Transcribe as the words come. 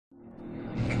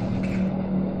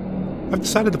I've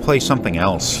decided to play something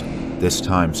else this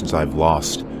time since I've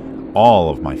lost all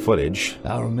of my footage.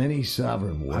 Our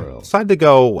mini-sovereign I world. decided to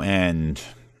go and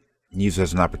use it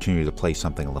as an opportunity to play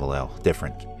something a little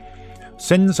different.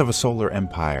 Sins of a Solar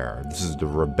Empire. This is the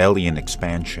Rebellion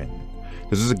expansion.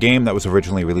 This is a game that was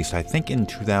originally released, I think, in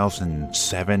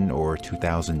 2007 or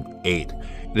 2008.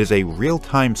 It is a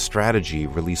real-time strategy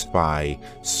released by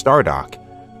Stardock,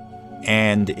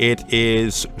 and it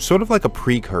is sort of like a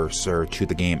precursor to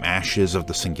the game Ashes of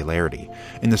the Singularity,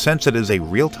 in the sense that it is a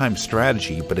real-time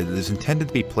strategy, but it is intended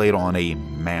to be played on a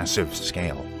massive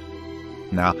scale.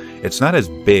 Now, it's not as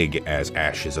big as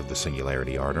Ashes of the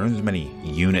Singularity are. There aren't as many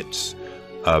units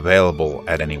available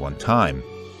at any one time,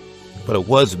 but it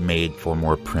was made for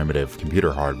more primitive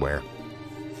computer hardware.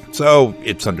 So,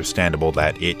 it's understandable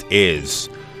that it is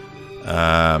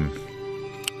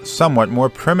somewhat more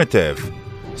primitive.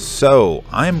 So,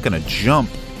 I'm going to jump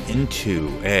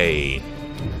into a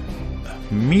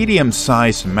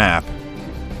medium-sized map,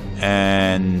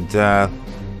 and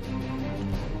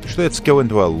actually let's go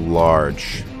into a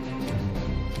large,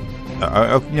 you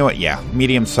know what, yeah,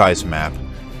 medium-sized map.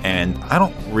 And I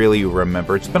don't really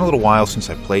remember, it's been a little while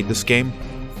since I played this game,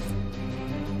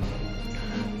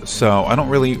 so I don't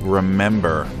really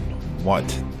remember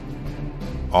what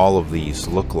all of these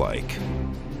look like.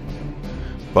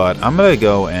 But I'm gonna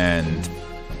go and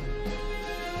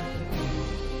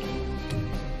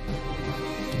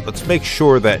let's make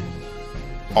sure that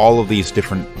all of these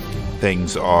different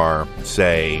things are,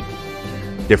 say,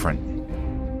 different.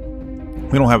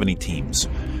 We don't have any teams.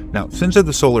 Now, Sins of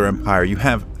the Solar Empire, you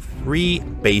have three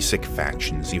basic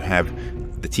factions. You have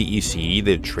the TEC,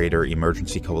 the Traitor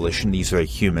Emergency Coalition. These are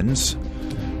humans.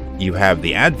 You have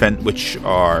the Advent, which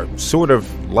are sort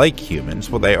of like humans.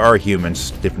 Well, they are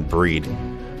humans, different breed.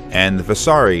 And the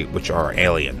Visari, which are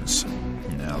aliens.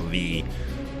 Now, the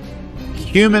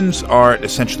humans are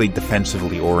essentially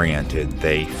defensively oriented.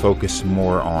 They focus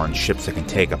more on ships that can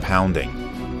take a pounding.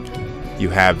 You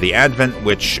have the Advent,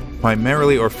 which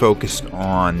primarily are focused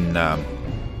on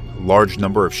large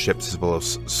number of ships as well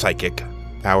as psychic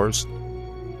powers.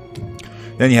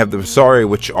 Then you have the Visari,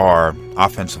 which are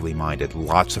offensively minded,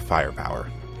 lots of firepower.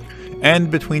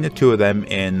 And between the two of them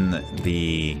in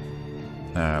the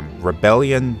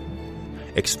Rebellion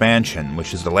expansion,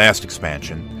 which is the last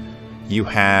expansion, you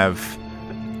have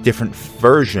different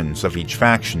versions of each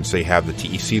faction. So you have the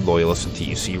TEC Loyalists and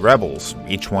TEC Rebels.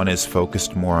 Each one is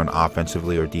focused more on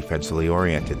offensively or defensively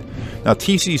oriented. Now,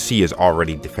 TCC is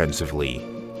already defensively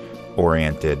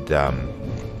oriented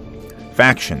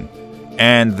faction,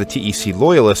 and the TEC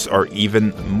Loyalists are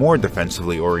even more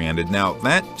defensively oriented. Now,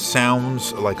 that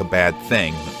sounds like a bad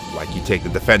thing, like you take the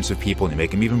defensive people and you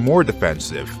make them even more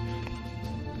defensive.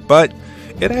 But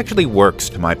it actually works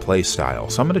to my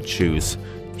playstyle, so I'm going to choose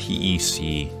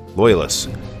TEC Loyalists,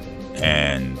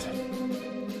 and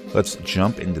let's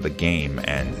jump into the game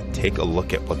and take a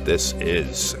look at what this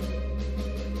is.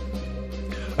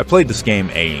 I played this game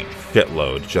a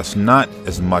shitload, just not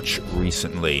as much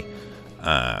recently.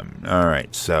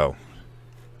 Alright, so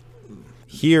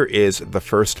here is the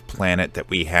first planet that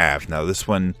we have. Now this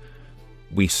one,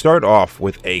 we start off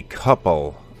with a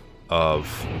couple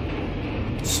of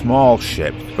small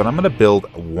ships, but I'm going to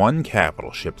build one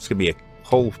capital ship. It's going to be a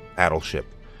whole battleship.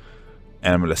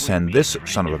 And I'm going to send this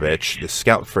son of a bitch, the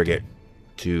scout frigate,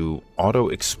 to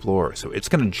auto-explore. So it's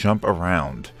going to jump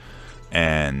around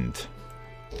and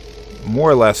more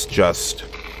or less just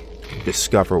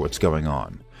discover what's going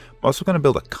on. I'm also going to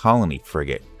build a colony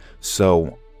frigate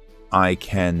so I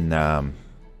can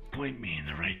Point me in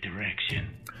the right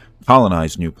direction.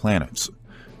 colonize new planets.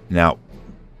 Now,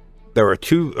 there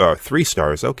are three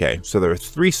stars. Okay, so there are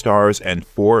 3 stars and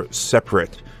four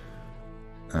separate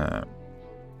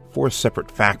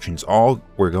factions. All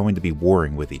we're going to be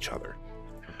warring with each other.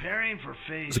 Preparing for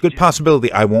phase There's a good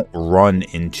possibility I won't run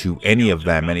into any of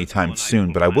them anytime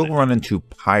soon, but I will run into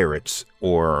pirates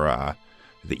or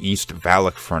the East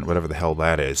Valak Front, whatever the hell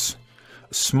that is.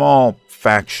 Small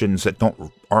factions that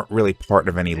aren't really part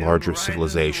of any larger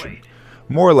civilization.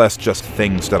 More or less just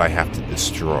things that I have to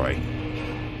destroy.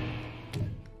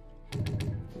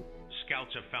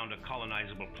 Scouts have found a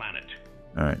colonizable planet.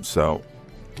 Alright, so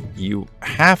you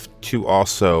have to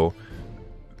also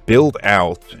build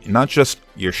out not just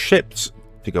your ships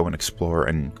to go and explore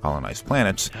and colonize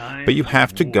planets, but you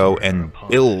have to go and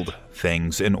build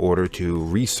things in order to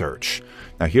research.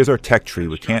 Now here's our tech tree.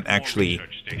 We can't actually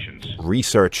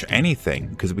research anything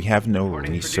because we have no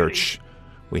research.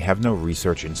 We have no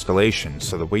research installations.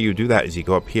 So the way you do that is you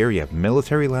go up here, you have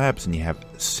military labs, and you have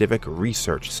civic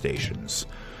research stations.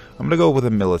 I'm going to go with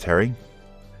a military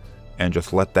and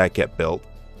just let that get built.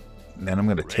 Then I'm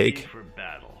going to Ready take for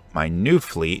battle. my new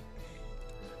fleet.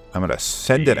 I'm going to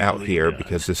send it out here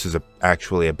because this is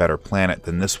actually a better planet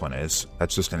than this one is.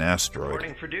 That's just an asteroid.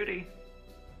 Reporting for duty.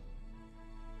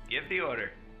 Give the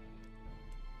order.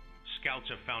 Scouts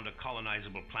have found a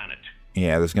colonizable planet.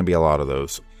 Yeah, there's going to be a lot of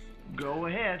those. Go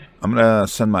ahead. I'm going to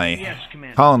send my Yes,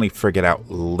 Commander. colony frigate out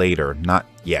later, not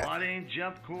yet. Plotting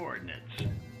jump coordinates.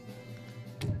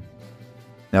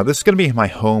 Now, this is going to be my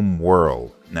home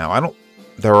world. Now,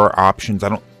 there are options.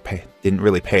 Didn't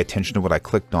really pay attention to what I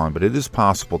clicked on, but it is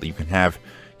possible that you can have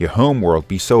your home world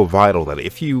be so vital that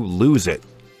if you lose it,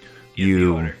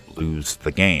 you lose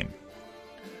the game.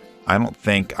 I don't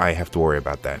think I have to worry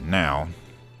about that now.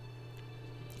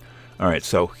 Alright,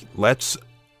 so let's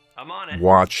I'm on it.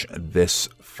 watch this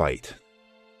fight.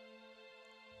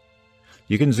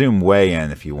 You can zoom way in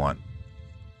if you want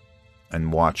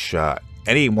and watch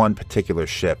any one particular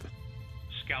ship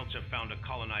Scouts have found a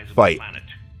colonizable fight. planet.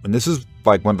 And this is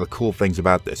like one of the cool things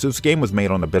about this. This game was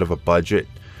made on a bit of a budget,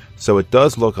 so it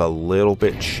does look a little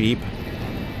bit cheap.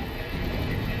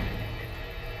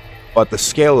 But the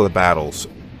scale of the battles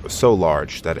is so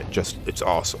large that it's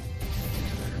awesome.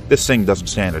 This thing doesn't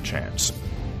stand a chance.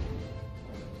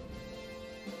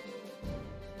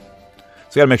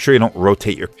 So you gotta make sure you don't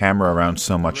rotate your camera around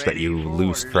so much that you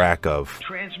lose track of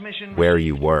Transmission where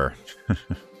you were.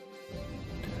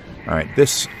 Alright,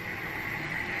 this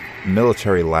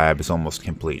military lab is almost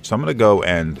complete. So I'm going to go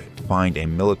and find a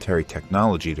military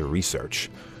technology to research.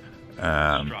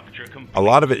 Structure complete. A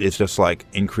lot of it is just like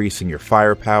increasing your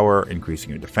firepower, increasing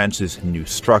your defenses, new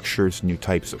structures, new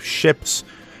types of ships,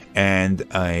 and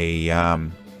a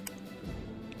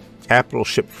capital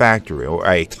ship factory, or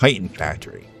a Titan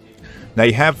factory. Now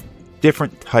you have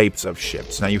different types of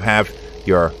ships. Now you have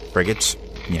your frigates,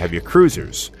 and you have your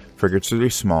cruisers. Frigates are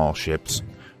these small ships.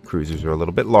 Cruisers are a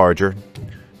little bit larger.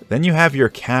 Then you have your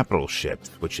capital ships,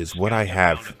 which is what I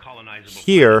have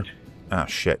here. Oh,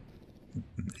 shit.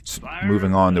 It's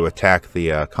moving on to attack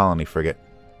the colony frigate.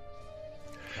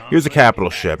 Here's a capital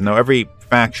ship. Now, every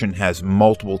faction has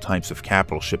multiple types of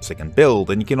capital ships they can build,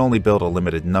 and you can only build a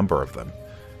limited number of them.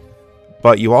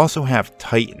 But you also have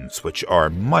Titans, which are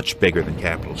much bigger than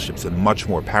capital ships and much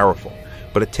more powerful.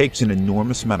 But it takes an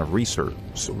enormous amount of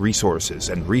resources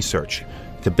and research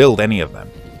to build any of them.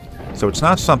 So it's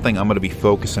not something I'm going to be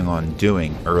focusing on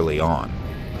doing early on.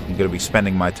 I'm going to be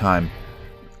spending my time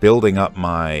building up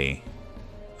my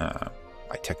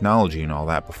my technology and all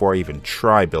that before I even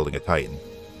try building a Titan.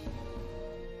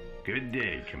 Good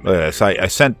day, Look Commander. at this. I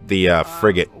sent the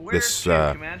frigate, Where's this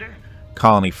Chief, Commander?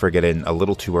 colony frigate, in a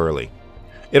little too early.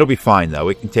 It'll be fine, though.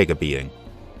 It can take a beating.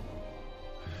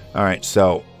 Alright,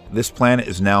 so this planet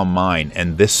is now mine,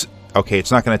 and this... Okay,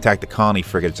 it's not going to attack the colony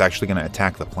frigate. It's actually going to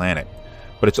attack the planet.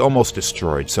 But it's almost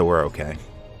destroyed, so we're okay.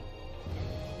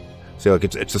 See, look,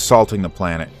 it's assaulting the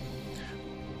planet.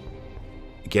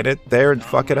 Get it there and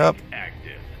fuck it up.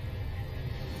 Active.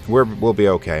 We'll be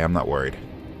okay. I'm not worried.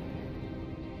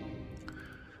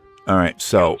 Alright,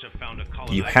 so Scouts have found a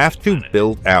colonizable you have to planet.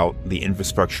 build out the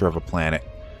infrastructure of a planet.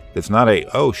 It's not a,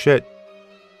 oh shit,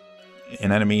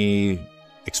 an enemy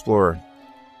explorer.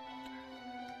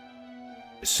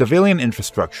 Civilian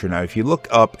infrastructure. Now, if you look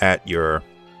up at your...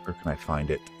 Where can I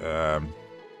find it?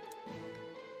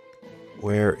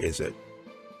 Where is it?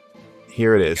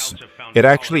 Here it is. Scouts have found It a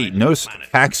actually, colonizable notice planet.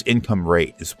 tax income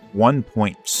rate is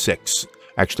 1.6.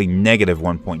 Actually, negative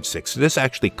 1.6. So this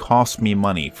actually costs me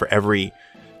money for every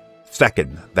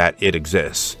second that it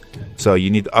exists. So you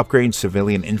need to upgrade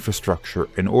civilian infrastructure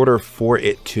in order for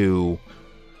it to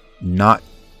not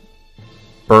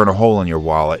burn a hole in your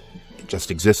wallet just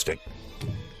existing.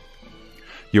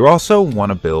 You also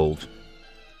want to build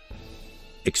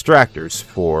extractors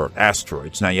for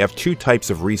asteroids. Now you have two types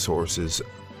of resources,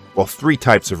 well, three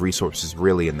types of resources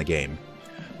really in the game.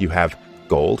 You have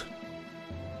gold,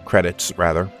 credits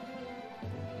rather,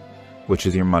 which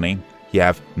is your money. You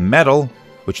have metal,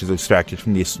 which is extracted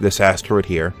from this asteroid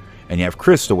here, and you have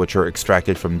crystal, which are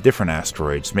extracted from different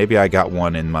asteroids. Maybe I got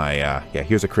one in my, yeah,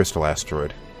 here's a crystal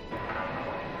asteroid.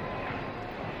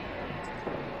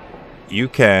 You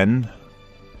can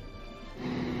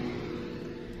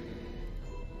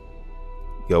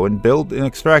go and build an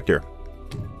extractor.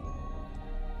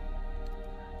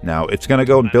 Now, it's going to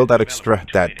go and build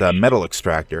that metal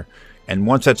extractor, and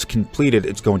once that's completed,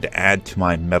 it's going to add to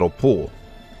my metal pool.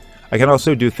 I can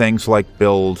also do things like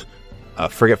build a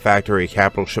frigate factory,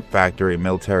 capital ship factory,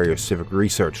 military or civic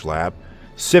research lab.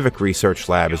 Civic research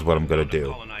lab is what I'm going to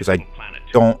do, because I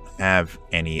don't have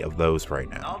any of those right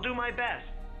now. I'll do my best.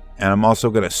 And I'm also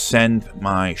going to send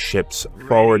my ships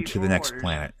forward to the next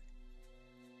planet.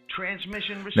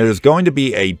 Transmission Now, received. there's going to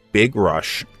be a big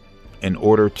rush in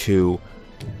order to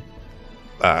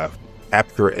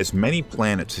capture as many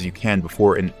planets as you can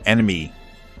before an enemy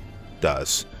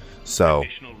does. So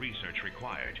Additional research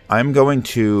required. I'm going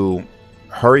to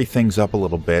hurry things up a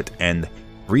little bit and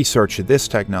research this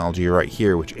technology right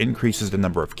here, which increases the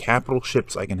number of capital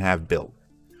ships I can have built.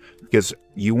 Because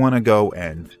you want to go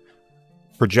and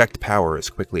project power as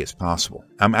quickly as possible.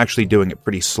 I'm actually doing it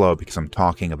pretty slow because I'm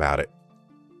talking about it.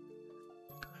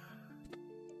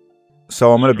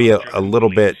 So I'm going to be a little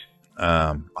bit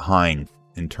behind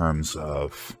in terms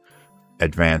of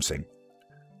advancing.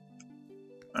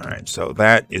 Alright, so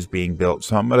that is being built.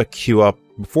 So I'm going to queue up,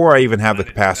 before I even have the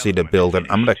capacity to build it,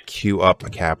 I'm going to queue up a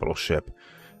capital ship.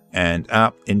 And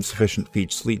insufficient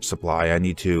fleet supply. I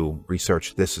need to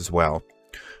research this as well.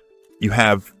 You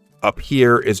have, up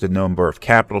here is the number of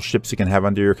capital ships you can have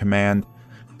under your command.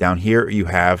 Down here you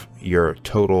have your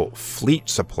total fleet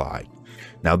supply.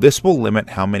 Now this will limit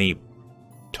how many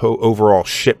overall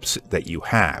ships that you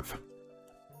have,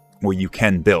 or you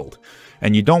can build.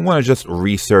 And you don't want to just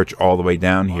research all the way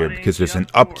down here because there's an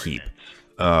upkeep.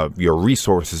 Your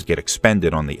resources get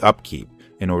expended on the upkeep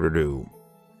in order to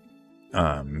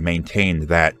maintain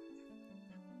that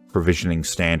provisioning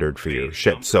standard for your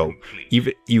ship. So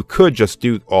even you could just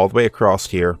do all the way across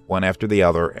here, one after the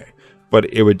other, but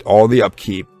it would, all the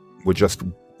upkeep would just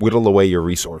whittle away your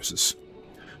resources.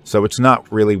 So it's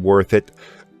not really worth it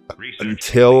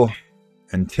until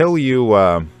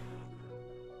you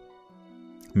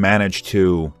manage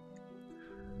to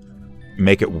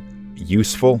make it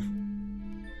useful.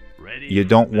 You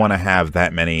don't want to have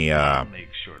that many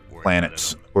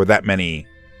planets, or that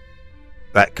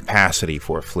capacity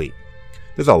for a fleet.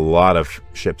 There's a lot of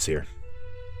ships here.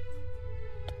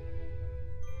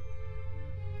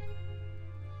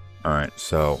 Alright,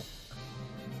 so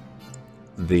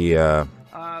the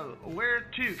Where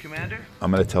to, Commander?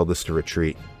 I'm going to tell this to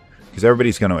retreat, because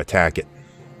everybody's going to attack it.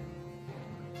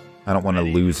 I don't want to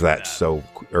lose that so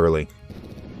early.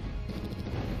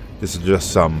 This is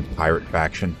just some pirate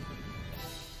faction.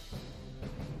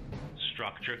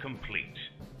 Structure complete.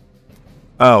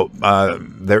 Oh,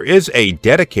 there is a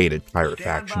dedicated pirate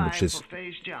faction, which is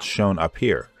shown up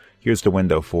here. Here's the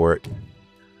window for it.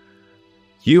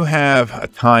 You have a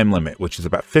time limit, which is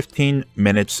about 15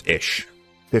 minutes-ish.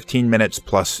 15 minutes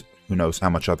plus who knows how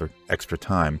much other extra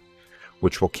time,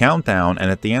 which will count down, and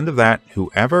at the end of that,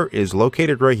 whoever is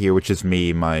located right here, which is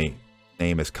me, my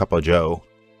name is Cuppa Joe,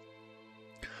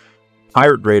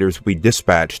 pirate raiders will be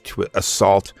dispatched to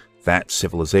assault that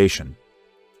civilization.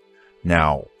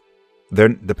 Now,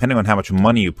 depending on how much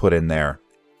money you put in there,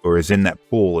 or is in that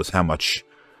pool, is how much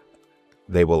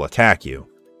they will attack you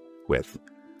with.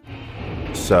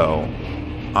 So,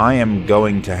 I am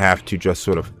going to have to just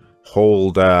sort of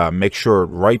hold, make sure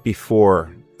right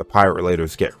before the pirate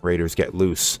raiders get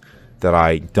loose, that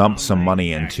I dump some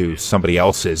money into somebody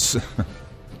else's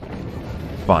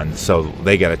fund, so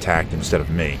they get attacked instead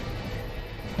of me.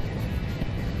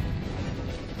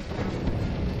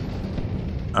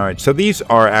 Alright, so these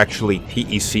are actually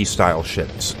TEC-style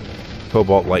ships.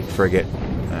 Cobalt Light Frigate,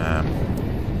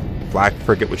 Black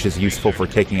Frigate, which is useful for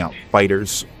taking out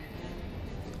fighters,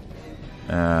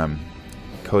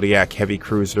 Kodiak Heavy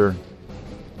Cruiser,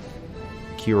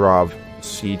 Kirov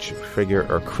Siege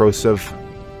Frigate, or Krosov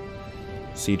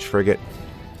Siege Frigate.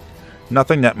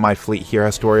 Nothing that my fleet here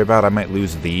has to worry about. I might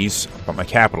lose these, but my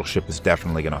capital ship is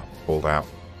definitely going to hold out.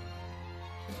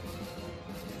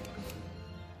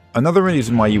 Another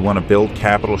reason why you want to build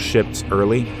capital ships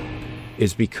early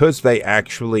is because they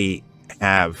actually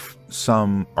have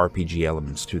some RPG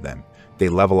elements to them. They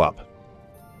level up.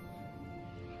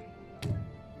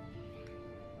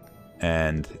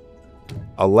 And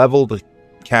a leveled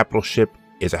capital ship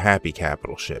is a happy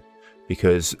capital ship,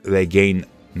 because they gain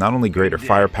not only greater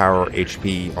firepower,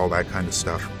 HP, all that kind of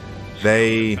stuff.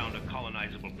 They Found a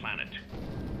colonizable planet.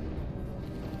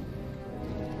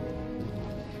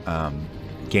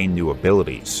 gain new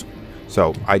abilities.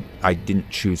 So I didn't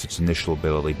choose its initial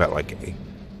ability, but like a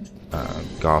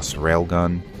Gauss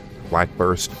Railgun, Flak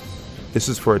Burst. This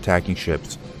is for attacking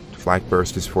ships. Flak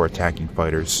Burst is for attacking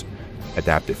fighters.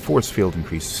 Adaptive Force Field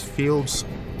increases fields.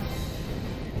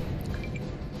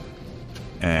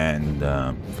 And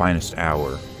Finest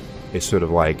Hour is sort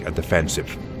of like a defensive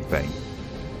thing.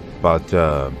 But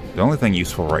the only thing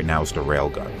useful right now is the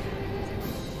Railgun.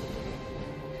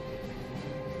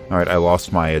 Alright, I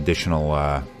lost my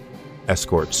additional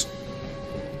escorts.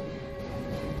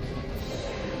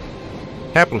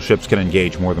 Capital ships can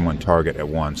engage more than one target at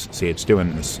once. See, it's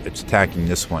doing this. It's attacking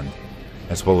this one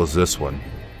as well as this one.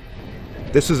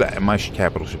 This is my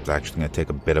capital ship's actually going to take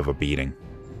a bit of a beating.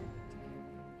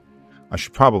 I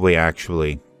should probably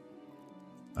actually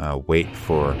wait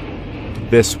for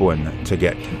this one to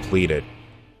get completed.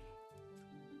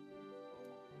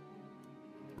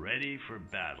 Ready for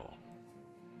battle.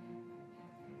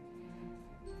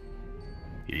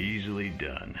 Easily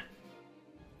done.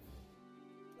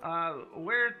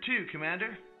 Where to,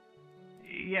 Commander?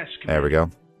 Yes, Commander. There we go.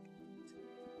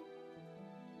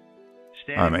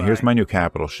 Alright, man, here's my new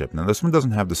capital ship. Now, this one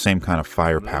doesn't have the same kind of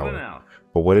firepower.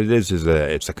 But what it is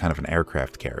it's a kind of an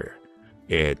aircraft carrier.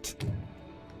 It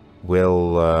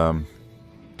will,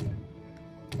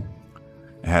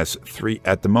 it has 3,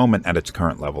 at the moment, at its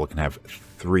current level, it can have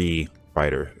 3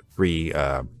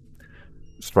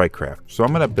 strike craft. So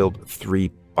I'm going to build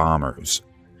 3 bombers.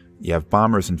 You have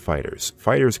bombers and fighters.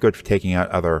 Fighters good for taking out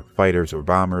other fighters or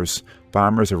bombers.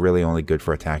 Bombers are really only good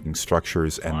for attacking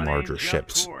structures and larger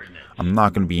ships. I'm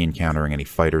not going to be encountering any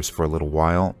fighters for a little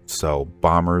while, so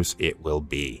bombers it will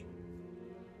be.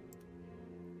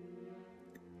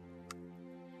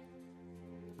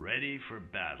 Ready for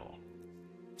battle.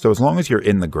 So as long as you're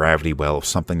in the gravity well of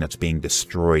something that's being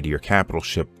destroyed, your capital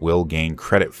ship will gain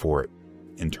credit for it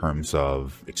in terms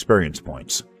of experience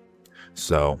points.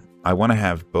 So I want to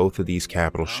have both of these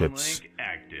capital ships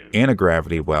in a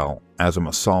gravity well as I'm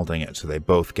assaulting it, so they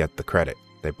both get the credit.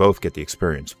 They both get the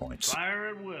experience points. Fire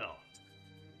at will.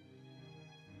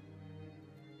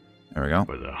 There we go.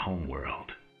 For the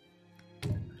homeworld.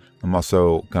 I'm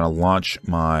also going to launch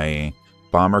my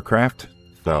bomber craft.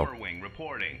 So Power wing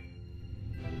reporting.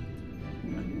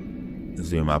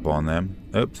 zoom up on them.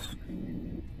 Oops.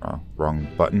 Wrong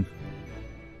button.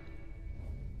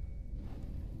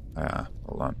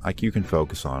 Hold on. You can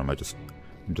focus on them.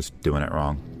 I'm just doing it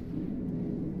wrong.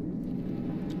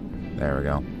 There we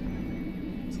go.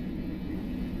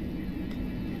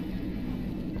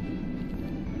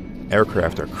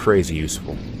 Aircraft are crazy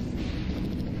useful.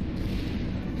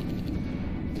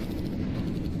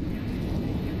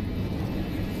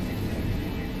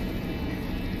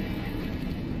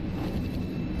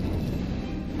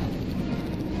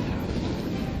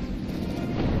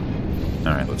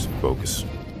 Alright, let's focus.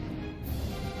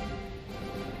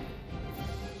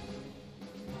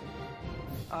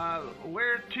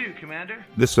 Where to, Commander?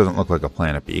 This doesn't look like a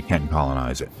planet, but you can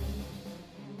colonize it.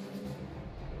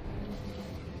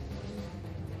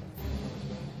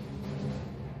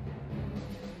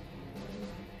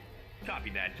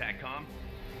 Copy that, TACCOM.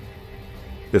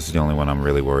 This is the only one I'm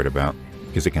really worried about,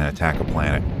 because it can attack a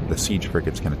planet. The siege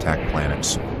frigates can attack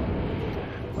planets.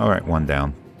 Alright, one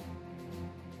down.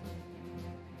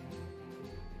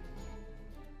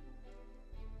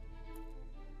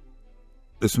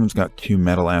 This one's got 2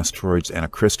 metal asteroids and a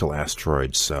crystal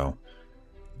asteroid, so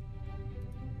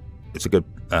it's a good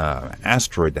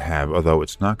asteroid to have, although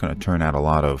it's not going to turn out a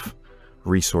lot of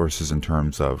resources in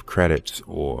terms of credits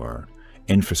or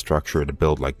infrastructure to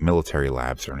build like military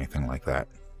labs or anything like that.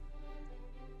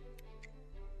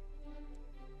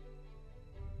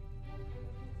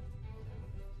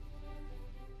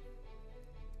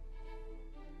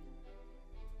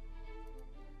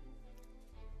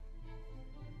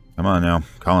 Come on now,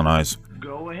 colonize.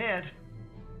 Go ahead.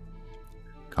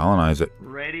 Colonize it.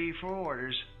 Ready for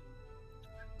orders.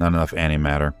 Not enough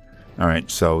antimatter. Alright,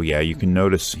 so yeah, you can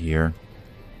notice here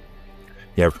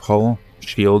you have hull,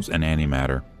 shields, and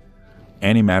antimatter.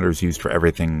 Antimatter is used for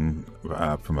everything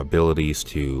from abilities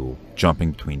to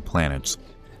jumping between planets.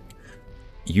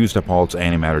 Used up all its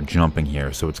antimatter jumping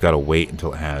here, so it's got to wait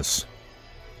until it has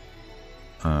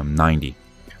 90.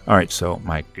 Alright, so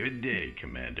my Good day,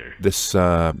 Commander. this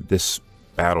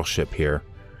battleship here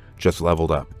just leveled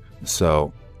up.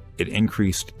 So it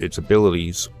increased its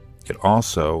abilities. It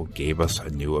also gave us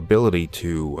a new ability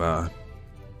to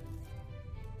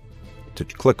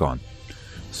click on.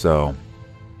 So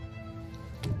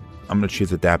I'm going to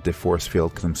choose Adaptive Force Field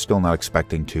because I'm still not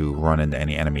expecting to run into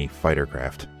any enemy fighter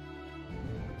craft.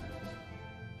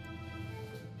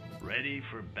 Ready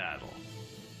for battle.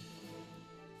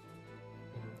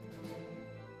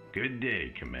 Good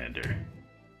day, Commander.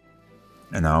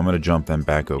 And now I'm going to jump them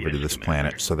back over Yes, to this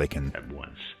Commander. planet so they can At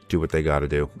once. do what they got to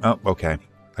do. Oh, okay.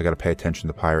 I got to pay attention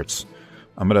to pirates.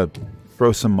 I'm going to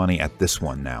throw some money at this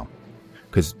one now.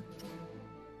 Because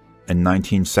in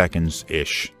 19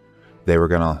 seconds-ish,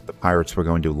 the pirates were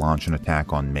going to launch an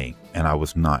attack on me. And I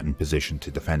was not in position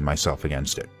to defend myself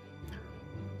against it.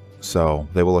 So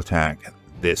they will attack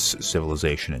this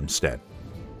civilization instead.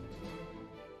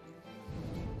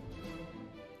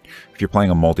 If you're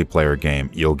playing a multiplayer game,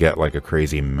 you'll get like a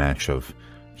crazy match of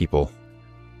people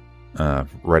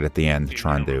right at the end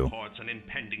trying to... Reports an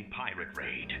impending pirate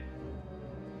raid.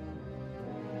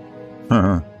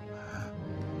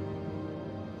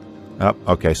 Oh,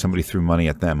 okay, somebody threw money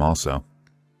at them also.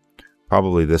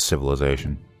 Probably this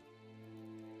civilization.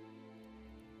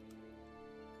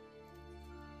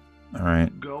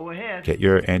 Alright. Go ahead. Get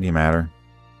your antimatter.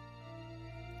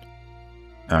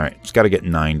 Alright, it's got to get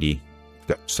 90. It's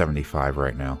got 75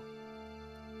 right now.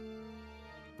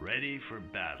 Ready for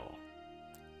battle.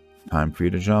 Time for you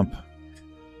to jump.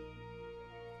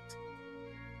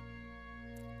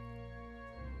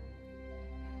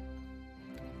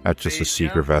 That's just a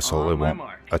secret vessel. It won't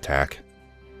attack.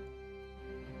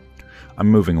 I'm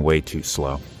moving way too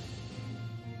slow.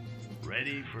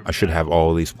 Ready for I should have all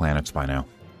of these planets by now.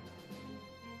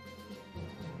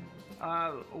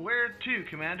 Where to,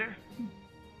 Commander?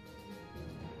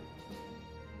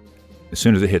 As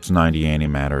soon as it hits 90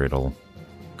 antimatter, it'll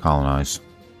colonize.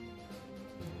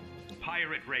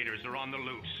 Pirate raiders are on the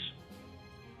loose.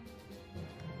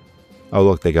 Oh,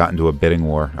 look, they got into a bidding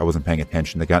war. I wasn't paying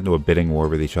attention. They got into a bidding war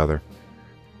with each other.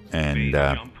 And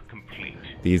Jump complete.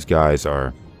 these guys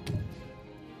are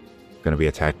going to be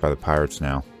attacked by the pirates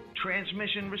now.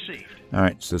 Transmission received.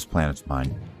 Alright, so this planet's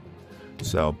mine.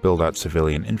 So, build out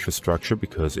civilian infrastructure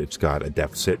because it's got a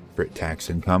deficit for tax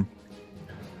income.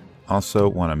 Also,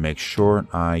 want to make sure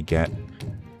I get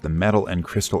the metal and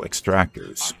crystal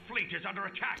extractors. Our fleet is under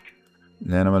attack.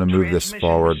 Then I'm going to move this Transmission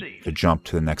forward received. to jump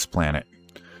to the next planet.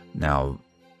 Now,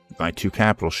 my two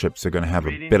capital ships are going to have a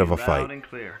Reading bit of you a fight. loud and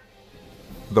clear.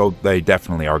 Though they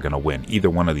definitely are going to win. Either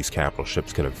one of these capital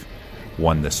ships could have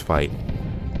won this fight.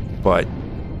 But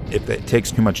if it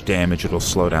takes too much damage, it'll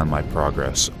slow down my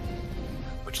progress.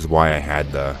 Which is why I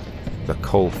had the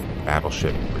Kolth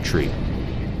battleship retreat.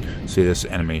 See this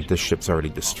enemy, this ship's already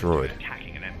destroyed.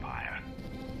 Attacking an empire.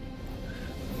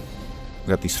 We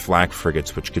got these flak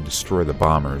frigates which could destroy the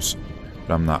bombers.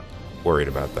 But I'm not worried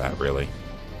about that, really.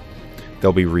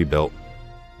 They'll be rebuilt.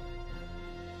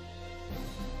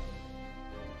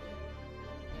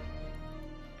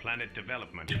 Planet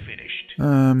development finished.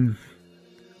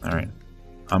 Alright.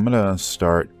 I'm gonna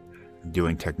start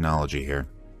doing technology here.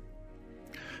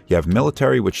 You have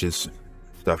military, which is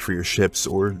stuff for your ships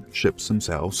or ships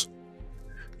themselves.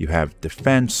 You have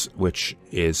defense, which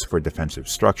is for defensive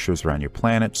structures around your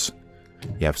planets.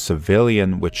 You have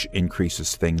civilian, which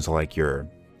increases things like your,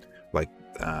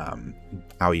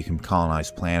 how you can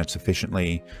colonize planets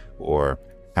efficiently, or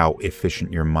how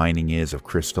efficient your mining is of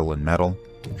crystal and metal.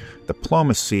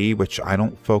 Diplomacy, which I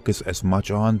don't focus as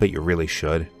much on, but you really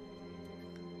should.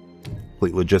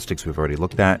 Fleet logistics we've already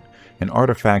looked at. And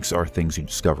artifacts are things you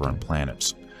discover on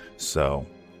planets. So,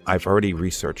 I've already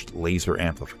researched laser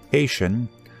amplification.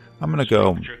 I'm going to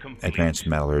go Structure complete. advanced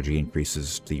metallurgy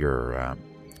increases to your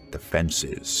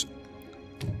defenses.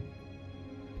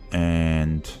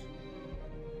 And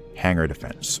hangar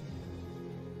defense.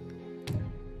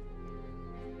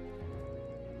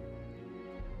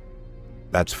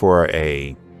 That's for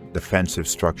a defensive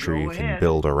structure Go you can ahead.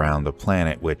 build around the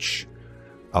planet, which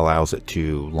allows it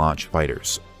to launch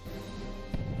fighters.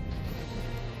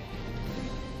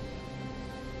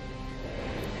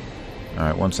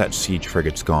 Alright, once that siege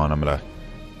frigate's gone, I'm going to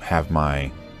have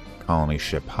my colony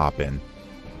ship hop in.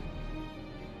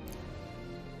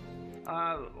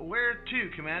 Where to,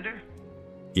 Commander?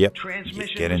 Yep,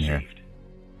 Transmission get in here. received.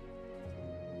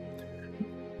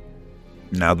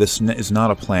 Now, this is not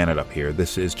a planet up here.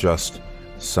 This is just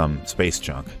some space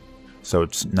junk. So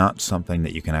it's not something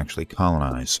that you can actually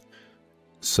colonize.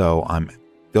 So I'm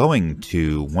going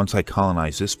to, once I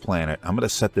colonize this planet, I'm going to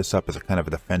set this up as a kind of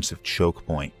a defensive choke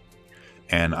point.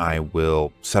 And I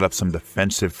will set up some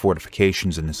defensive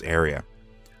fortifications in this area.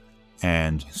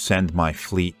 And send my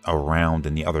fleet around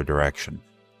in the other direction.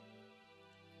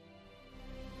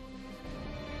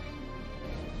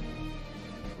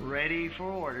 Ready for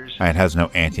orders. It has no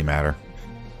antimatter.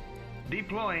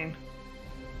 Deploying.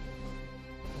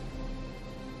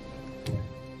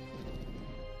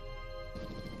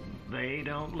 They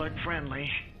don't look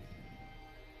friendly.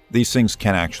 These things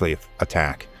can actually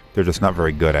attack. They're just not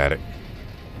very good at it.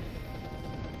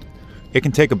 It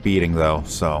can take a beating, though,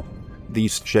 so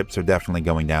these ships are definitely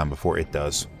going down before it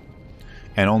does.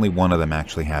 And only one of them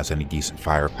actually has any decent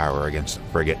firepower against a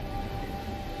frigate.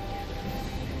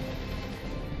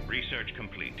 Research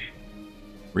complete.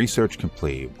 Research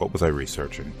complete. What was I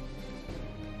researching?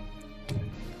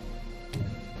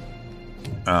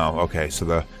 Oh, okay, so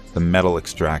the metal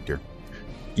extractor.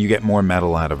 You get more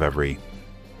metal out of every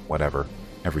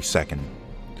second.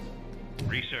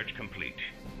 Research complete.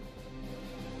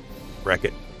 Wreck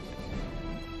it.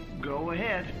 Go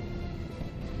ahead.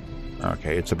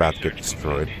 Okay, it's about to get Research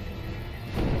destroyed.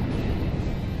 complete.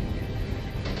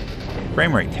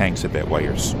 Frame rate tanks a bit while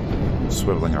you're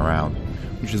swiveling around,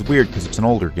 which is weird because it's an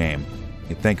older game.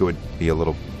 You'd think it would be a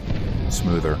little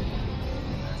smoother.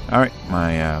 Alright,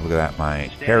 my, look at that, my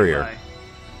Standing carrier. by.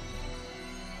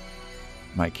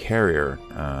 My carrier,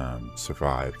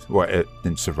 survived. Well, it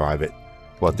didn't survive it.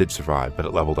 Well, it did survive, but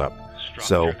it leveled up.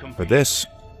 So, Structure for complete. this,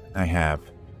 I have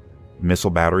missile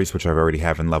batteries, which I already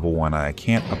have in level 1, and I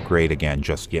can't upgrade again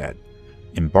just yet.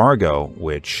 Embargo,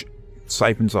 which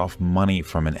siphons off money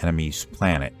from an enemy's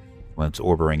planet when it's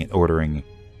orbiting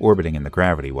in the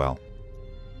gravity well.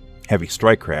 Heavy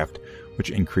Strikecraft, which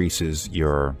increases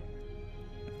your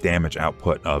damage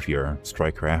output of your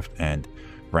Strikecraft, and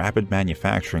Rapid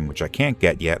Manufacturing, which I can't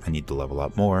get yet, I need to level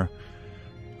up more,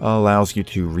 allows you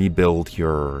to rebuild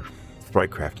your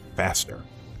Strikecraft faster.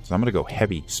 So I'm going to go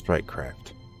Heavy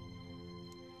Strikecraft.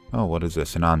 Oh, what is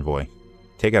this? An envoy.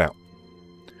 Take it out.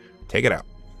 Take it out.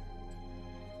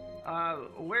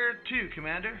 Where to,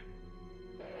 Commander?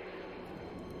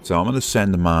 So I'm going to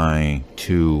send my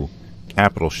 2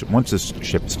 capital ships. Once this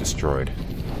ship is destroyed,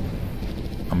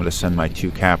 I'm going to send my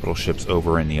 2 capital ships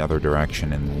over in the other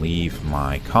direction and leave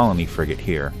my colony frigate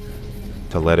here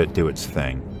to let it do its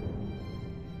thing.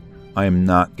 I am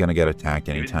not going to get attacked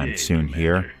anytime Good day, soon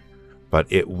here, Commander. but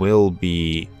it will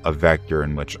be a vector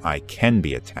in which I can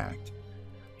be attacked.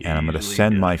 And I'm going to Easily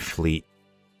send done. my fleet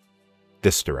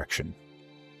this direction.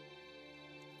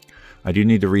 I do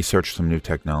need to research some new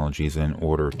technologies in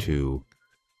order to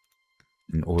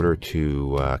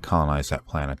colonize that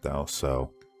planet, though. So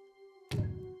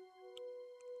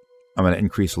I'm going to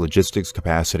increase logistics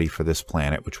capacity for this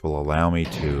planet, which will allow me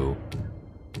to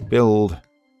build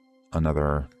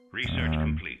another Research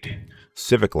complete.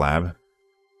 civic lab.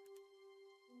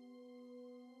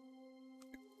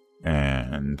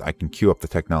 And I can queue up the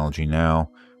technology now.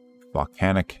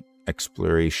 Volcanic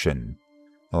exploration,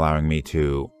 allowing me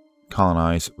to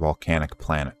colonize volcanic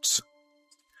planets.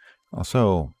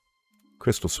 Also,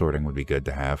 crystal sorting would be good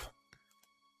to have.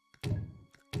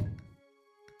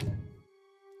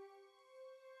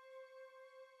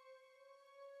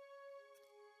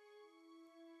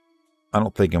 I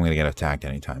don't think I'm going to get attacked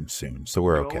anytime soon, so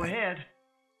we're okay. Go ahead.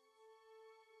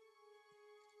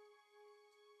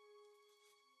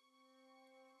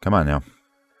 Come on now.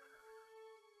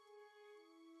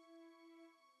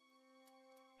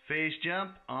 Phase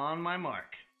jump on my mark.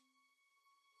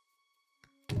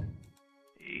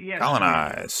 Yes.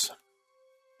 Colonize.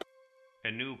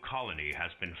 A new colony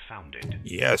has been founded.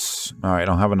 Yes. Alright, I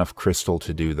don't have enough crystal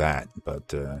to do that,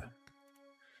 but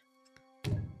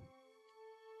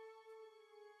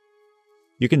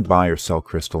you can buy or sell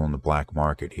crystal in the black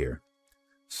market here.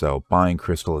 So buying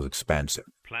crystal is expensive.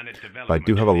 Planet development But I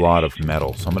do have a lot of finished.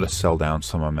 metal, so I'm going to sell down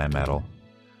some of my metal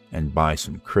and buy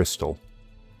some crystal.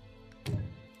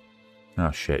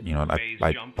 Oh shit, you know what, Phase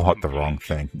I jump bought the wrong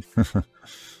complete. thing.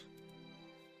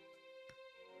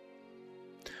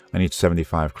 I need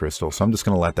 75 crystal, so I'm just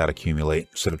going to let that accumulate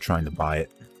instead of trying to buy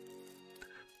it.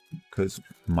 Because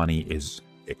money is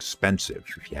expensive,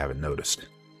 if you haven't noticed.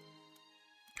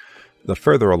 The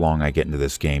further along I get into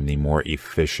this game, the more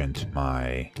efficient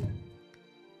my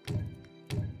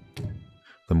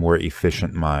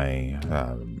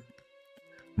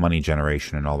money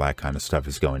generation and all that kind of stuff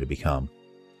is going to become.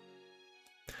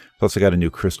 Plus I got a new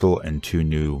crystal and 2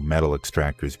 new metal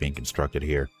extractors being constructed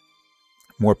here.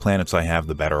 More planets I have,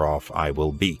 the better off I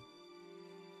will be.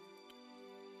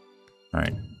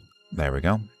 Alright, there we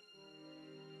go.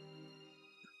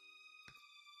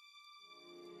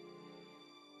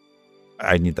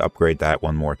 I need to upgrade that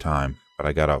one more time, but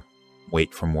I gotta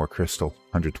wait for more crystal.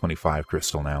 125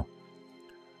 crystal now.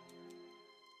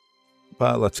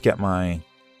 But let's get my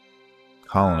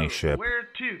colony ship Where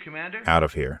to, Commander? out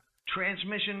of here.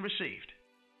 Transmission received.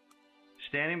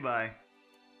 Standing by.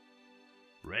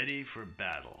 Ready for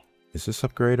battle. Is this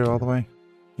upgraded all the way?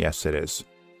 Yes, it is.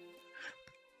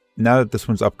 Now that this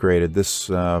one's upgraded, this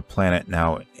planet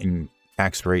now in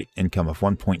tax rate income of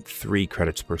 1.3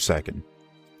 credits per second.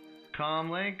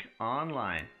 Comlink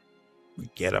online.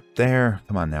 Get up there.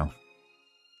 Come on now.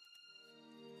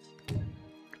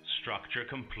 Structure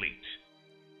complete.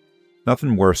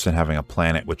 Nothing worse than having a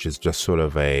planet which is just sort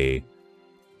of a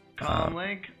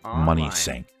Comlink online. money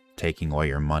sink, taking all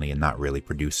your money and not really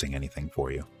producing anything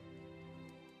for you.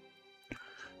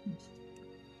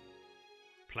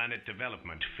 Planet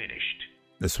development finished.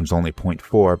 This one's only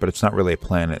 0.4, but it's not really a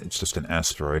planet, it's just an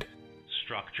asteroid.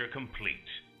 Structure complete.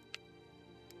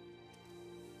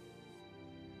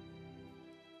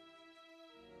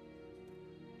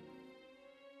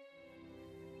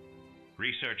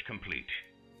 Research complete.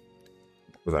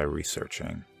 What was I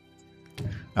researching?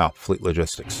 Oh, fleet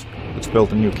logistics. Let's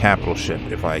build a new capital ship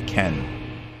if I can.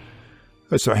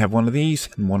 So I have one of these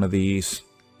and one of these.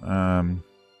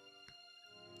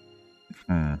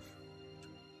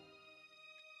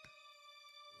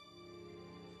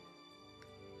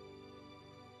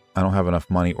 I don't have enough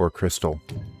money or crystal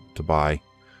to buy,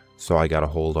 so I gotta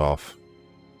hold off.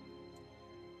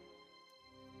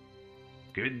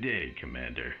 Good day,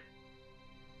 Commander.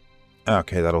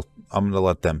 Okay, I'm gonna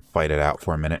let them fight it out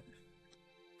for a minute.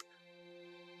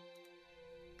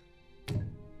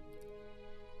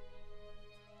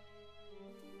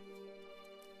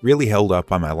 Really held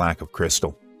up on my lack of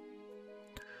crystal.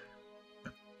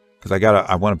 Because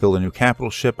I want to build a new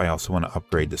capital ship. I also want to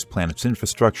upgrade this planet's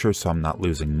infrastructure, so I'm not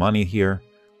losing money here.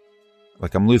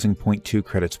 Like, I'm losing 0.2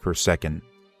 credits per second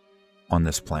on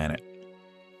this planet.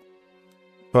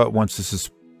 But once this is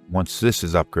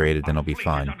upgraded, then I'll be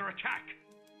fine. Under attack.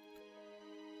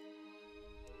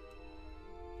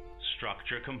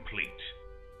 Structure complete.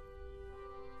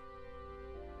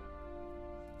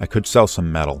 I could sell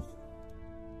some metal.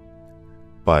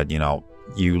 But, you know,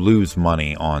 you lose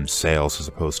money on sales as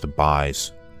opposed to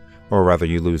buys. Or rather,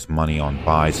 you lose money on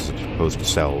buys as opposed to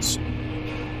sells.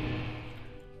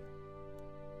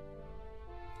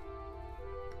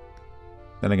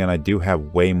 Then again, I do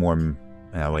have way more...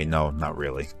 wait, no, not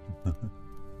really.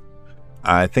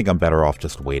 I think I'm better off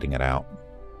just waiting it out.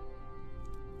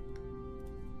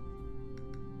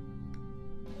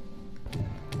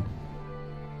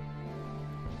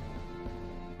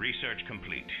 Research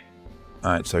complete.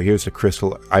 Alright, so here's the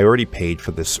crystal. I already paid for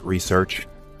this research.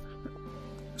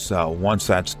 So once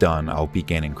that's done, I'll be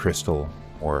gaining crystal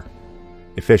more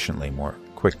efficiently, more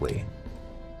quickly.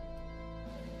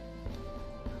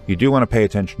 You do want to pay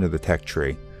attention to the tech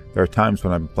tree. There are times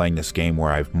when I'm playing this game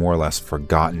where I've more or less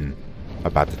forgotten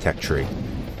about the tech tree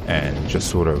and just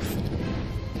sort of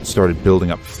started building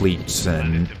up fleets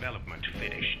and Development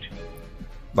finished.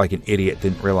 like an idiot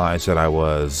didn't realize that I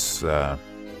was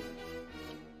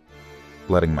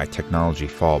letting my technology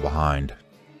fall behind.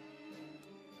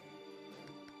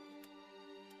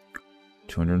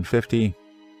 250.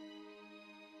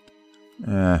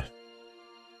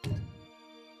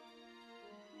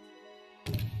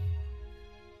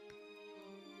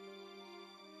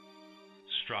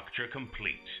 Structure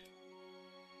complete.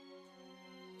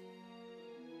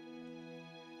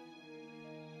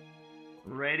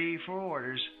 Ready for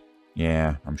orders.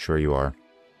 Yeah, I'm sure you are.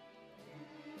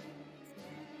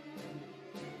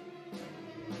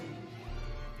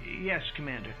 Yes,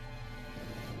 Commander.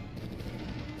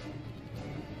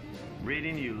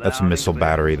 Reading you loud That's a and missile clear.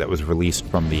 battery that was released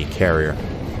from the carrier.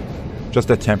 Just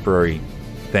a temporary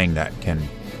thing that can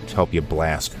help you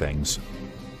blast things.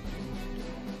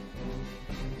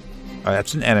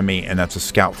 That's an enemy, and that's a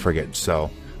scout frigate,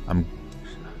 so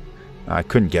I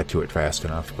couldn't get to it fast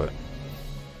enough, but...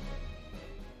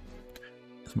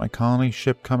 Is my colony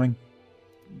ship coming?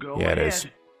 Go Yeah, it ahead. is.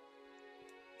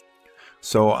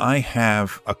 So I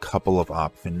have a couple of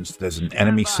options. There's an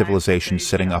enemy civilization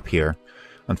sitting up here.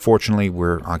 Unfortunately,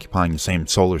 we're occupying the same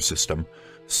solar system,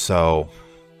 so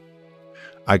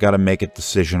I gotta make a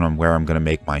decision on where I'm gonna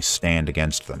make my stand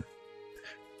against them.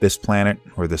 This planet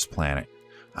or this planet.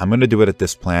 I'm gonna do it at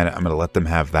this planet. I'm gonna let them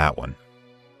have that one.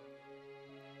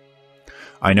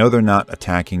 I know they're not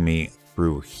attacking me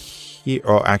through here.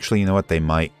 Oh, actually, you know what? They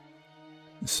might.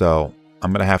 So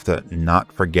I'm gonna have to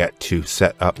not forget to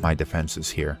set up my defenses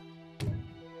here.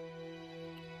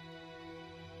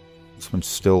 This one's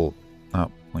still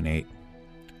up, 0.8.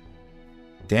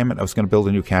 Damn it, I was gonna build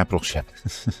a new capital ship.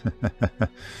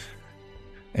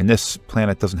 And this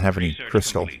planet doesn't have any Research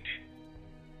crystal. complete.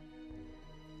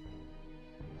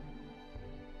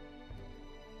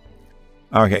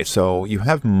 Okay, so you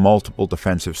have multiple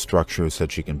defensive structures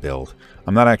that you can build.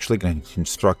 I'm not actually going to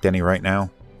construct any right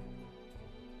now.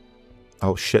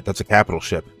 Oh shit, that's a capital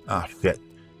ship. Ah, shit.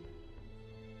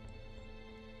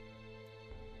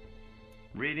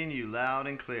 Reading you loud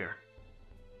and clear.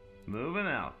 Moving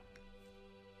out.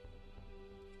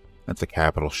 That's a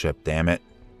capital ship, damn it.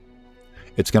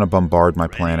 It's going to bombard my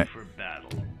Ready planet. for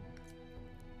battle.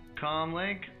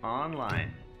 Comlink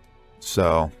online.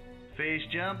 So, Phase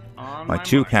jump on my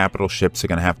two mark. capital ships are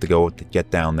going to have to go to get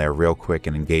down there real quick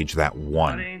and engage that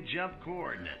one. Running jump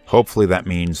coordinates. Hopefully that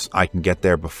means I can get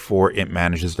there before it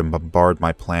manages to bombard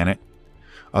my planet.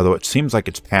 Although it seems like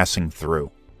it's passing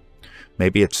through.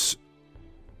 Maybe it's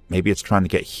trying to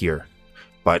get here.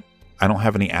 But I don't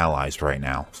have any allies right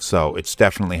now, so it's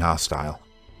definitely hostile.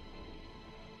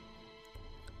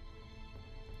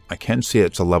 I can see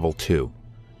it's a level 2.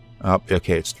 Oh,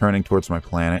 okay, it's turning towards my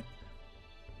planet.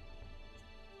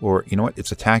 Or, you know what?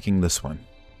 It's attacking this one.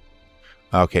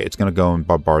 Okay, it's going to go and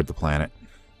bombard the planet.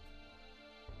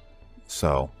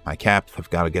 So, my caps have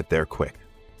got to get there quick.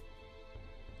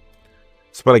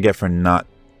 That's what I get for not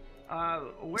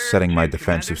Where setting my to,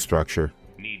 defensive Commander? structure.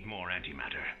 Need more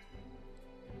antimatter.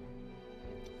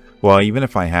 Well, even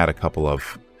if I had a couple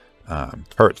of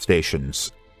turret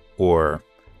stations, or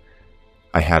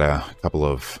I had a couple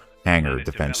of hangar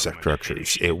defense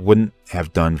structures, it wouldn't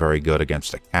have done very good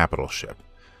against a capital ship.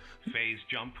 Phase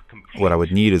jump complete. What I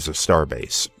would need is a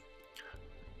starbase.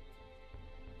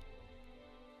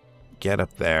 Get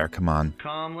up there, come on.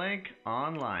 Comlink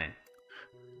online.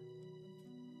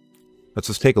 Let's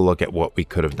just take a look at what we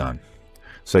could have done.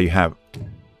 So you have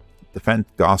defense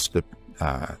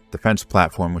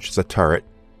platform, which is a turret.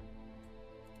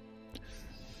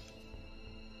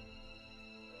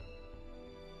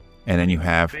 And then you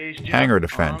have Phase jump hangar on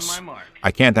defense. my mark.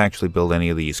 I can't actually build any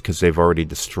of these because they've already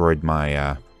destroyed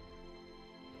my...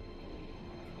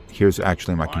 Here's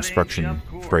actually my Plotting construction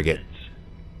jump frigate.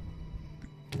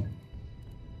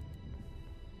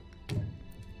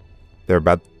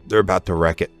 coordinates. They're about to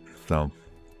wreck it, so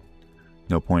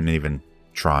no point in even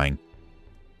trying.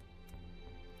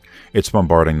 It's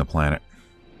bombarding the planet.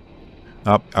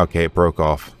 Oh, okay, it broke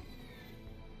off.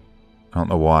 I don't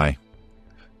know why.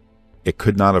 It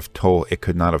could not have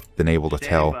been able to Stand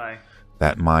tell by.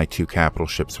 that my two capital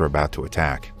ships were about to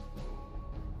attack.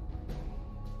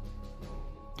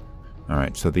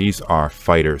 Alright, so these are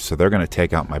fighters, so they're going to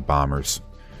take out my bombers.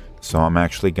 So I'm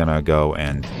actually going to go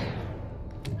and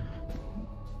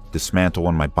dismantle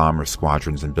one of my bomber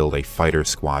squadrons and build a fighter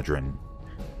squadron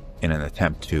in an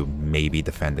attempt to maybe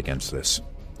defend against this.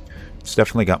 It's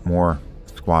definitely got more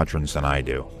squadrons than I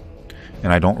do.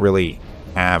 And I don't really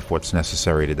have what's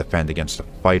necessary to defend against the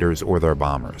fighters or their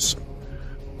bombers.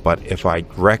 But if I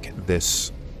wreck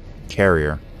this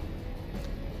carrier,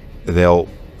 they'll,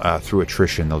 through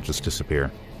attrition, they'll just disappear.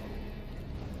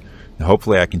 And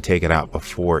hopefully I can take it out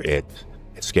before it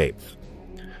escapes.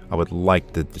 I would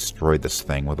like to destroy this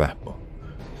thing with that.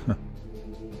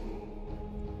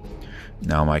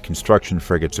 Now my construction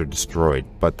frigates are destroyed,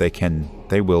 but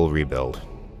they will rebuild.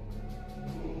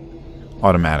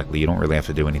 Automatically, you don't really have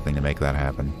to do anything to make that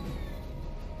happen.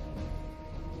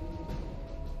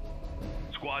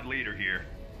 Squad leader here.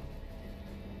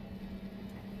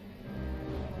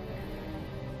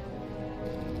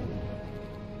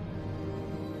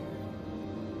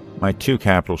 My two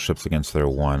capital ships against their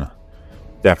one.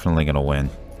 Definitely going to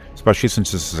win. Especially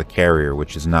since this is a carrier,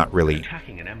 which is not really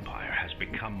Attacking an empire has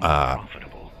become more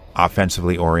profitable.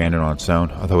 offensively oriented on its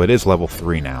own. Although it is level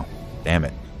 3 now. Damn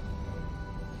it.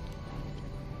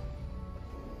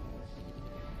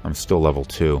 I'm still level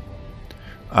 2.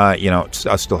 You know,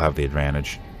 I still have the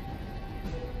advantage.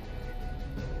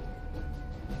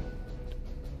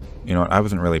 You know what? I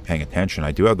wasn't really paying attention.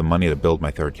 I do have the money to build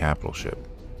my third capital ship.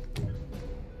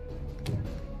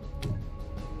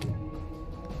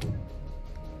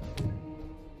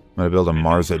 I'm going to build a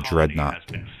Marza Dreadnought. Has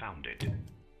been founded.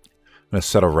 I'm going to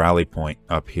set a rally point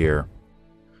up here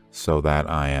so that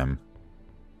I am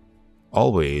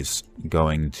always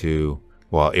going to...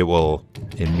 Well, it will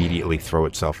immediately throw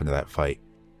itself into that fight.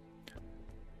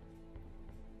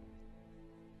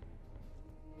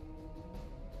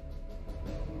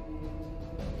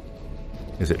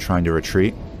 Is it trying to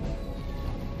retreat?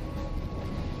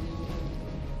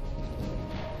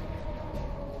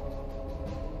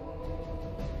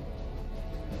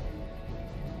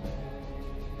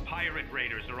 Pirate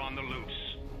raiders are on the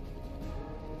loose.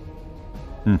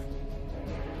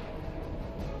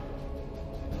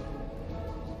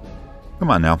 Come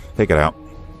on now, take it out.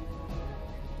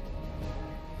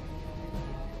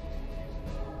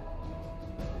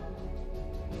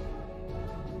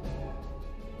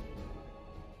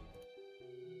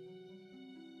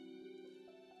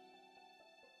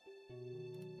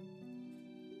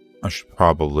 I should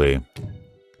probably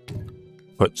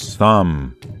put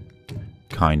some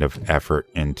kind of effort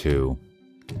into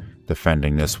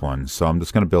defending this one. So I'm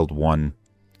just going to build one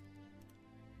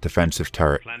defensive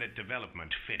turret. Planet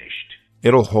development finished.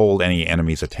 It'll hold any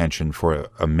enemy's attention for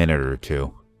a minute or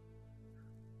two.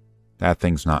 That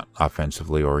thing's not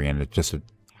offensively oriented, just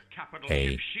Capital a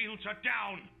ship shields are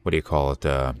down. what do you call it,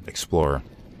 explorer.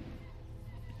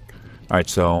 Alright,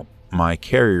 so my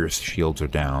carrier's shields are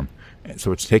down, and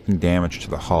so it's taking damage to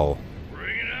the hull.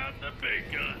 Bringing out the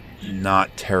big guns.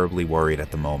 Not terribly worried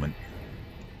at the moment.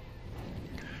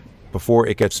 Before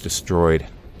it gets destroyed,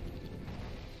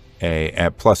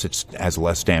 plus it has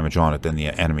less damage on it than the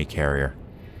enemy carrier.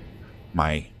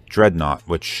 My Dreadnought,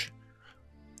 which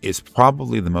is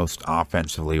probably the most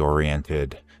offensively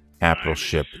oriented capital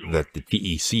ship that the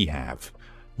TEC have.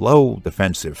 Low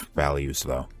defensive values,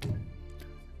 though.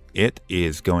 It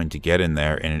is going to get in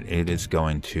there, and it is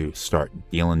going to start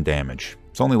dealing damage.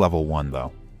 It's only level 1,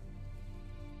 though.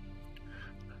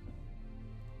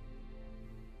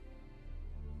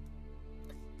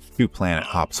 Two planet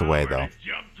hops away, though.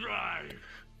 Jump drive.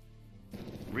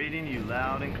 Reading you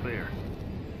loud and clear.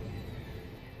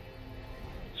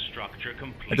 Structure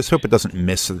complete. I just hope it doesn't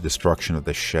miss the destruction of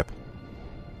this ship.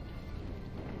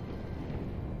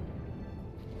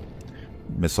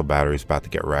 Missile battery's about to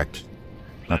get wrecked.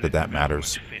 Not that that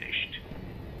matters. Finished.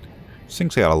 This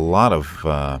thing's got a lot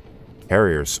of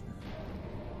carriers.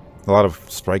 A lot of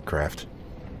strike craft.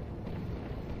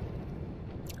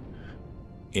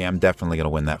 Yeah, I'm definitely going to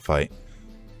win that fight.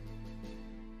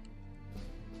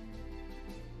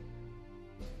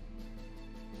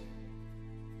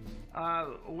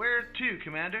 Where to,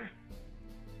 Commander?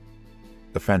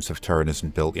 Defensive turret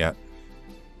isn't built yet.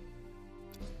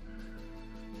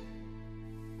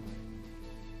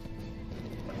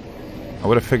 I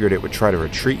would have figured it would try to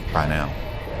retreat by now.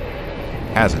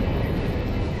 Hasn't.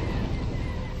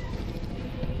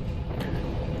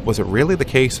 Was it really the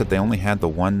case that they only had the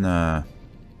one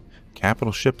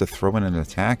capital ship to throw in an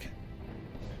attack?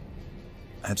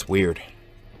 That's weird.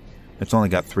 It's only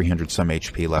got 300 some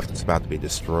HP left. It's about to be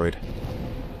destroyed.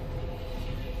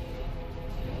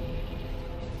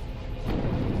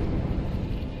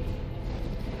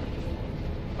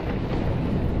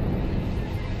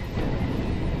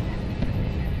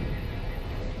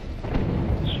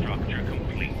 Structure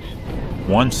complete.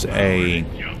 Once a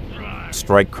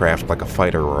strike craft like a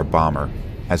fighter or a bomber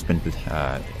has been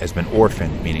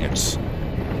orphaned, meaning it's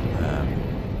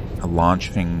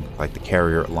launching, like the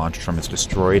carrier it launched from is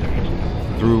destroyed,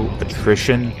 through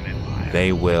attrition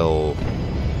they will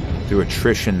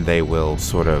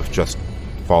sort of just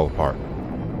fall apart.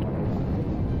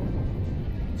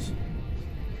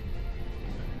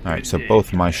 Alright, so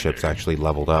both my ships actually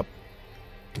leveled up.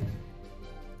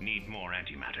 Need more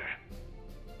antimatter.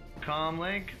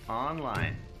 Comlink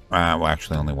online. Well,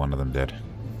 actually only one of them did.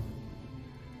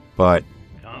 But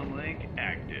Comlink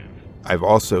active. I've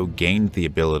also gained the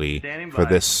ability for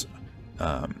this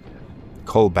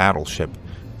Kull battleship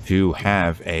to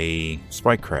have a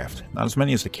strike craft. Not as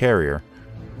many as the carrier,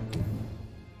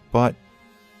 but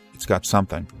it's got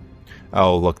something.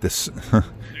 Oh, look, this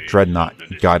Dreadnought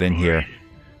got in here.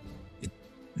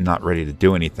 Not ready to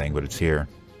do anything, but it's here.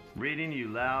 Reading you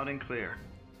loud and clear.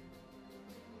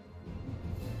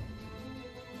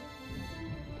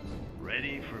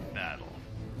 Ready for battle.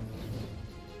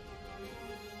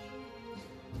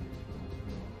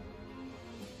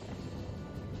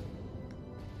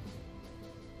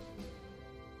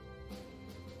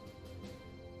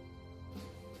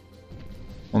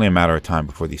 Only a matter of time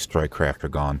before these strike craft are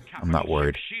gone. I'm not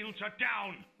worried. Shields are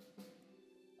down.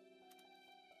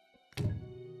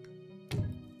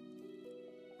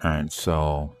 Alright,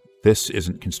 so this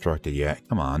isn't constructed yet.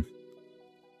 Come on.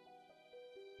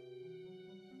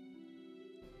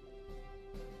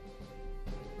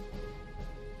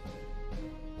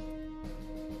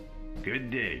 Good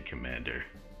day, Commander.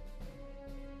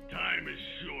 Time is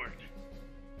short.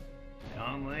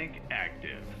 Comlink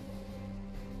active.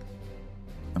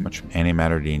 How much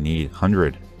antimatter do you need?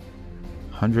 100.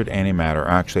 100 antimatter.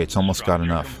 Actually, it's almost got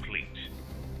enough. Complete.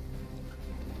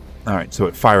 Alright, so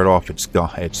it fired off. It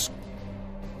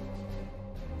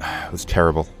was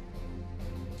terrible.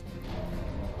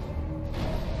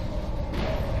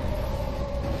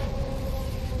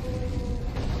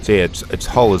 See, its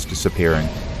hull is disappearing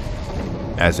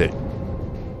as it...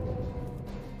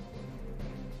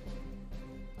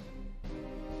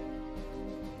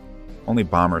 Only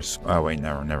bombers... Oh, wait,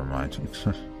 never mind.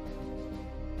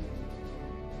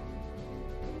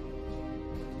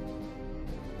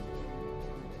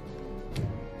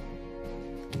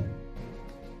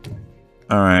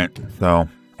 Alright, so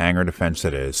hangar defense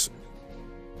it is.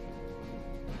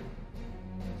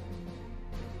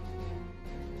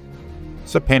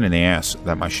 It's a pain in the ass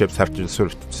that my ships have to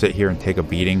sort of sit here and take a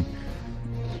beating.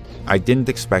 I didn't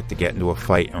expect to get into a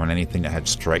fight on anything that had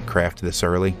strike craft this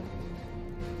early.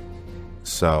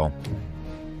 So...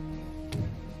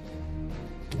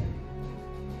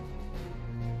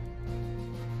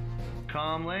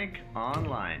 Comlink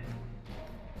online.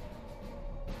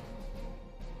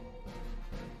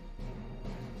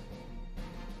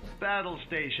 Battle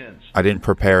stations. I didn't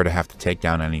prepare to have to take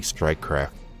down any strike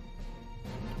craft.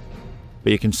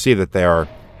 But you can see that they are...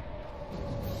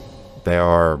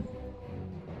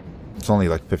 It's only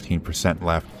like 15%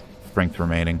 left, strength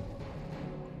remaining.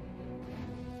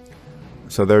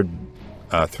 So they're,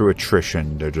 through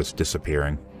attrition, they're just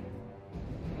disappearing.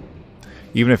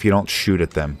 Even if you don't shoot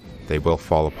at them, they will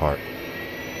fall apart.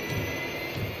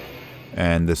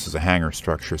 And this is a hangar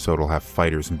structure, so it'll have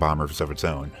fighters and bombers of its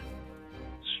own.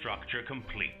 Structure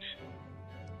complete.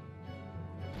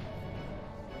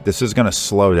 This is going to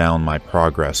slow down my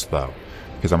progress, though,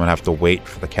 because I'm going to have to wait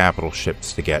for the capital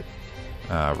ships to get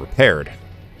repaired.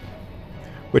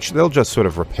 which they'll just sort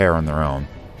of repair on their own.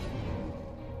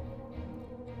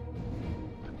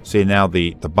 See, now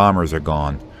the bombers are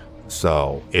gone,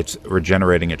 so it's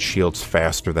regenerating its shields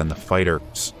faster than the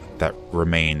fighters that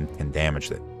remain can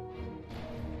damage it.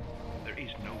 There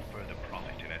is no further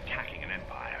profit in attacking an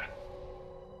empire.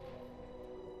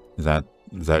 Is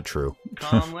that true?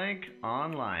 Comlink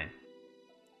online.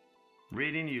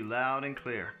 Reading you loud and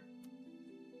clear.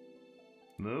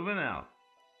 Moving out.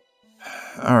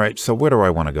 Alright, so where do I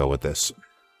want to go with this?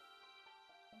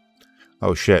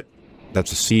 Oh shit,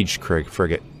 that's a siege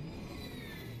frigate.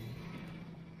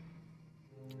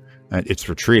 And it's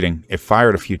retreating. It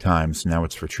fired a few times, now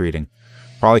it's retreating.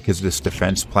 Probably because this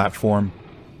defense platform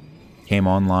came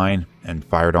online and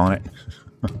fired on it.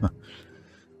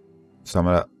 So I'm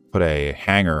going to put a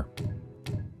hangar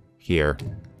here.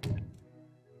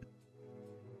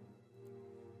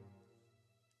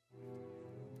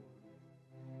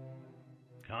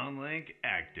 Comlink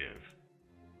active.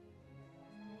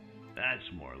 That's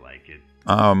more like it.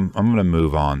 I'm going to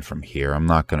move on from here. I'm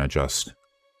not going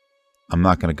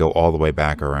to go all the way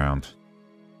back around.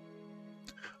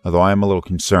 Although I am a little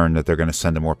concerned that they're going to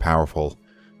send a more powerful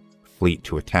fleet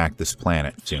to attack this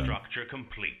planet soon. Structure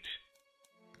complete.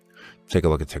 Take a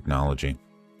look at technology.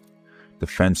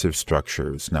 Defensive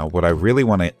structures. Now, what I really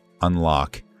want to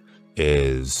unlock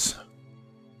is...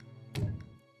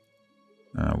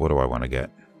 what do I want to get?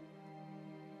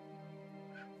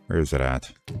 Where is it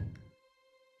at?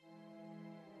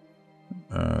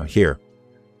 Here.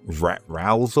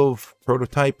 Ralzov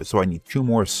prototype. So I need two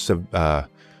more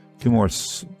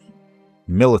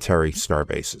military star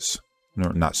bases.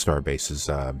 No, not star bases.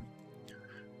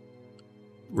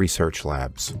 Research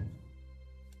labs.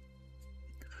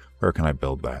 Where can I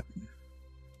build that?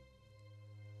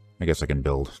 I guess I can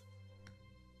build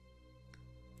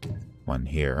one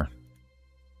here.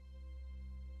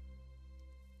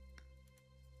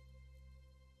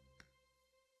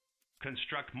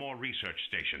 Construct more research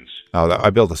stations. Oh,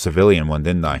 I built a civilian one,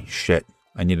 didn't I? Shit.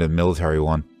 I needed a military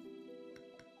one.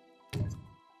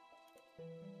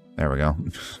 There we go.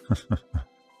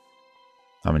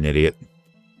 I'm an idiot.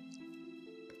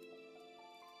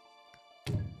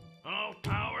 All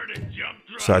power to jump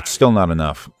drive. So it's still not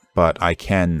enough, but I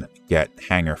can get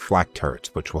hangar flak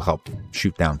turrets, which will help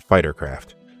shoot down fighter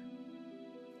craft.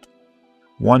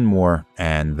 One more,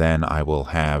 and then I will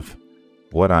have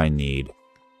what I need.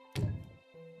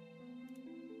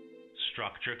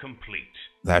 Structure complete.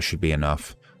 That should be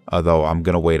enough. Although I'm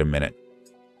going to wait a minute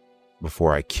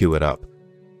before I queue it up.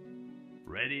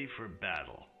 Ready for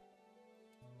battle.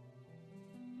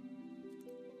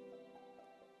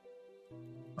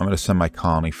 I'm going to send my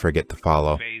colony frigate to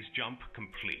follow. Phase jump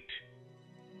complete.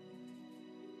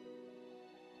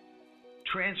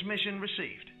 Transmission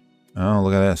received. Oh,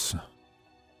 look at this.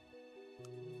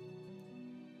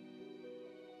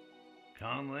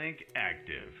 Comlink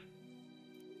active.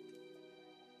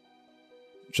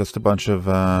 Just a bunch of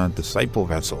disciple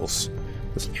vessels.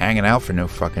 Just hanging out for no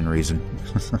fucking reason.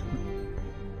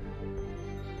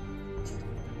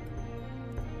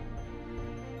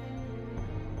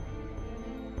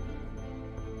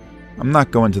 I'm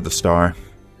not going to the star.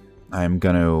 I'm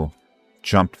going to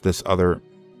jump to this other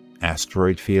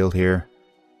asteroid field here.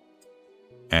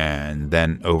 And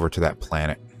then over to that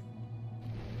planet.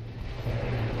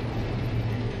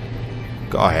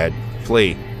 Go ahead.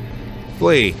 Flee.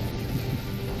 Flee.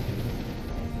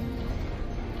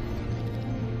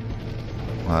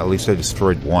 Well, at least I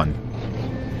destroyed one.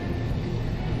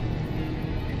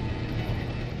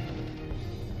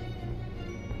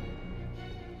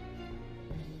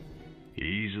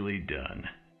 Easily done.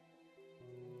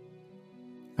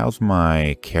 How's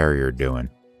my carrier doing?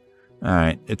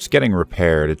 Alright, it's getting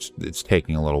repaired. It's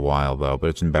taking a little while, though, but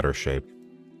it's in better shape.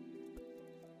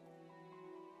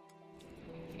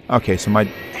 Okay, so my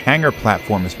hangar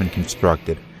platform has been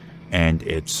constructed, and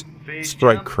its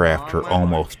strike craft are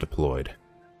almost deployed.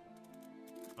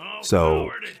 So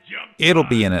it'll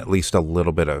be in at least a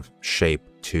little bit of shape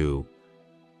to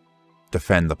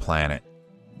defend the planet,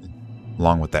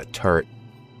 along with that turret.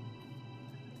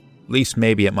 At least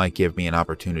maybe it might give me an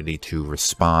opportunity to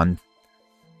respawn.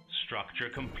 Structure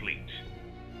complete.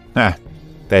 They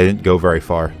didn't go very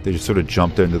far. They just sort of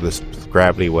jumped into this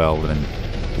gravity well and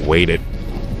then waited.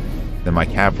 Then my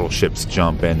capital ships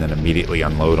jump in and immediately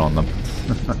unload on them.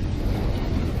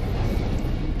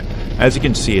 As you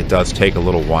can see, it does take a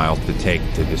little while to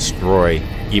destroy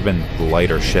even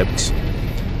lighter ships.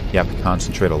 You have to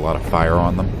concentrate a lot of fire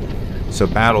on them. So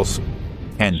battles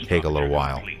can take a little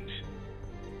while.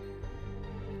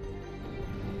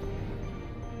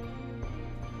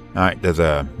 Alright, there's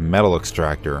a metal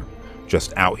extractor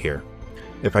just out here.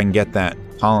 if I can get that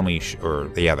colony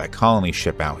that colony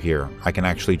ship out here, I can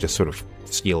actually just sort of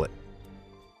steal it.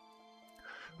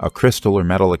 A crystal or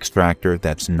metal extractor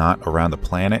that's not around the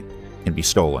planet can be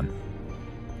stolen.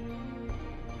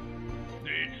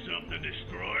 Need something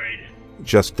destroyed?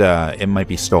 Just, it might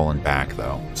be stolen back,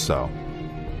 though, so...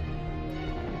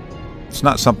 It's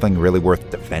not something really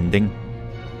worth defending.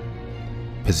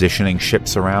 Positioning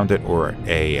ships around it, or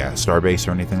a starbase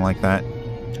or anything like that.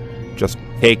 Just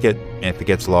take it, and if it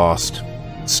gets lost,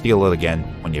 steal it again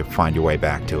when you find your way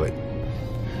back to it.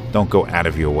 Don't go out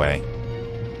of your way.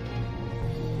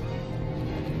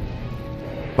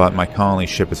 But my colony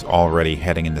ship is already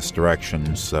heading in this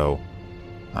direction, so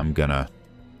I'm gonna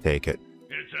take it.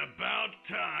 It's about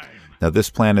time. Now this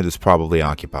planet is probably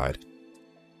occupied.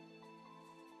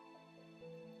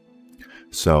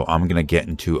 So I'm gonna get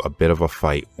into a bit of a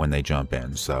fight when they jump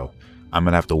in, so I'm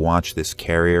gonna have to watch this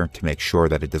carrier to make sure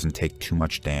that it doesn't take too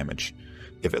much damage.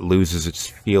 If it loses its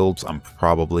fields, I'm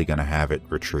probably gonna have it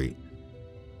retreat.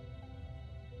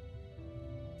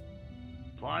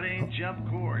 Plotting jump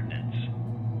coordinates.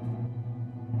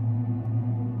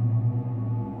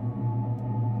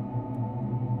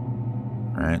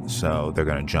 Alright, so they're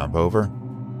gonna jump over.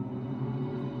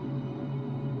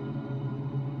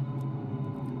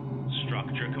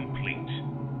 Structure complete.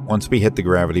 Once we hit the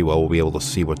gravity well, we'll be able to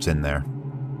see what's in there.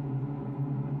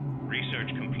 Research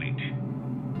complete.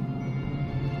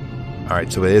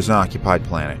 Alright, so it is an occupied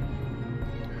planet.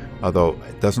 Although,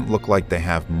 it doesn't look like they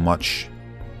have much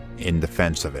in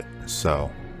defense of it, so...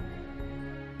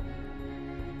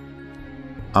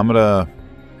 I'm gonna...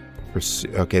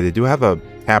 Okay, they do have a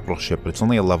capital ship, but it's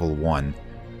only a level 1.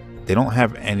 They don't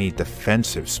have any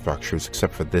defensive structures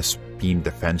except for this beam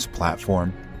defense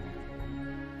platform.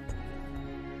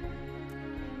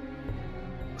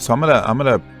 So I'm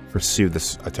gonna pursue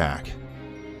this attack.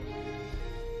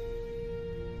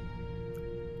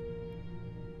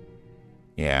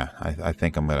 Yeah, I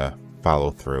think I'm gonna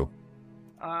follow through.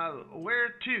 Where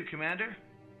to, Commander?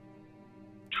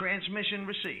 Transmission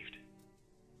received.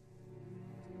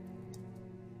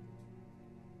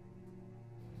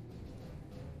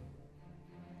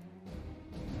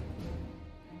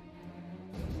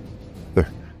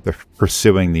 They're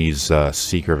pursuing these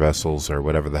seeker vessels or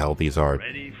whatever the hell these are.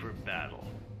 Ready for battle.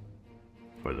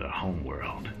 For the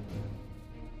homeworld.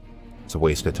 It's a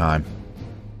waste of time.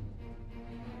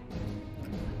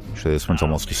 Actually, this one's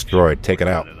almost destroyed. Take it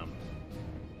out.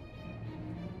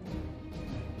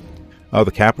 Oh,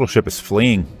 the capital ship is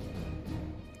fleeing.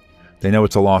 They know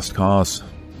it's a lost cause.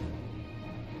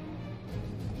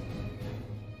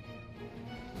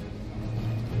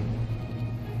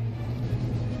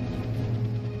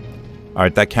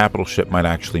 Alright, that capital ship might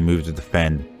actually move to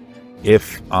defend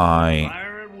if I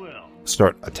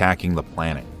start attacking the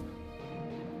planet.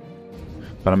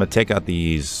 But I'm going to take out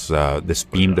these this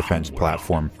beam defense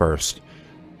platform first.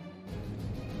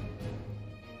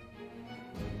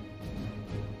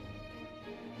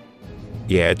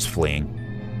 Yeah, it's fleeing.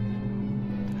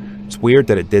 It's weird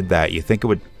that it did that. You think it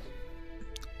would...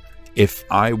 If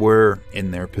I were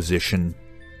in their position,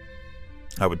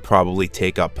 I would probably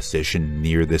take up position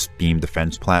near this beam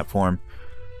defense platform,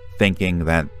 thinking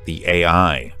that the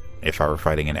AI, if I were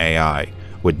fighting an AI,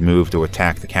 would move to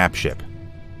attack the cap ship.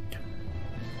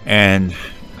 And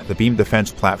the beam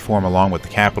defense platform, along with the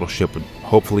capital ship, would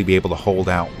hopefully be able to hold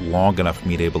out long enough for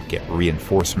me to be able to get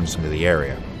reinforcements into the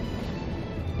area.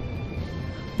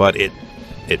 But it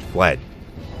fled,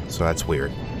 so that's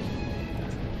weird.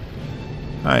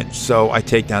 Alright, so I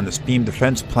take down this beam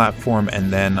defense platform,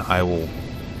 and then I will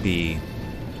be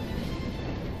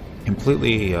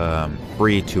completely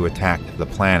free to attack the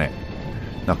planet.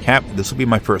 Now, this will be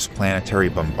my first planetary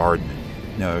bombardment.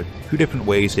 Now, two different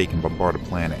ways that you can bombard a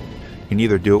planet. You can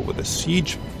either do it with a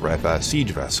siege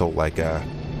vessel, like a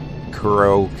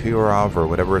Kurov or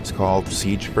whatever it's called,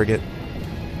 siege frigate.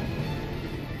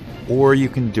 Or you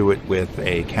can do it with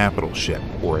a capital ship,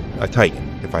 or a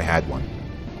Titan, if I had one.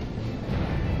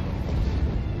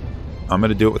 I'm going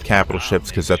to do it with capital ships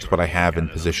because that's what I have in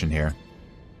position here.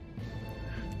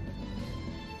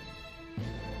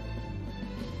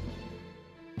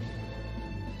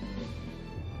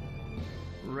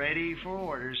 Ready for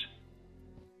orders.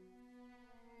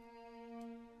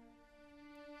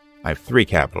 I have 3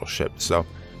 capital ships, so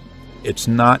it's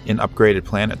not an upgraded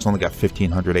planet. It's only got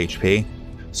 1500 HP,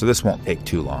 so this won't take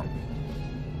too long.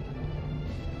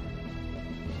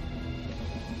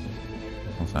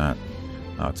 What's that?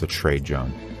 Oh, it's a trade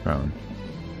drone.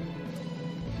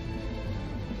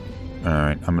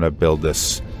 Alright, I'm going to build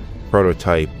this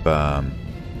prototype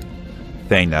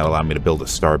thing that allowed me to build a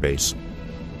starbase.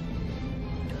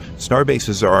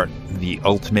 Starbases are the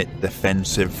ultimate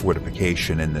defensive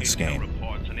fortification in this game.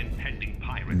 Reports an impending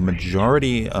pirate The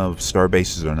majority of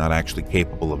starbases are not actually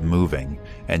capable of moving,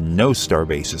 and no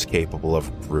starbase is capable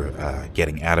of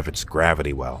getting out of its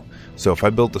gravity well. So if I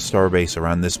built a starbase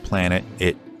around this planet,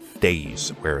 it stays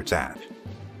where it's at.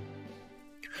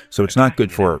 So it's not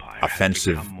good for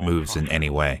offensive moves in any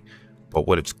way. But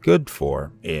what it's good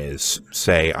for is,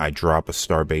 say I drop a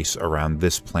starbase around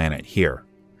this planet here,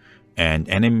 and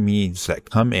enemies that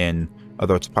come in,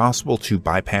 although it's possible to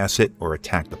bypass it or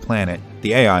attack the planet,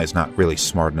 the AI is not really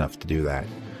smart enough to do that.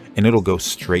 And it'll go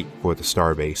straight for the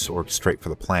starbase or straight for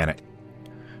the planet.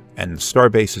 And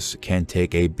starbases can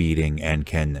take a beating and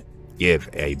can give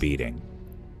a beating.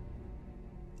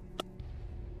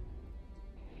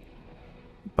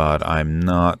 But I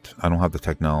don't have the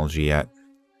technology yet.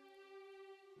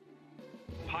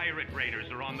 pirate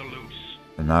raiders are on the loose.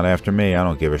 They're not after me, I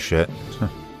don't give a shit.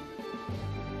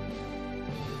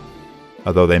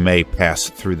 Although they may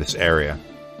pass through this area.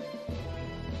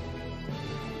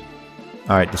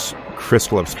 Alright, this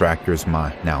crystal abstractor is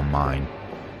now mine.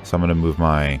 So I'm going to move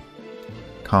my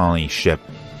colony ship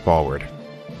forward.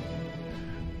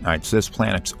 Alright, so this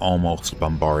planet's almost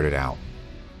bombarded out.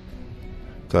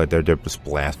 So they're just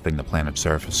blasting the planet's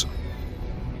surface.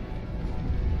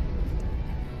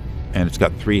 And it's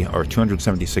got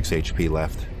 276 HP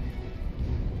left.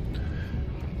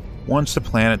 Once the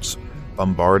planet's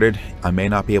bombarded, I may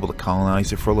not be able to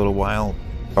colonize it for a little while,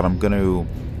 but I'm going to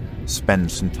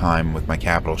spend some time with my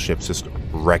capital ships just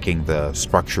wrecking the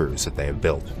structures that they have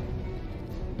built.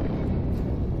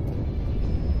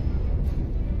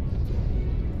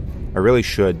 I really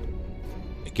should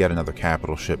get another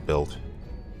capital ship built.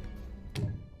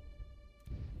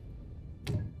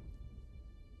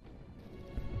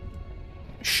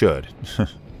 Should.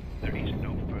 There is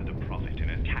no further profit in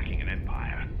attacking an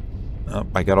empire. Oh,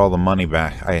 I got all the money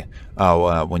back.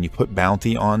 When you put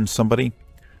bounty on somebody,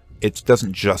 it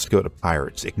doesn't just go to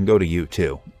pirates. It can go to you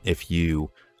too. If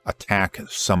you attack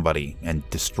somebody and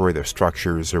destroy their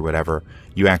structures or whatever,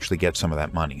 you actually get some of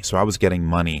that money. So I was getting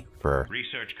money for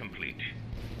Research complete.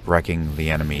 wrecking the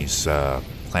enemy's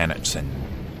planets and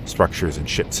structures and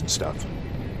ships and stuff.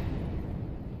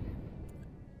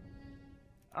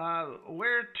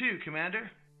 Where to,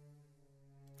 Commander?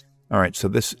 Alright, so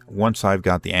this, once I've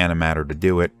got the animator to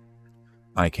do it,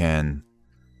 I can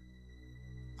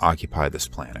occupy this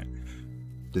planet.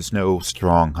 There's no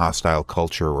strong hostile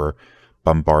culture or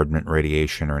bombardment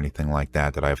radiation or anything like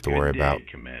that that I have to worry about.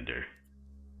 Commander.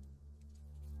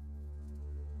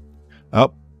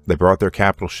 Oh, they brought their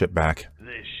capital ship back.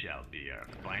 This shall be our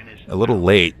finest. A little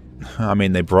late. I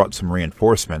mean, they brought some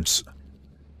reinforcements.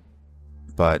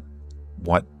 But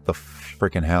what the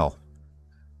frickin' hell?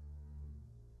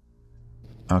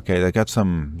 Okay, they got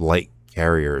some light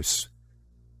carriers.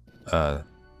 So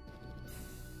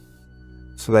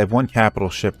they have one capital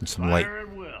ship and some light, Fire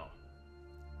at will.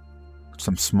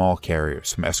 some small carriers,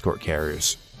 some escort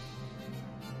carriers.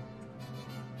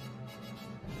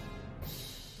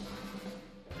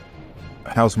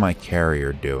 How's my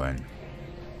carrier doing?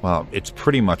 Well, it's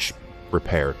pretty much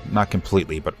repaired. Not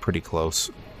completely, but pretty close.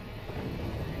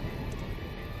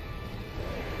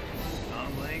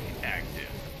 Comlink active.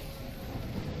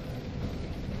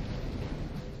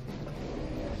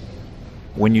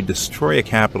 When you destroy a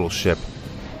capital ship,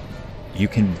 you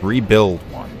can rebuild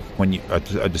one. When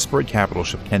a destroyed capital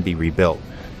ship can be rebuilt,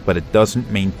 but it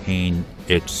doesn't maintain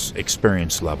its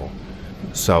experience level.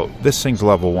 So this thing's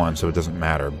level 1, so it doesn't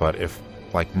matter. But if,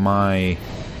 like my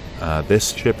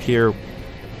this ship here,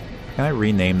 can I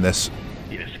rename this?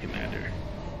 Yes, Commander.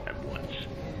 At once.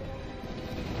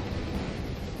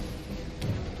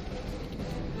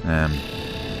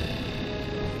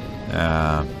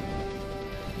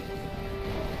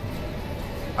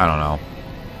 I don't know.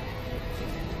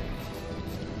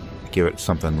 Give it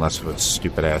something less of a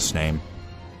stupid-ass name.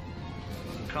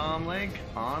 Comlink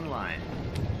online.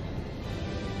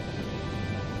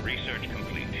 Research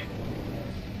complete.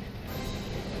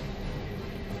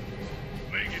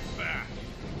 Make it fast.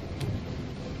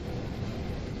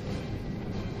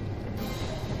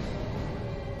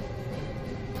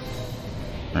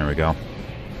 There we go.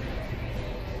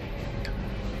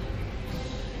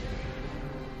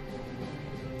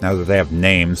 Now that they have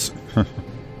names,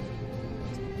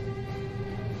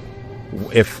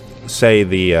 if, say,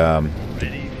 the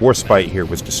Warspite here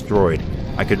was destroyed,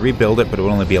 I could rebuild it, but it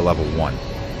would only be a level 1.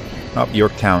 Oh,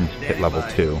 Yorktown hit level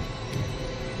 2.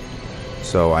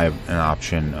 So I have an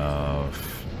option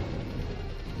of...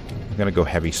 I'm going to go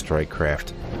heavy strike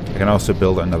craft. I can also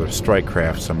build another strike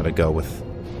craft, so I'm going to go with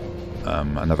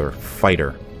another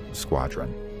fighter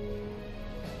squadron.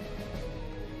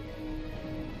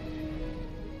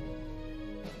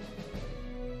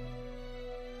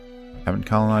 Haven't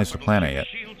colonized the planet yet.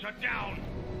 Shields are down.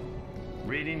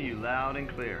 Reading you loud and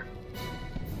clear.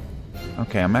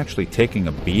 Okay, I'm actually taking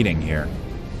a beating here.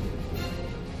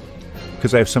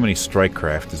 Because I have so many strike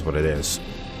craft is what it is.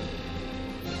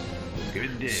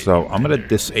 Good day. So I'm going to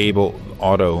disable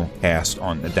auto cast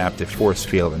on adaptive force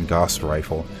field and Gauss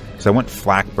rifle. Because I want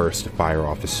flak burst to fire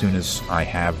off as soon as I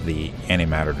have the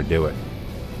antimatter to do it.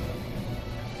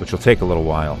 Which will take a little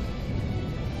while.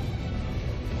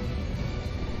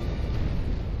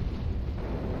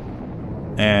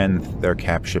 And their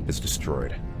cap ship is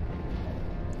destroyed.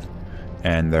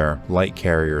 And their light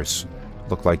carriers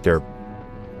look like they're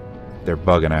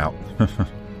bugging out.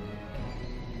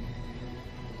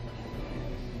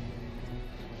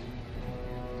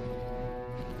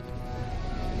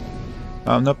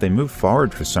 Oh nope, they moved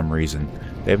forward for some reason.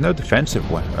 They have no defensive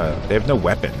they have no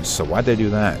weapons, so why'd they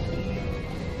do that?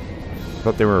 I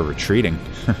thought they were retreating.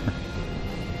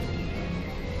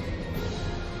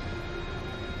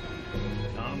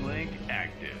 Comlink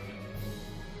active.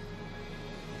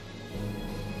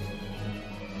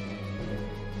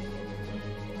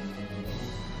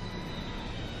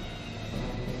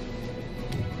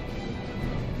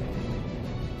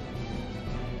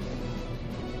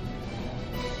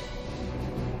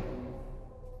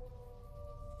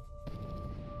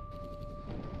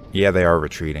 Yeah, they are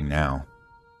retreating now.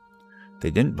 They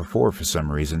didn't before for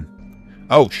some reason.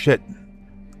 Oh, shit.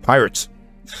 Pirates.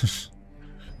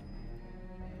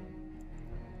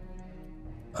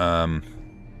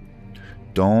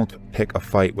 Don't pick a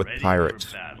fight with Ready for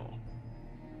pirates. battle.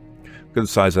 Look at the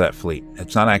size of that fleet.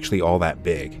 It's not actually all that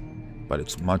big, but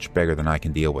it's much bigger than I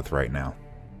can deal with right now.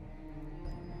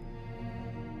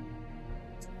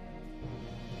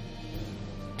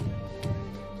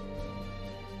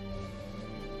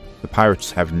 The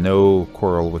pirates have no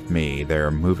quarrel with me.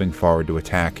 They're moving forward to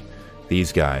attack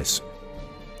these guys.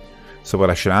 So what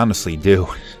I should honestly do,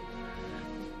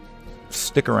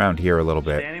 stick around here a little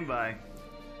bit Standing by.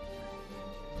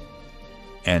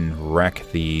 and wreck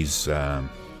these Where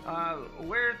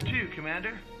to,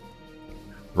 Commander?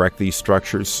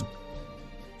 structures,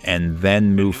 and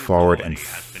then move forward and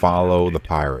follow the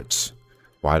pirates.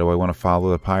 Why do I want to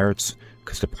follow the pirates?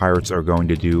 Because the pirates are going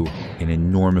to do an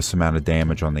enormous amount of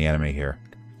damage on the enemy here.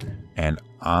 And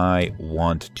I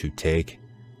want to take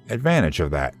advantage of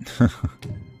that.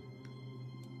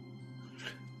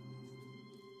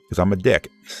 Because I'm a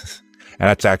dick. And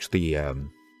that's actually...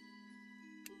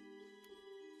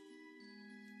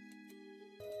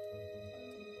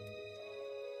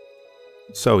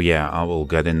 So yeah, I will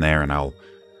get in there and I'll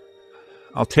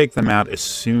take them out as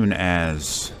soon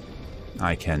as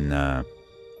I can...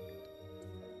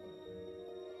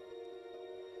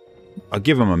 I'll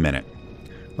give them a minute.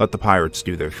 Let the pirates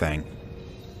do their thing.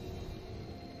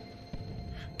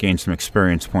 Gain some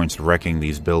experience points wrecking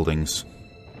these buildings.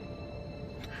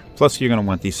 Plus, you're going to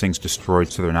want these things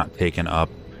destroyed so they're not taking up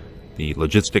the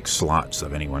logistics slots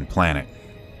of any one planet.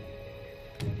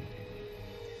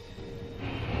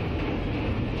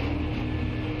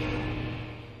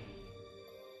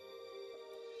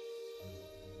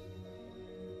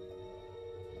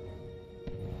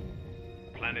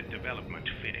 Planet development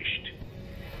finished.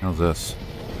 How's this?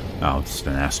 Oh, it's just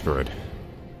an asteroid.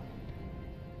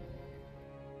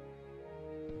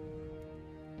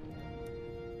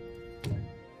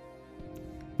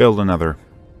 Build another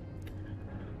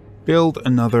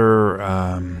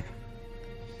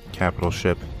capital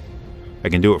ship. I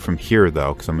can do it from here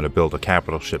though, because I'm going to build a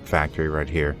capital ship factory right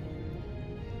here.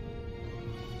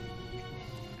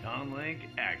 Comlink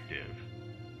active.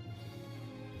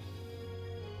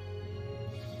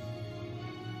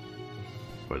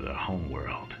 For the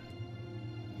homeworld.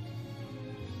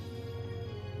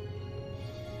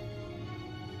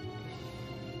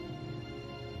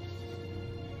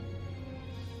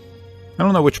 I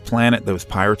don't know which planet those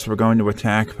pirates were going to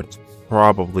attack, but it's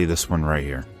probably this one right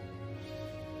here.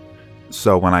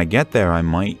 So when I get there,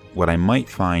 what I might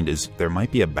find is there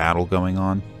might be a battle going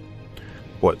on.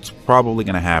 What's probably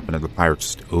going to happen is the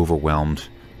pirates just overwhelmed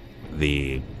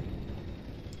the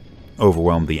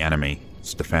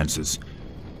enemy's defenses,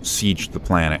 sieged the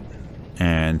planet,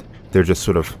 and they're just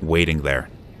sort of waiting there.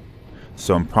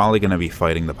 So I'm probably going to be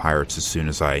fighting the pirates as soon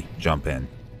as I jump in.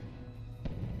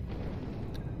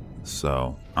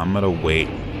 So I'm going to wait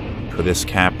for this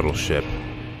capital ship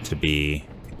to be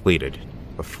completed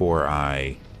before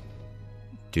I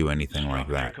do anything like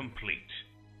that. Complete.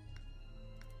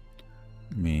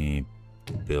 Let me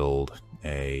build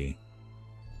a...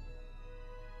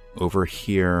 Over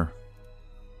here...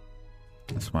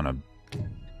 Just want to...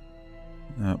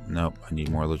 Nope, I need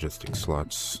more logistic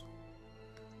slots.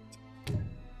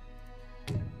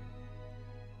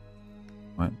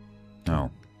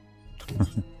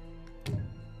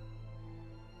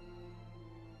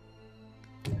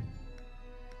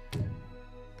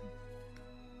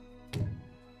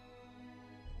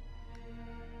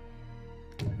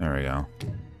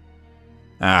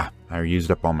 Ah, I used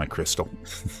up all my crystal.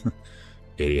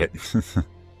 Idiot.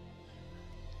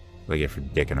 What I get for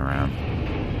dicking around.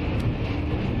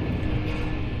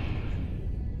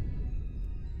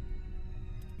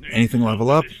 Anything level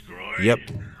up? Yep.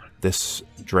 This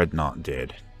dreadnought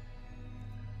did.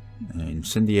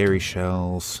 Incendiary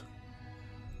shells.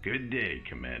 Good day,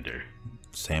 Commander.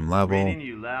 Same level. Reading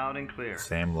you loud and clear.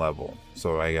 Same level.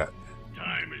 So I got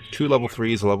Time is 2 level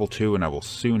 3s, a level 2, and I will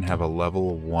soon have a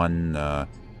level 1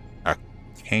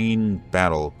 Arcane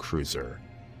battle cruiser.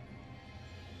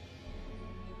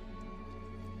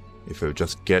 If it would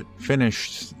just get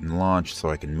finished and launched so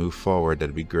I can move forward,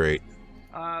 that'd be great.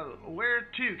 Where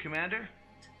to, Commander?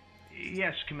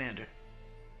 Yes, Commander.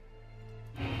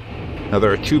 Now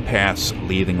there are 2 paths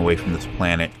leading away from this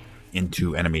planet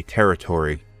into enemy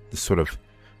territory. This sort of,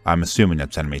 I'm assuming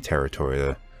that's enemy territory,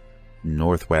 the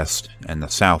northwest and the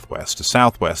southwest. The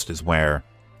southwest is where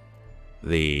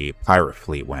the pirate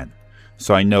fleet went,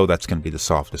 so I know that's going to be the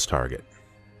softest target.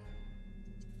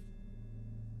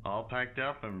 All packed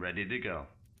up and ready to go.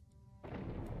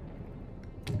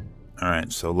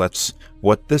 Alright, so let's...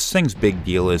 What this thing's big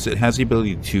deal is, it has the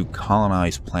ability to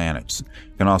colonize planets.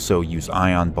 It can also use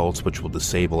ion bolts, which will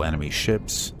disable enemy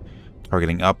ships.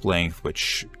 Targeting uplink,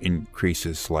 which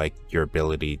increases, like, your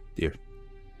ability...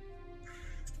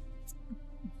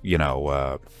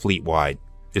 fleet-wide.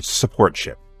 It's a support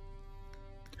ship.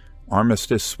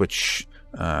 Armistice, which...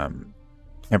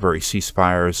 temporary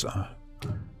ceasefires...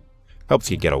 helps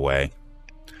you get away.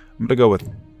 I'm going to go with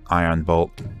Ion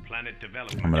Bolt. planet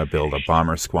development. I'm going to build a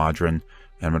bomber squadron.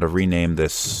 And I'm going to rename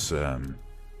this...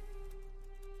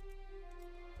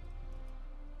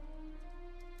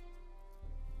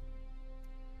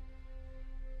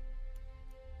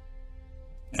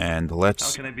 and How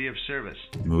let's can I be of service?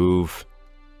 move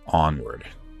onward.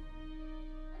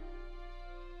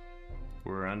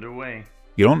 We're underway.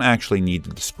 You don't actually need to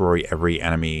destroy every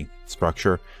enemy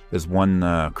structure. There's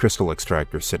one crystal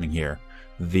extractor sitting here.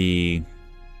 The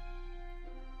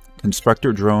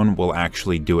constructor drone will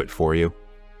actually do it for you.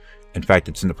 In fact,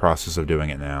 it's in the process of doing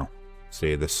it now.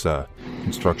 See, this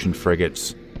construction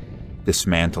frigate's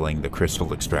dismantling the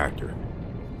crystal extractor.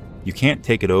 You can't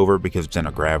take it over because it's in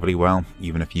a gravity well,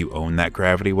 even if you own that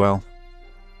gravity well,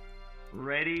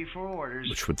 Ready for orders.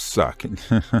 which would suck.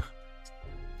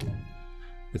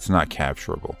 It's not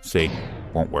capturable. See?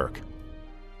 Won't work.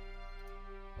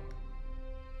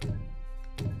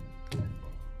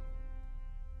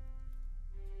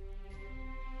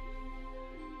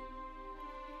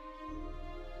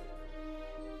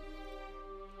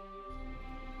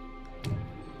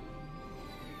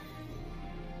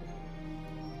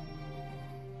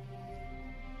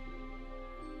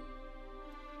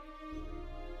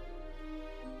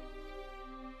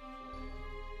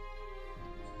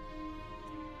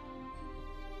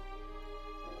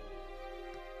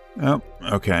 Oh,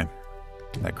 okay.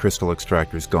 That crystal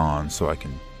extractor's gone, so I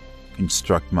can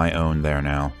construct my own there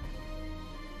now.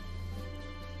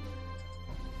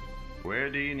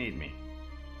 Where do you need me?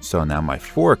 So now my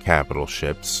 4 capital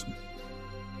ships...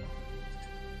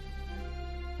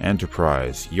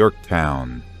 Enterprise,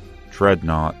 Yorktown,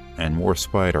 Dreadnought, and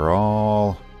Warspite are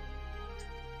all...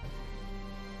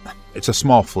 It's a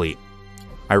small fleet.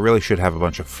 I really should have a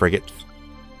bunch of frigates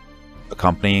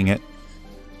accompanying it.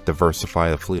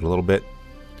 Diversify the fleet a little bit.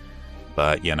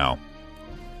 But, you know,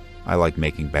 I like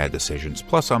making bad decisions.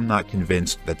 Plus, I'm not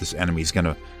convinced that this enemy's going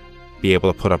to be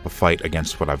able to put up a fight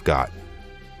against what I've got.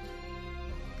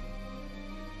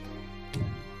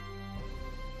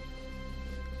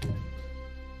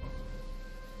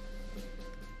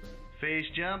 Phase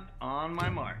jump on my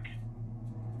mark.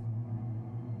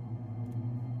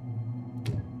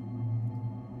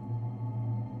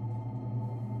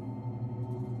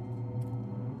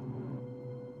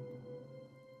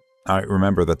 I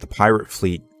remember that the pirate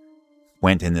fleet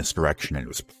went in this direction and it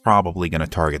was probably going to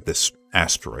target this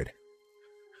asteroid.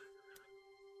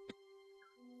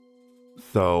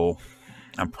 So,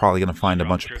 I'm probably going to find a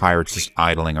bunch of pirates just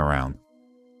idling around.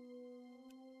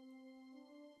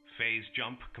 Phase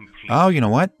jump complete. Oh, you know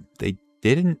what? They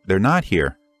didn't. They're not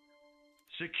here.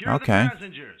 Secure Okay. the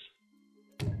passengers.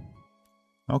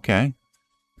 Okay.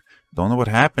 Don't know what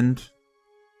happened.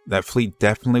 That fleet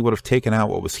definitely would have taken out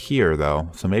what was here, though.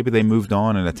 So maybe they moved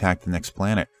on and attacked the next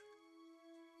planet.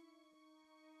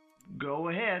 Go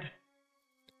ahead.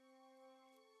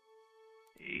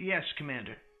 Yes,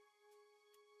 Commander.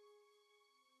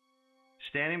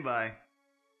 Standing by.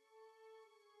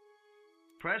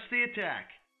 Press the attack.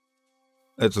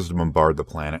 Let's just bombard the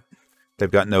planet.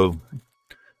 They've got no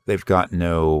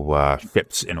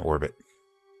ships in orbit.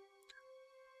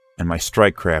 And my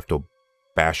strike craft will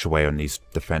bash away on these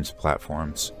defense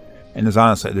platforms. And there's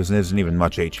honestly, there isn't even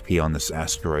much HP on this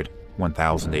asteroid.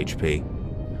 1,000 HP.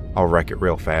 I'll wreck it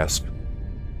real fast.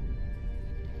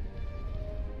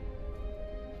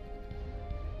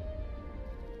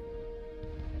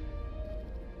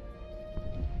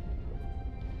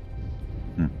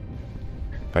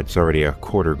 It's already a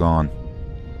quarter gone.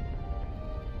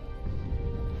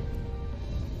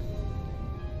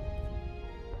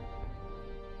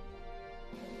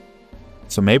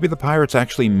 So maybe the pirates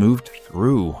actually moved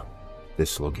through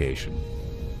this location.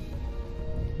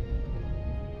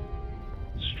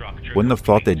 Structure Wouldn't have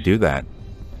thought complete. they'd do that.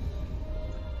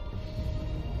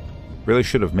 Really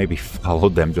should have maybe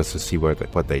followed them just to see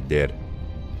what they did.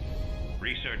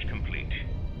 Research complete.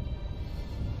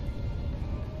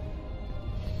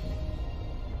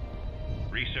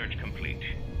 Research complete.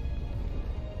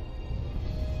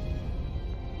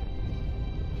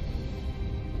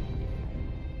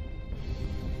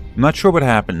 I'm not sure what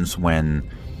happens when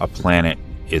a planet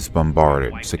is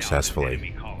bombarded Wiped out an successfully.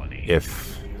 enemy colony.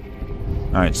 If...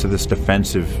 Alright, so this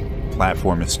defensive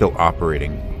platform is still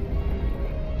operating.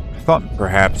 I thought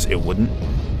perhaps it wouldn't.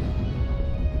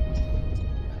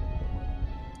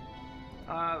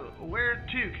 Where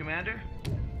to, Commander?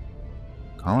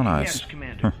 Colonize. Yes,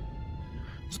 Commander.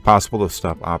 It's possible to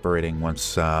stop operating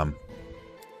once I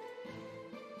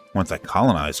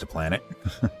colonize the planet.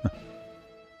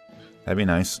 That'd be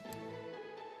nice.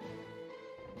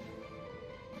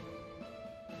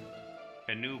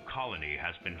 A new colony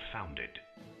has been founded.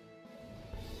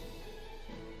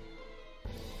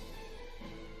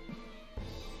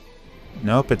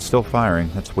 Nope, it's still firing.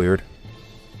 That's weird.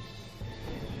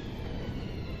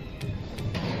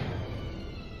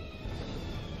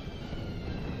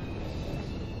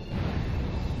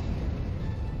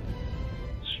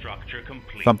 Structure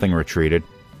complete. Something retreated.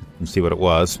 Let's see what it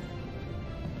was.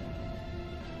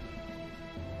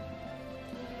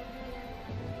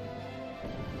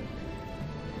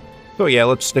 So yeah,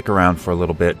 let's stick around for a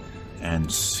little bit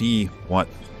and see what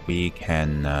we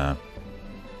can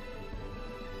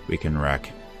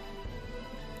wreck.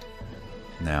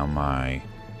 Now my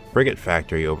frigate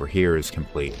factory over here is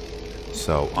complete,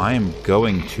 so I am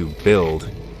going to build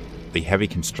the heavy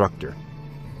constructor.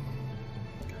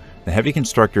 The heavy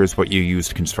constructor is what you use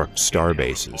to construct star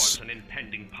bases. An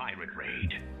impending pirate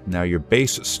raid. Now your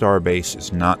base star base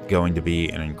is not going to be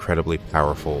an incredibly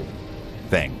powerful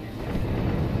thing,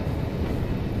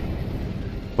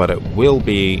 but it will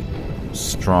be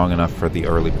strong enough for the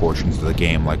early portions of the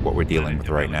game like what we're dealing with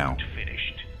right now.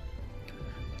 Finished.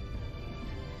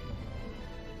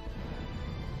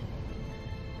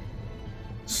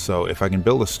 So if I can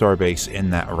build a starbase in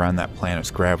that around that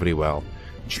planet's gravity well,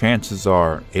 chances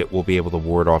are it will be able to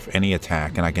ward off any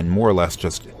attack, and I can more or less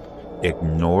just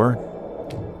ignore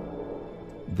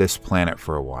this planet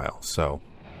for a while. So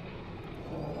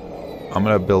I'm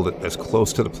going to build it as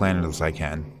close to the planet as I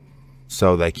can,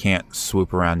 so they can't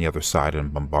swoop around the other side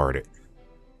and bombard it.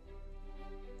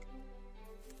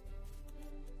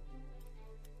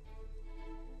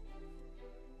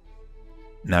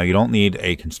 Now, you don't need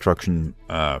a construction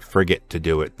frigate to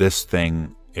do it. This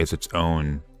thing is its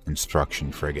own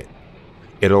construction frigate.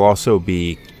 It'll also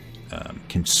be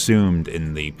consumed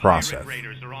in the process. Pirate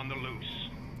raiders are on the loose.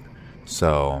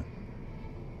 So,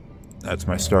 that's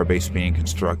my starbase being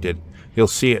constructed. You'll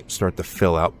see it start to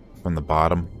fill out from the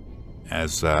bottom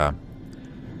as the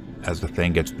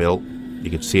thing gets built. You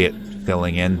can see it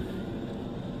filling in.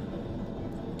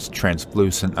 It's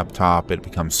translucent up top. It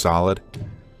becomes solid.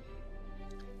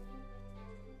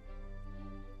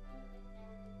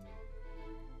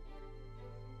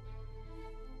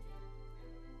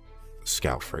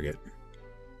 Scout frigate.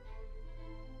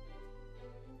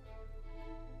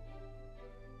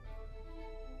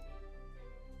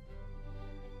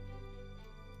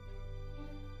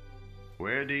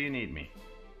 Where do you need me?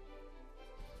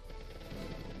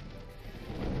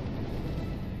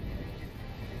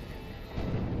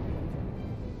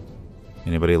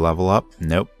 Anybody level up?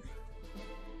 Nope.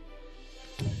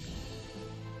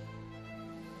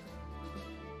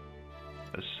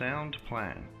 A sound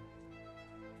plan.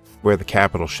 Where the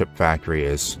capital ship factory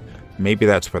is, maybe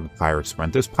that's where the pirates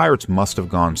went. Those pirates must have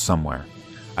gone somewhere.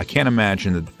 I can't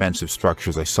imagine the defensive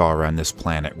structures I saw around this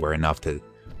planet were enough to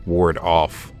ward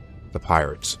off the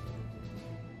pirates.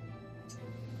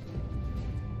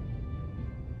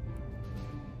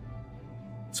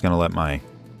 It's gonna let my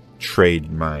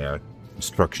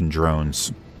construction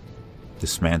drones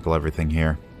dismantle everything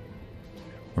here.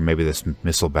 Or maybe this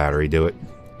missile battery do it.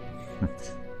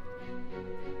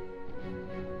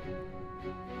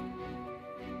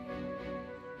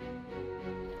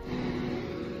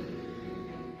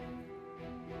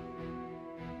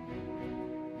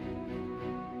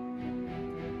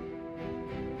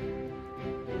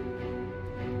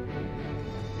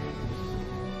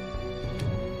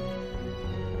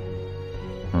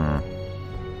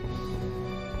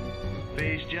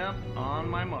 Phase jump on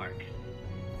my mark.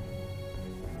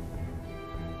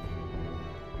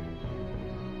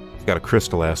 It's got a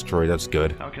crystal asteroid, that's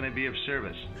good. How can I be of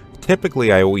service?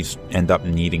 Typically, I always end up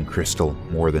needing crystal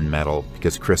more than metal,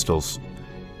 because crystal's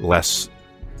less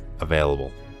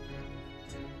available.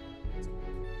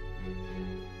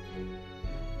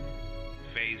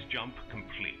 Phase jump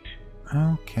complete.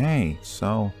 Okay,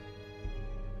 so...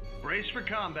 Brace for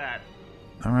combat.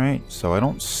 Alright, so I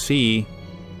don't see...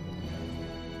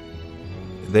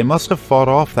 They must have fought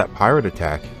off that pirate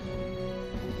attack.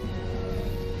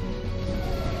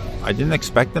 I didn't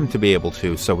expect them to be able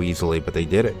to so easily, but they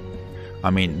did it. I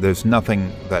mean, there's nothing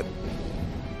that...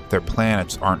 Their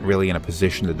planets aren't really in a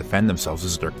position to defend themselves.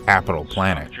 This is their capital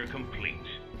planet. Structure complete.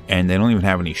 And they don't even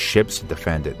have any ships to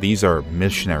defend it. These are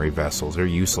missionary vessels. They're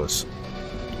useless.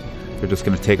 They're just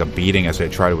going to take a beating as they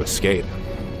try to escape.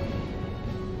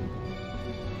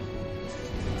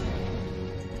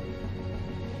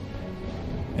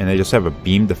 And they just have a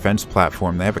beam defense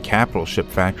platform. They have a capital ship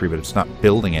factory, but it's not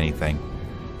building anything.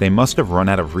 They must have run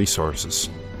out of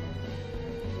resources.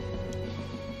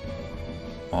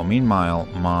 Well, meanwhile,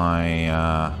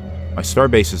 my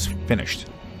starbase is finished.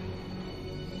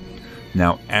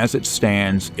 Now, as it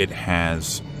stands, it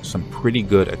has some pretty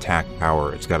good attack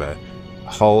power. It's got a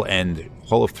hull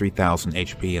of 3,000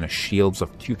 HP and a shields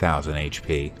of 2,000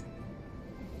 HP.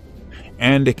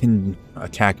 And it can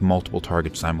attack multiple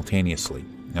targets simultaneously.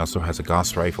 It also has a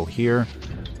Gauss rifle here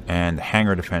and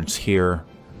hangar defense here.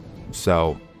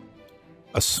 So,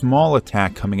 a small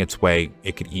attack coming its way,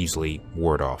 it could easily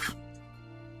ward off.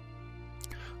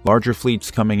 Larger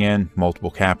fleets coming in,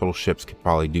 multiple capital ships could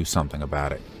probably do something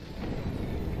about it.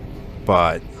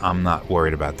 But I'm not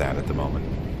worried about that at the moment.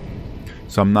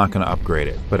 So I'm not going to upgrade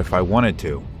it. But if I wanted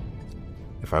to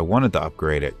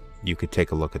upgrade it, you could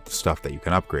take a look at the stuff that you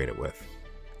can upgrade it with.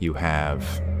 You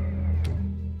have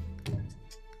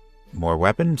more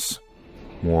weapons,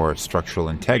 more structural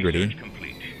integrity,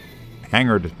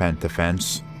 hangar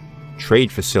defense,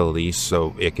 trade facilities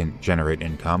so it can generate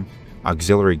income,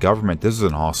 auxiliary government. This is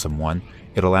an awesome one.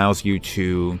 It allows you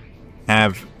to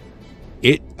have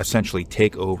it essentially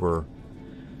take over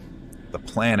the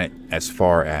planet as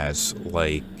far as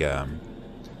like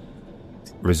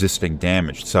resisting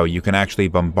damage. So you can actually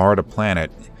bombard a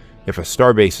planet. If a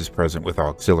starbase is present with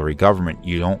auxiliary government,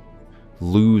 you don't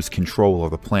lose control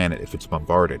of the planet if it's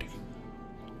bombarded.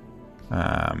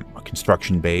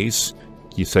 Construction bays,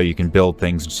 so you can build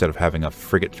things instead of having a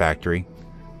frigate factory.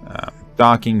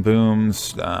 Docking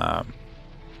booms,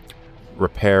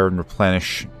 repair and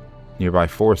replenish nearby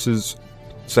forces.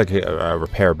 It's like a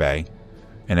repair bay.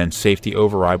 And then safety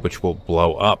override, which will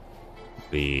blow up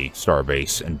the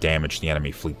starbase and damage the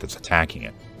enemy fleet that's attacking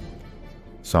it.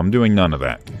 So I'm doing none of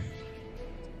that.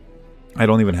 I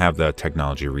don't even have the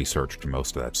technology research for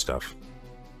most of that stuff.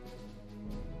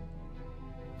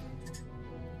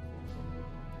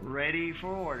 Ready for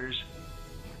orders.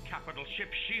 Capital ship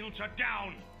shields are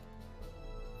down.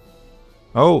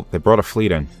 Oh, they brought a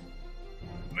fleet in.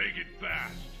 Make it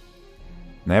fast.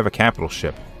 And they have a capital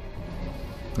ship.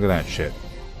 Look at that shit.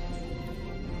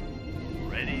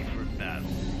 Ready for battle.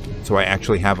 So I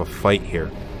actually have a fight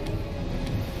here.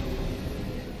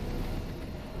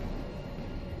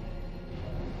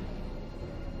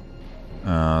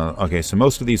 Okay, so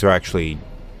most of these are actually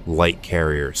light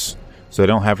carriers. So they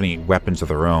don't have any weapons of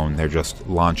their own. They're just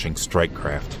launching strike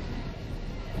craft.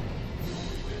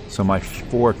 So my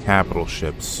 4 capital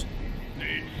ships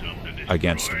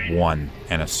against 1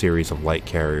 and a series of light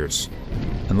carriers.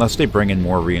 Unless they bring in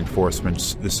more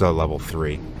reinforcements, this is a level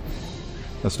 3.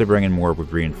 Unless they bring in more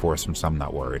with reinforcements, I'm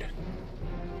not worried.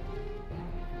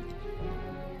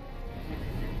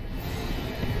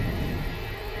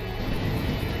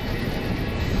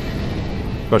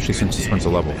 Especially since this one's a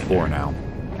level 4 now.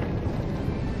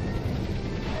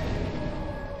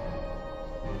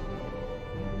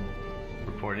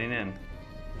 Reporting in.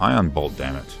 Ion bolt,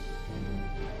 damn it.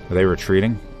 Are they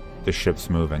retreating? This ship's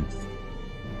moving.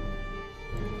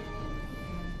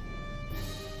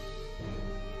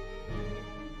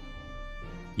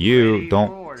 You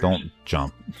don't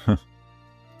jump.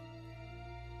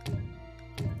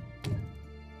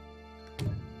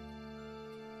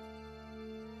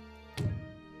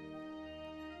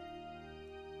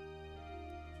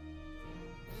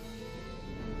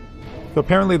 So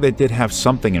apparently they did have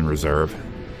something in reserve.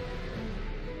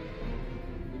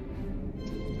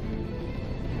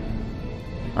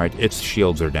 Alright, its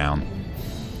shields are down.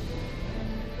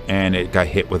 And it got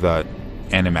hit with a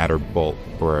antimatter bolt,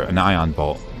 or an ion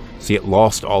bolt. See, it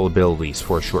lost all abilities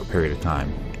for a short period of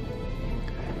time.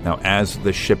 Now, as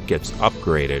the ship gets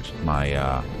upgraded,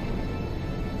 my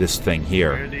this thing Where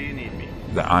here, do you need me?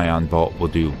 the ion bolt, will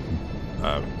do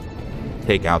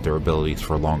take out their abilities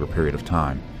for a longer period of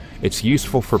time. It's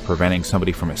useful for preventing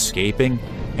somebody from escaping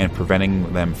and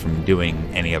preventing them from doing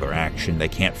any other action. They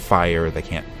can't fire, they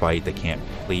can't fight, they can't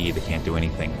flee, they can't do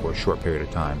anything for a short period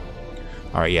of time.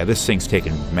 Alright, yeah, this thing's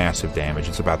taking massive damage.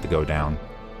 It's about to go down.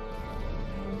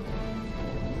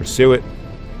 Pursue it.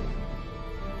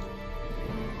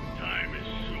 Time is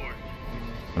short.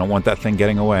 I don't want that thing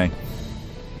getting away.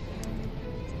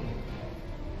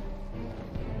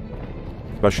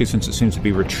 Especially since it seems to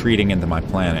be retreating into my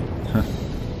planet.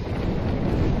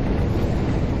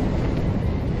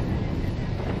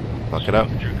 Fuck it up.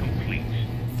 Structure complete.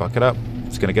 Fuck it up.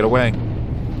 It's gonna get away.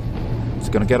 It's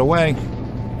gonna get away.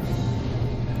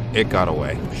 It got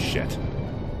away. Shit.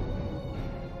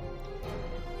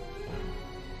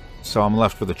 So I'm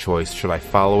left with a choice. Should I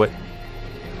follow it?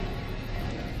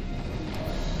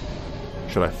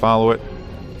 Should I follow it?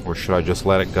 Or should I just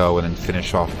let it go and then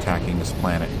finish off attacking this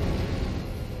planet?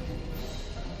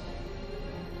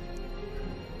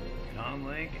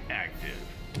 Comlink active.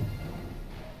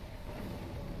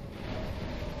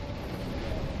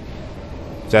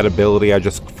 That ability I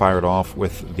just fired off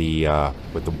with the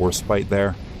Warspite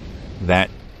there, that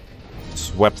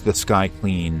swept the sky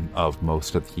clean of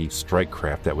most of the strike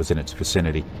craft that was in its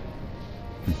vicinity.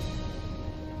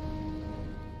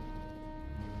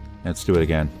 Let's do it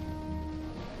again.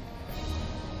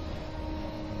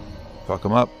 Fuck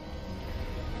them up.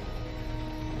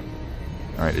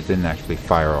 Alright, it didn't actually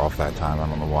fire off that time. I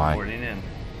don't know why. Reporting in.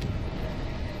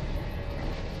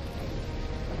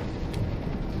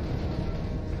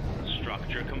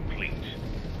 Structure complete.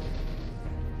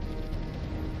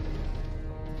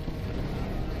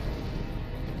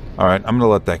 Alright, I'm gonna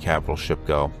let that capital ship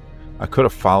go. I could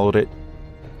have followed it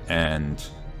and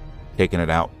taken it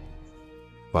out,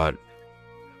 but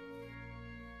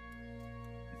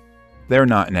they're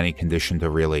not in any condition to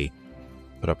really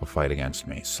put up a fight against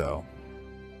me, so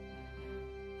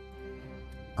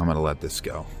I'm gonna let this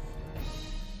go.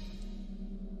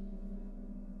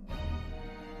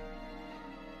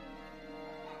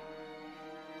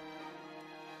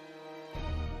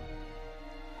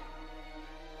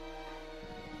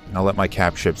 I'll let my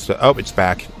cap ship oh, it's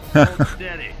back. Hold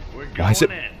steady. We're going Why is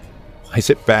it- in. Why is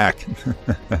it back? Time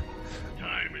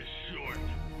is short.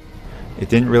 It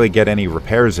didn't really get any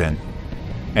repairs in,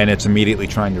 and it's immediately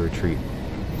trying to retreat.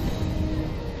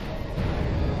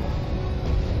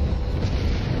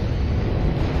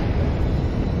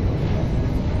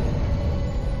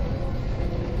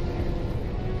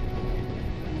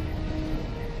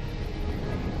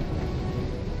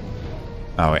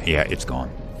 Oh, yeah, it's gone.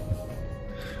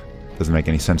 Doesn't make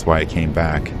any sense why it came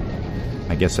back.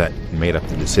 I guess that made up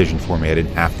the decision for me. I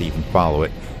didn't have to even follow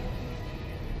it.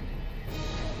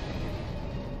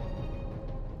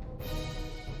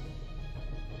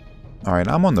 Alright,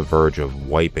 I'm on the verge of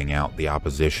wiping out the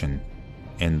opposition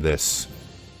in this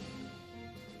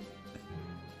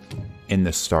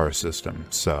star system,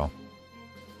 so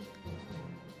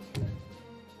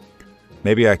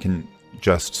maybe I can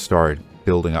just start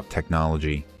building up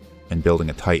technology and building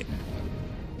a Titan.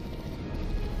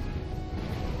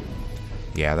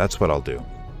 Yeah, that's what I'll do.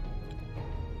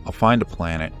 I'll find a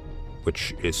planet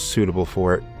which is suitable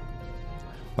for it,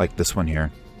 like this one here.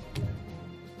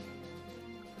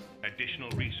 Additional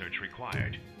research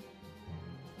required.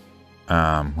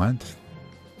 What?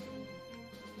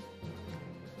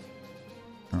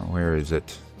 Oh, where is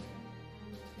it?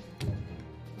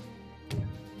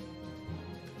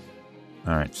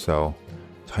 Alright, so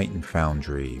Titan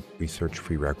Foundry, research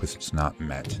prerequisites not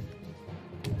met.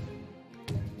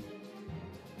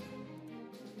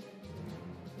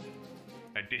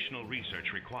 Additional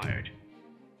research required.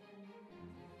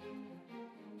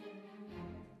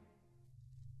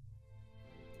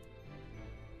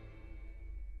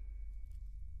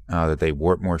 Did they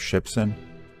warp more ships in?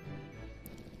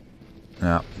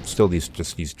 No, still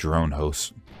just these drone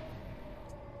hosts.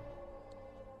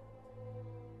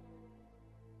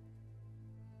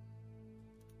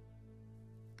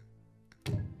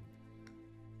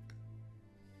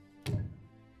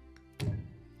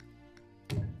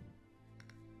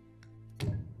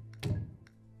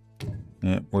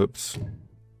 Yeah, whoops.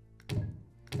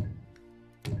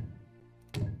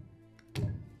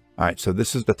 Alright, so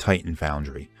this is the Titan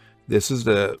Foundry. This is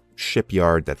the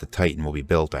shipyard that the Titan will be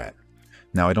built at.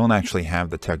 Now, I don't actually have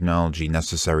the technology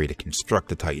necessary to construct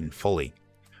the Titan fully,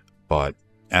 but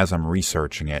as I'm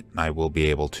researching it, I will be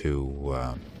able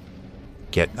to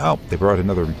get... Oh, they brought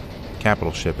another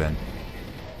capital ship in.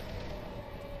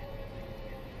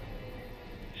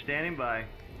 Standing by.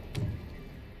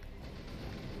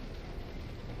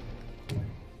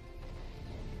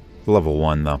 Level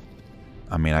 1, though.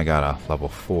 I mean, I got a level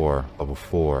 4,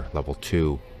 level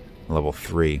 2, level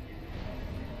 3.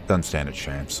 Doesn't stand a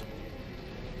chance.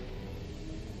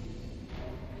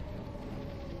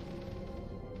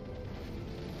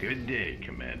 Good day,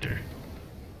 Commander.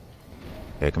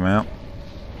 Take him out.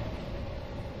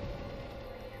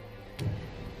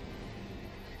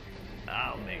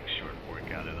 I'll make short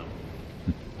work out of them.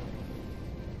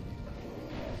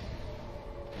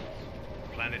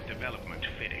 Planet development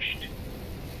finished.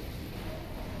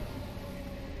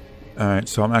 Alright,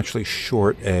 so I'm actually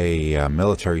short a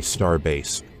military star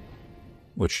base,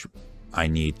 which I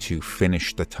need to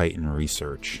finish the Titan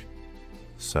research.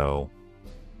 So,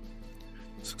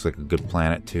 this looks like a good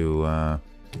planet to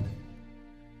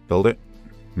build it.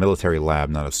 Military lab,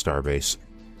 not a star base.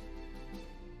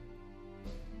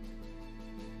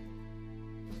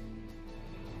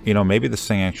 You know, maybe this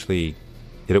thing actually...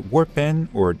 Did it warp in,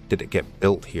 or did it get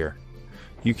built here?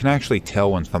 You can actually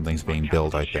tell when something's being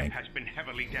built, I think. Has been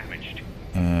heavily damaged.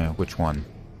 Which one?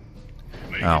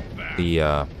 Oh,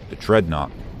 the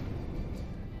Dreadnought.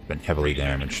 Been heavily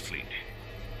damaged. Complete.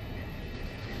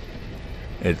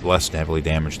 It's less heavily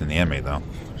damaged than the enemy, though.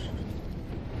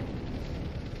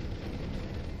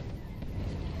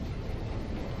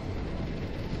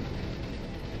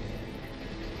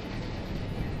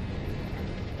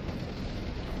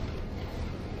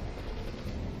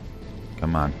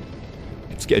 Come on.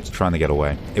 It's trying to get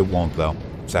away. It won't, though.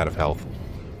 It's out of health.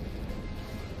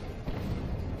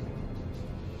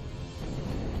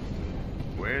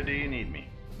 Where do you need me?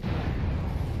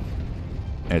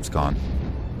 It's gone.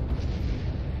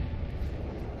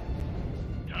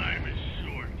 Time is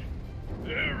short.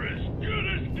 They're as good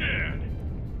as dead.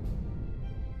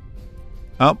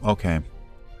 Oh, okay.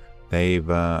 They've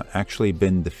actually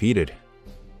been defeated.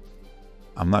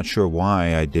 I'm not sure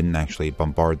why I didn't actually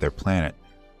bombard their planet,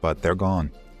 but they're gone.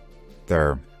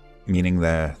 Meaning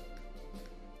that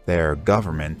their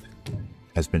government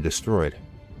has been destroyed.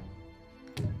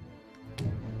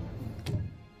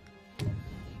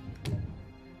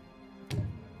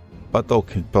 But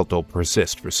they'll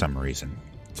persist for some reason.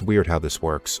 It's weird how this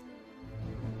works.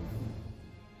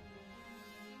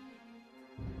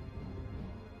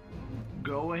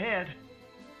 Go ahead.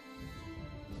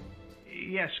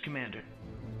 Yes, Commander.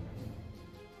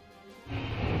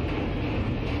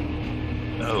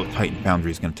 Oh, Titan Foundry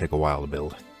is going to take a while to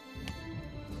build.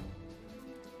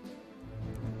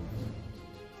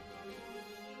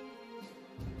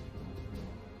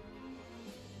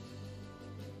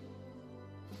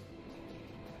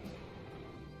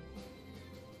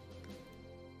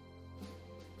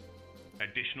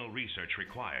 Additional research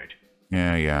required.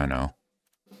 Yeah, I know.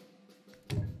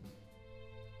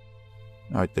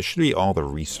 Alright, this should be all the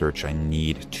research I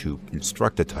need to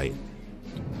construct a Titan.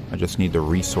 I just need the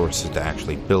resources to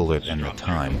actually build it and the Structure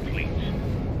time. complete.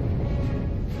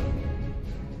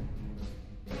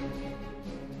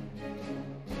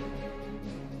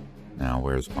 Now,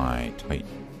 where's my Titan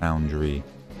Foundry?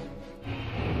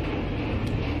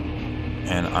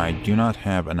 And I do not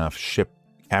have enough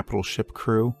capital ship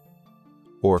crew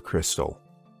or crystal.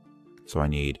 So I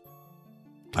need,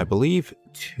 I believe,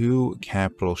 2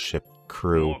 capital ship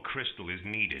crew More crystal is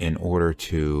needed. in order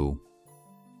to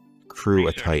crew a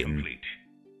Research Titan. complete.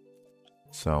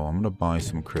 So I'm going to buy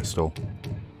some crystal.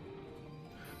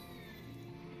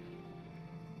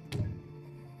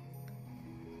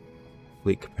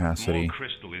 Fleet capacity. More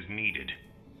crystal is needed.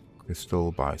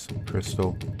 Crystal, buy some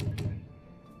crystal.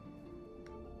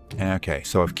 Okay,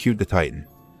 so I've queued the Titan.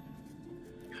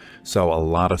 So a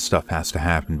lot of stuff has to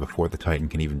happen before the Titan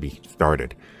can even be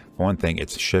started. For one thing,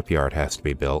 its shipyard has to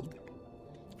be built.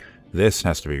 This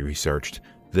has to be researched.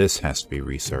 This has to be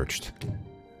researched.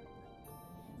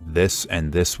 This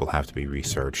and this will have to be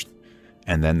researched.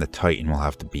 And then the Titan will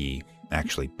have to be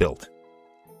actually built.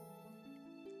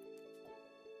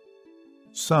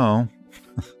 So,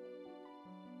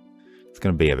 it's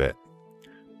going to be a bit.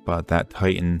 But that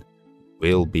Titan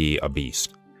will be a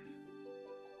beast.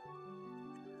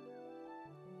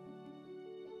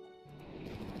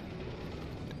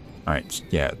 Alright,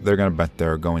 yeah, they're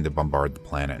going to bombard the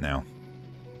planet now.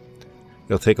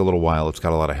 It'll take a little while. It's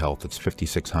got a lot of health. It's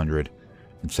 5,600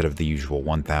 instead of the usual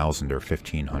 1,000 or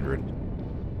 1,500.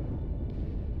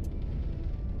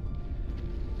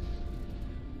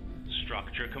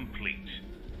 Structure complete.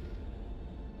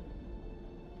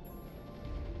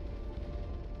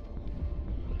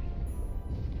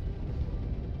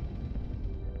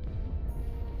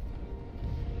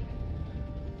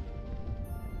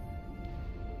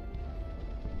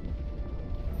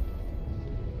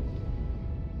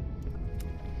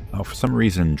 Oh, for some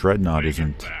reason, Dreadnought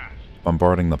isn't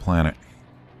bombarding the planet.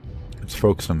 It's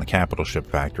focused on the capital ship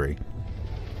factory.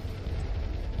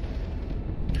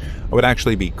 It would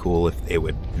actually be cool if it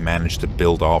would manage to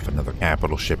build off another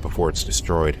capital ship before it's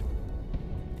destroyed.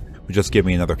 It would just give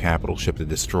me another capital ship to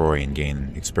destroy and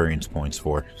gain experience points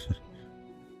for.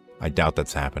 I doubt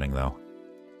that's happening, though.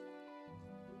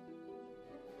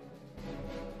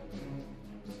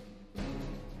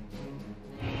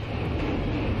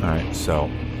 Alright,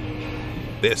 so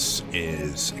this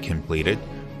is completed,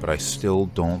 but I still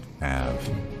don't have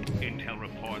Intel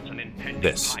reports an impending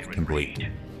this pirate complete.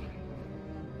 raid.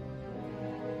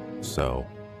 So,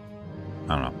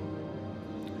 I don't know.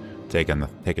 Taking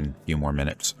a few more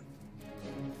minutes.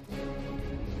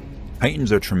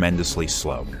 Titans are tremendously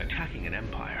slow. Attacking an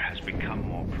empire has become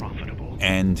more profitable.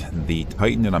 And the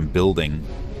Titan that I'm building,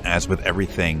 as with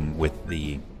everything with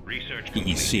the Research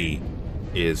TEC,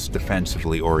 is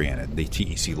defensively oriented. The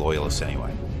TEC loyalists,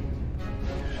 anyway.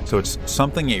 So it's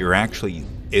something that you're actually...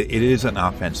 It is an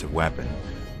offensive weapon,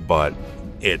 but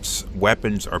its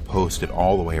weapons are posted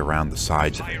all the way around the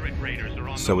sides of it. Pirate raiders are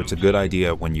on So the it's a loose. good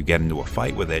idea when you get into a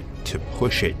fight with it to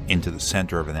push it into the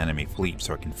center of an enemy fleet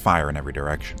so it can fire in every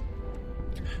direction.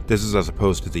 This is as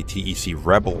opposed to the TEC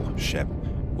Rebel ship,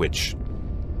 which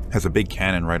has a big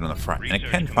cannon right on the front. And it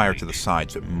can fire to the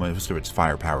sides, but most of its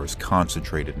firepower is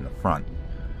concentrated in the front.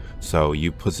 So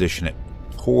you position it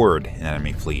toward an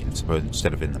enemy fleet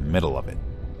instead of in the middle of it.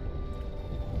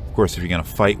 Of course, if you're going to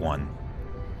fight one,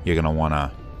 you're going to want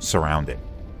to surround it.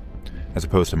 As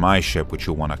opposed to my ship, which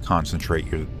you'll want to concentrate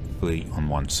your fleet on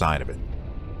one side of it.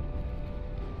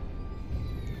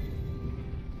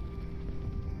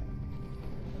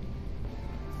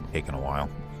 Taking a while.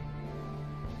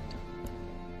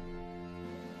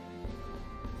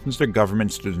 Since their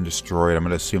government's been destroyed, I'm going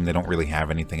to assume they don't really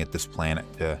have anything at this planet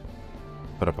to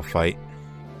put up a fight.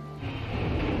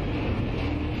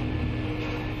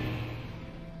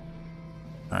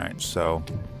 Alright, so...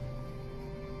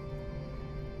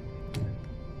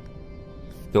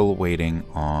 Still waiting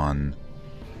on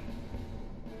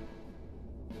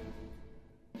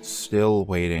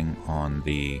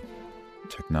the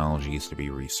technologies to be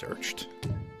researched.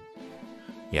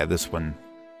 Yeah, this one...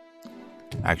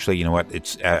 Actually, you know what?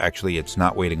 It's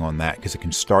not waiting on that, because it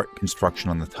can start construction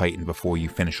on the Titan before you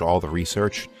finish all the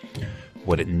research.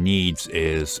 What it needs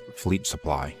is fleet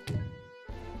supply.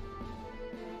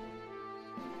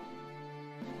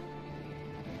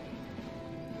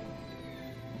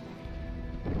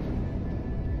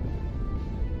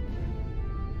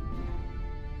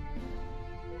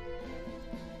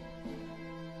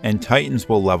 And Titans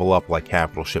will level up like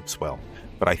capital ships will.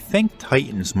 But I think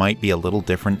Titans might be a little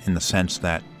different in the sense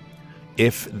that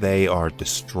if they are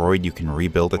destroyed, you can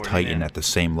rebuild a Titan at the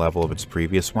same level of its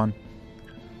previous one.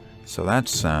 So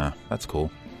that's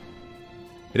cool.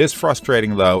 It is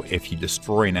frustrating, though, if you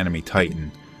destroy an enemy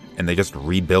Titan and they just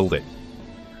rebuild it.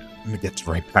 It gets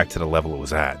right back to the level it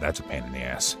was at. That's a pain in the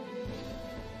ass.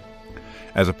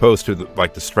 As opposed to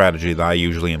the strategy that I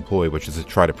usually employ, which is to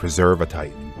try to preserve a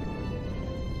Titan.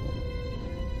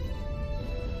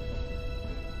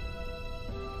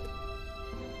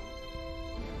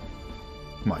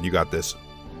 Come on, you got this.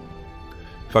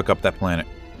 Fuck up that planet.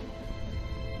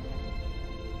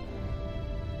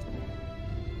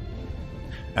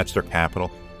 That's their capital.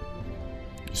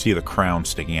 You see the crown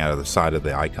sticking out of the side of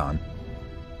the icon.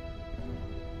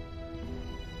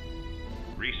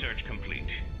 Research complete.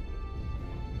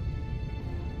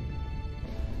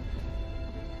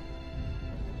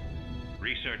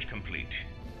 Research complete.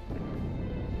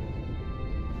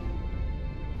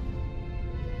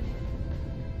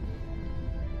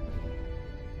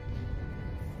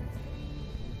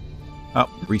 Oh,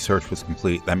 research was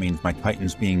complete. That means my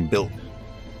Titan's being built.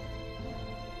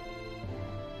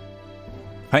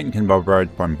 Titan can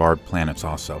bombard planets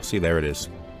also. See, there it is.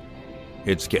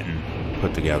 It's getting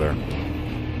put together.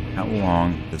 How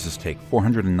long does this take?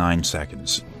 409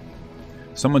 seconds.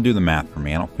 Someone do the math for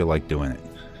me. I don't feel like doing it.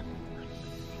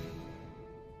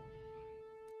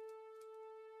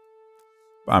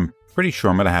 I'm pretty sure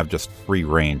I'm going to have just free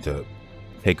reign to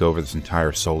take over this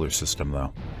entire solar system,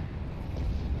 though.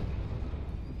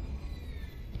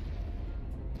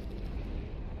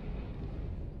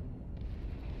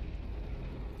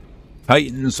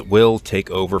 Titans will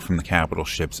take over from the capital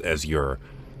ships as your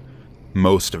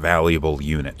most valuable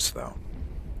units, though.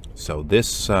 So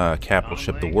this capital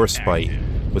ship, the Worst Fight,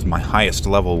 was my highest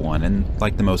level one and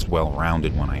like the most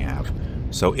well-rounded one I have.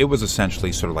 So it was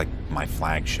essentially sort of like my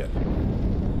flagship.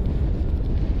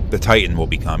 The Titan will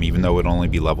become, even though it'll only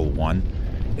be level 1,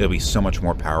 it'll be so much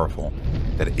more powerful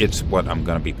that it's what I'm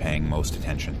going to be paying most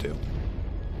attention to.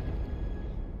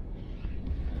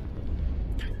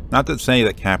 Not to say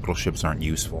that capital ships aren't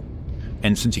useful.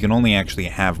 And since you can only actually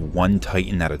have one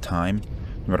Titan at a time,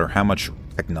 no matter how much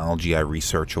technology I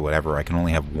research or whatever, I can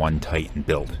only have one Titan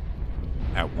built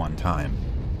at one time.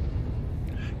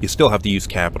 You still have to use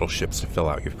capital ships to fill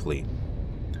out your fleet.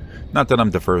 Not that I'm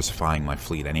diversifying my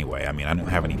fleet anyway. I mean, I don't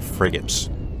have any frigates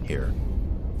here.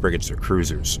 Frigates or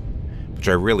cruisers, which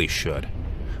I really should.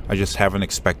 I just haven't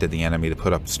expected the enemy to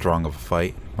put up much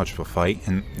of a fight,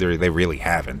 and they really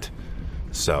haven't.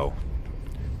 So,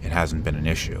 it hasn't been an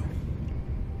issue.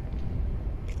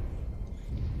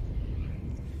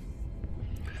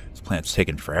 This planet's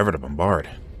taken forever to bombard.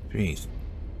 Jeez.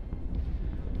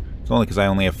 It's only because I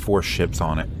only have 4 ships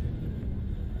on it.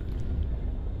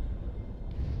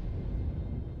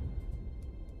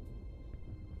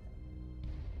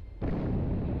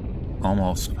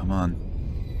 Almost. Come on.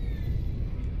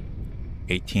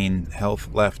 18 health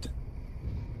left.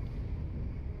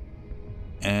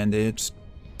 And it's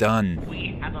done.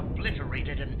 We have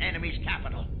obliterated an enemy's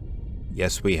capital.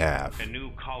 Yes, we have. A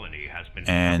new colony has been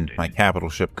And founded. my capital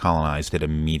ship colonized it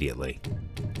immediately.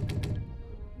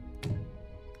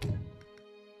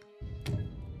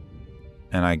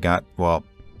 And I got, well,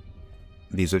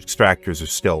 these extractors are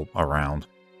still around.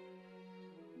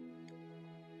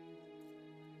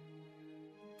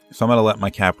 So I'm going to let my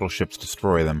capital ships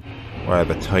destroy them while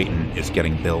the Titan is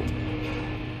getting built.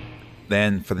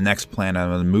 Then for the next plan, I'm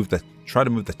going to try to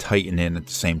move the Titan in at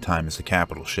the same time as the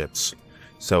capital ships.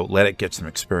 So let it get some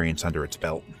experience under its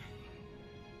belt.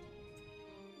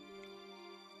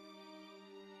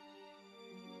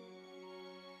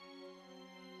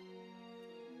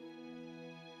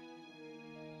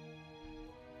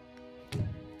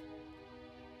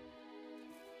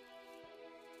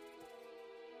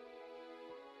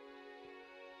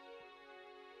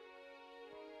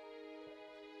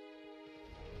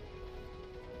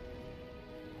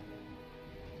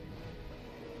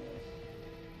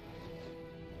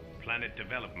 Planet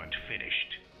development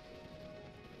finished.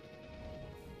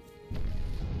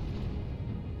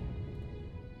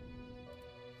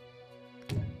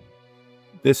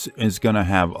 This is going to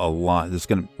have a lot. This is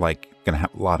going to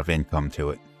have a lot of income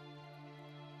to it.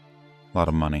 A lot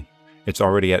of money. It's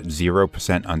already at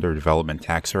 0% under development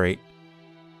tax rate,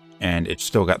 and it's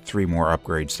still got 3 more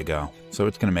upgrades to go. So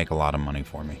it's going to make a lot of money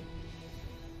for me.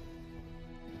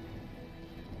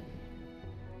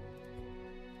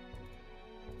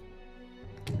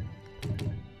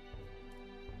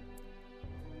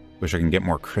 Wish I can get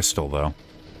more crystal, though.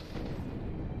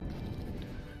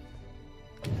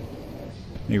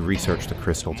 Let me research the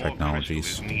crystal More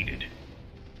technologies. crystal is needed.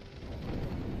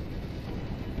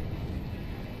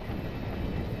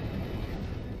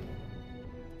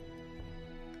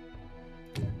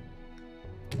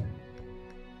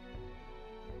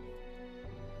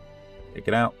 Take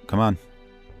it out. Come on.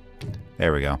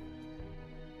 There we go.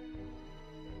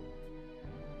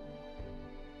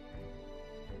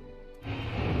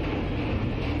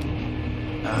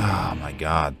 Oh my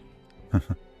god.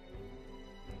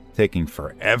 Taking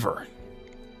forever.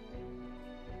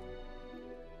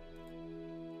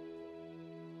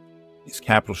 These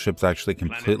capital ships actually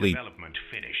completely... Planet development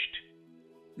finished.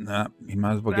 Nah, you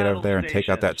might as well get out there and take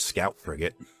out that scout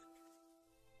frigate.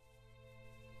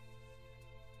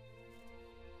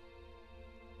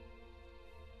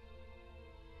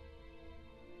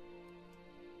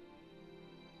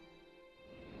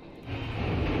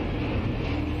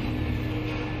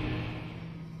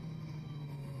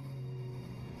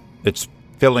 It's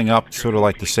filling up sort of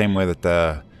like the same way that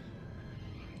the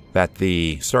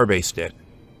Starbase did.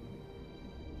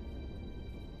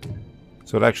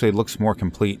 So it actually looks more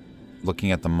complete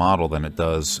looking at the model than it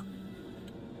does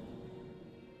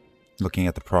looking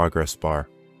at the progress bar.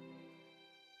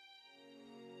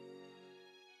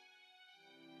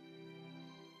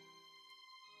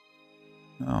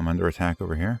 Oh, I'm under attack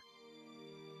over here.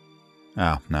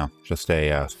 Oh, no. Just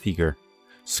a Seeger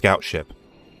scout ship.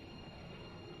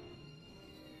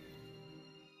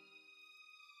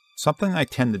 Something I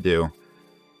tend to do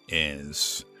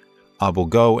is I will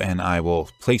go and I will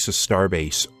place a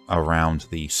starbase around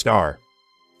the star.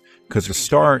 Because the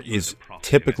star is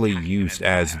typically used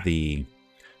as the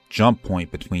jump point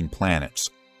between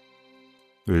planets.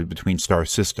 Or between star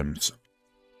systems.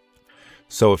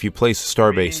 So if you place a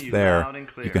starbase there,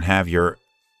 you can have your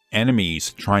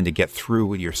enemies trying to get through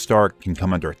with your star can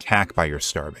come under attack by your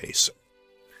starbase.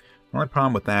 The only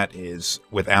problem with that is,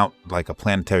 without like a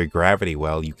planetary gravity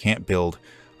well, you can't build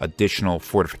additional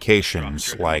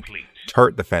fortifications like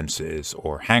turret defenses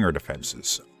or hangar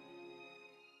defenses.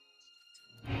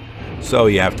 So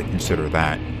you have to consider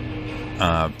that.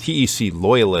 TEC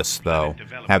loyalists, though,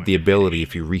 have the ability,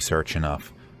 if you research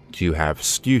enough, to have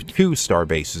two star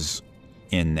bases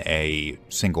in a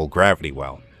single gravity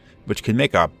well, which can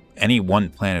make any one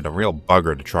planet a real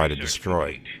bugger to try to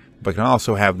destroy, but can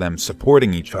also have them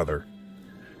supporting each other,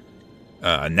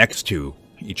 next to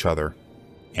each other,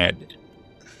 and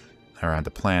around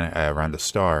the planet, around the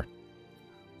star.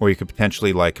 Or you could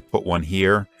potentially, like, put one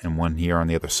here and one here on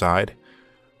the other side.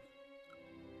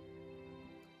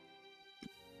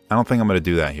 I don't think I'm going to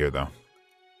do that here, though.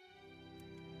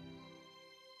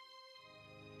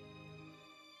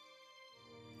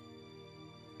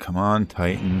 Come on,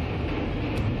 Titan.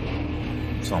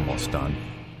 It's almost done.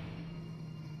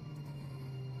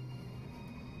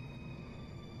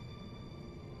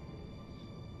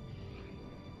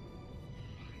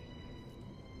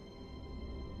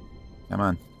 Come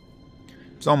on.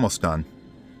 It's almost done.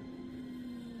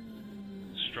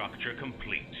 Structure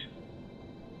complete.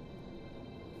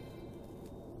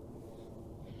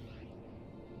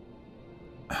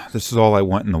 This is all I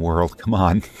want in the world. Come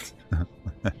on.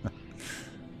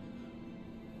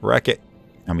 Wreck it.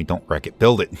 I mean, don't wreck it.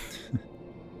 Build it.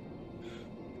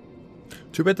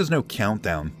 Too bad there's no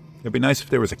countdown. It'd be nice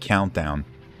if there was a countdown,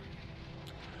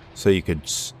 so you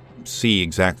could see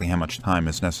exactly how much time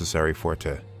is necessary for it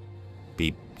to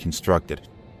be constructed.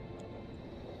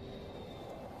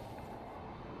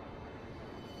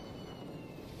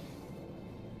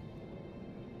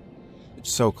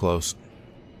 It's so close.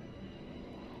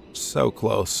 So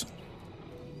close.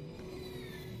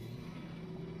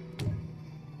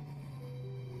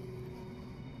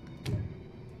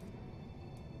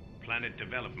 Planet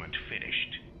development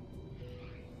finished.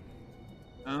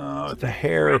 Oh, the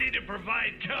hair. Ready to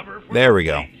provide cover for There we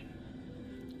go. fleet.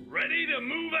 Ready to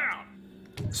move out.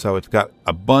 So it's got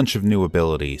a bunch of new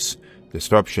abilities.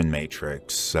 Disruption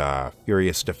Matrix,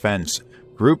 Furious Defense,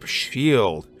 Group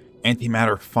Shield,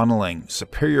 Antimatter Funneling,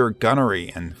 Superior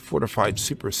Gunnery, and Fortified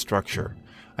Superstructure.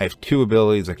 I have 2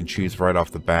 abilities I can choose right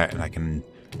off the bat, and I can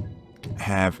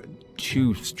have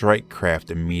 2 strike craft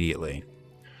immediately.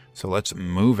 So let's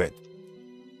move it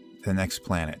to the next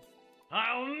planet.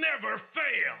 I'll never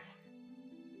fail.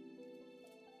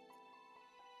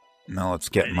 Now let's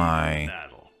get Ready my for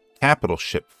battle. capital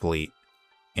ship fleet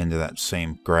into that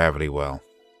same gravity well.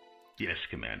 Yes,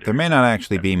 Commander. There may not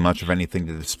actually be much of anything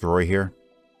to destroy here,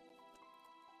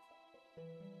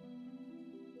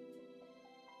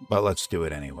 but let's do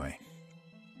it anyway.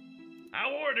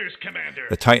 Our orders, Commander.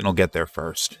 The Titan will get there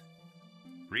first.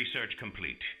 Research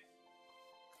complete.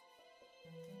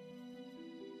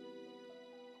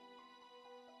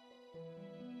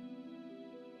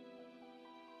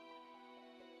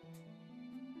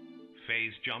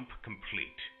 Phase jump complete.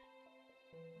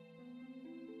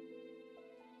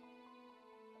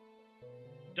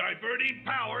 Diverting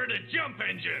power to jump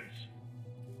engines.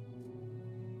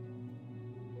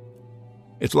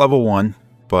 It's level 1,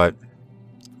 but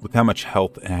with how much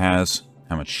health it has,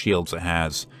 how much shields it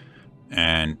has,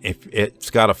 and if it's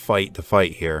got a fight to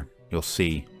fight here, you'll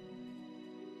see.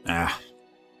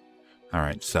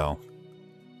 Alright, so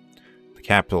the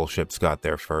capital ship's got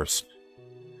there first.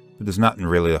 But there's nothing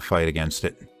really to fight against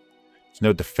it. There's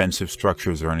no defensive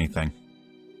structures or anything.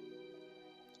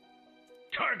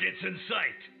 Targets in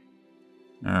sight.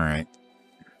 Alright.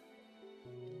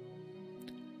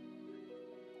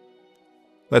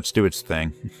 Let's do its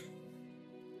thing.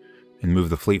 And move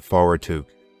the fleet forward to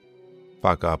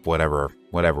fuck up whatever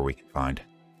we can find.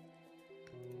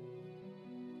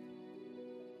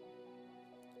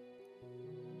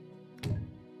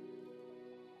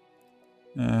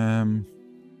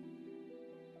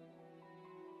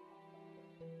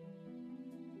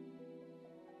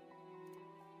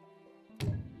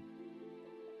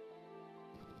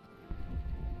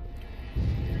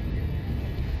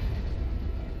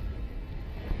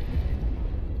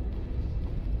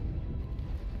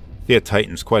 The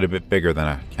Titan's quite a bit bigger than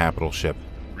a capital ship.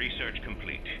 Research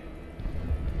complete.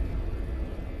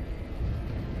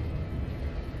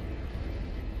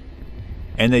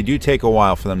 And they do take a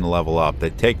while for them to level up. They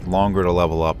take longer to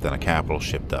level up than a capital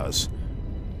ship does.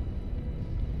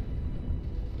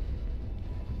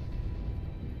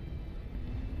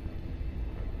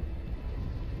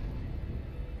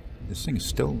 This thing is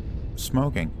still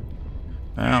smoking.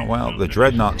 Oh, well, the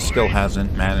Dreadnought still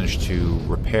hasn't managed to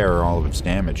repair all of its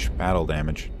damage, battle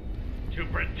damage. To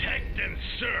protect and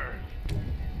serve.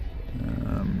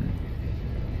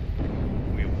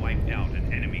 We wiped out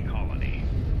an enemy colony.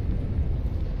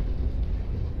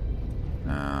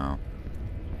 No.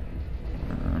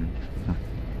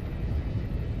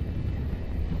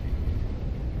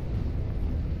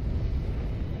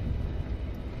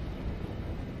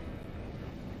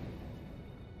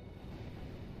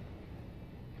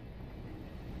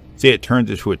 See, it turns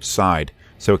it to its side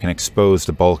so it can expose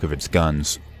the bulk of its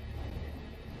guns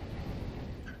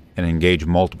and engage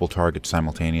multiple targets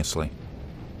simultaneously.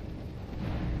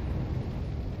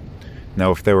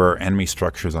 Now, if there were enemy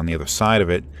structures on the other side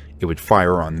of it, it would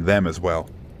fire on them as well.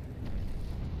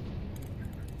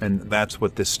 And that's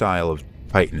what this style of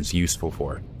Titan is useful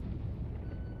for.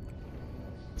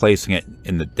 Placing it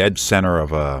in the dead center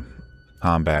of a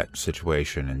combat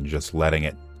situation and just letting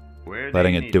it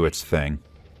do its thing.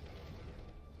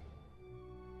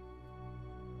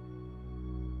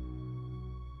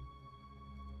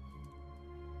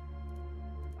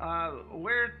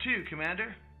 Where to,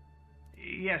 Commander?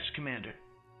 Yes, Commander.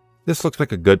 This looks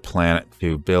like a good planet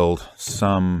to build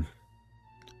some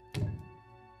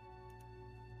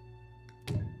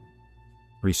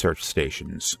research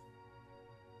stations.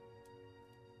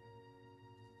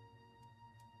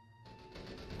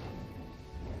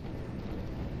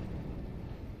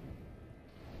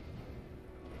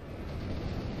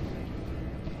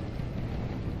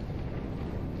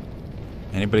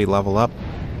 Anybody level up?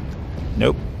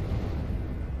 Nope.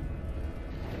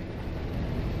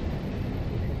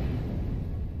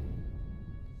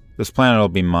 This planet will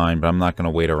be mine, but I'm not going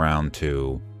to wait around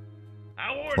to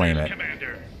claim it.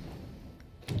 Commander.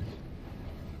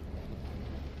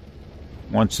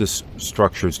 Once this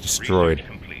structure is destroyed,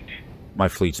 my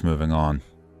fleet's moving on.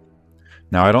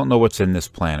 Now, I don't know what's in this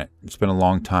planet. It's been a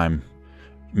long time.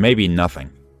 Maybe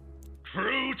nothing.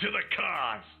 True to the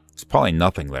cause. It's probably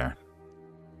nothing there.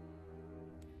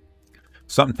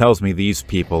 Something tells me these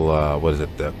people, what is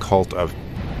it, the cult of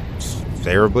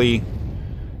Cerebli,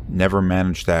 never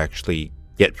managed to actually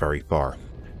get very far.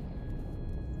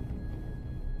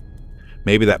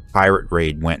 Maybe that pirate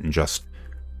raid went and just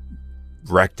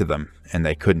wrecked them, and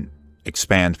they couldn't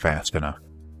expand fast enough.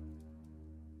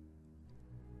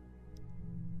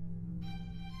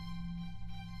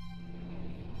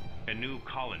 A new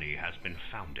colony has been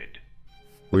founded.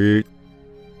 Sweet.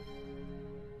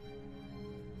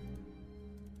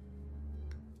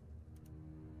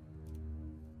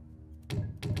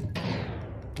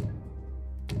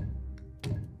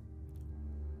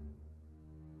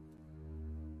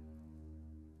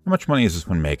 How much money is this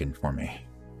one making for me?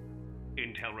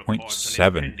 Intel reports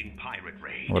an 0.7. impending pirate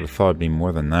raid. I would have thought it'd be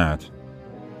more than that.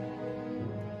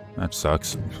 That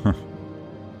sucks.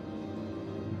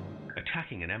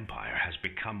 Attacking an empire has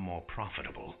become more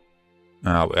profitable.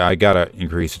 I gotta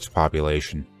increase its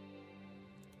population.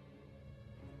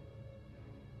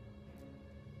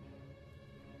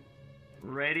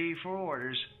 Ready for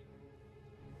orders.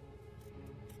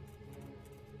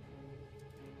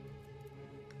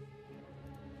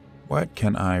 What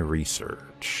can I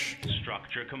research?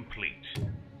 Structure complete.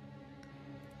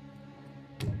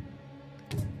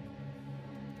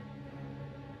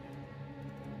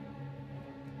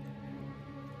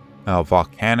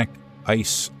 Volcanic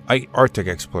Arctic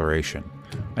exploration.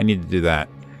 I need to do that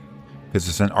because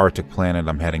it's an Arctic planet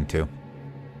I'm heading to.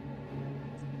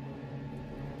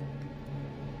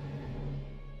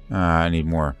 I need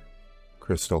more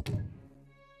crystal.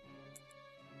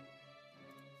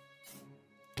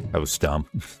 That was dumb.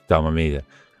 Dumb of me to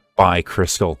buy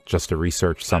crystal just to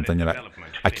research something that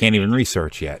I can't even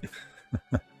research yet.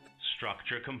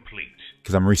 Structure complete.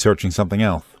 Because I'm researching something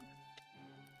else.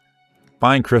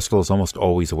 Buying crystal is almost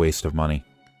always a waste of money.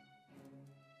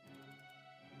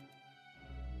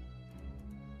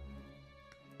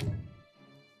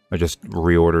 I just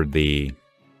reordered the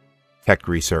tech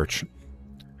research.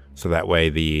 So that way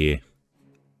the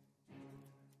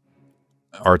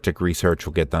Arctic research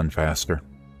will get done faster.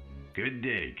 Good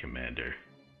day, Commander.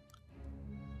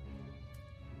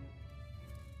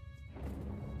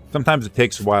 Sometimes it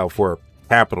takes a while for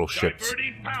capital ships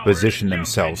Diverting power position and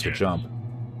themselves to engines. jump.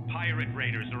 Pirate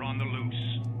raiders are on the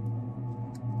loose.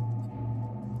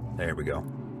 There we go.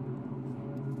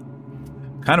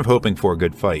 Kind of hoping for a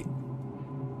good fight.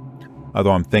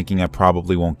 Although I'm thinking I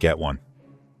probably won't get one.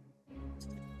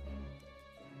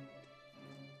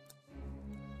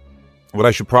 What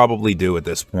I should probably do at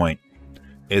this point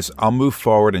is I'll move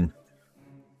forward and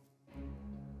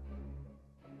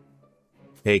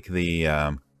take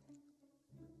the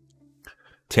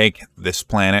take this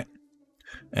planet,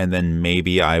 and then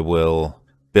maybe I will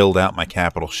build out my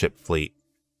capital ship fleet.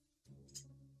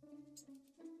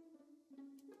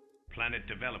 Planet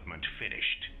development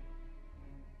finished.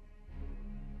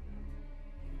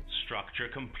 Structure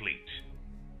complete.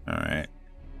 Alright.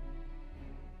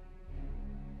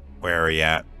 Where are you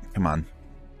at? Come on.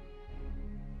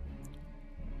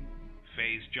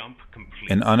 Phase jump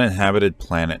complete. An uninhabited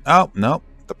planet. Oh, no.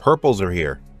 The purples are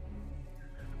here.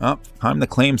 Oh, time to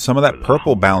claim some of that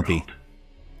purple bounty.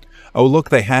 Oh, look,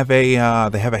 they have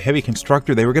a heavy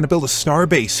constructor. They were going to build a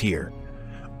starbase here.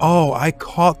 Oh, I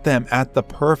caught them at the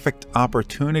perfect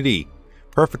opportunity.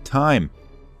 Perfect time.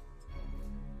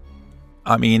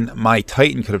 I mean, my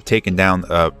Titan could have taken down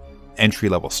a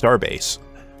entry-level starbase,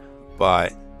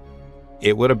 but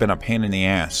it would have been a pain in the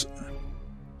ass.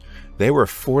 They were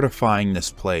fortifying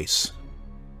this place.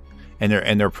 And they're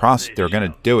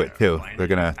going to do it too.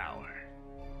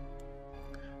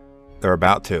 They're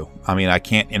about to. I mean, I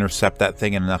can't intercept that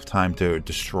thing in enough time to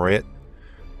destroy it,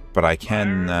 but I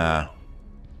can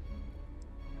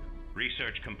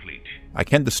Research complete. I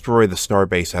can destroy the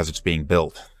starbase as it's being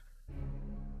built.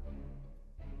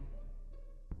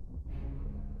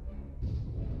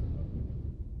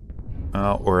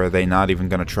 Or are they not even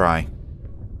going to try?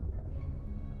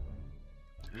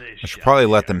 I should probably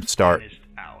let them start.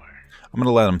 I'm going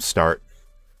to let them start.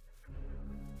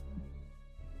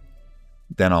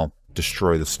 Then I'll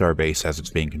destroy the starbase as it's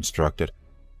being constructed.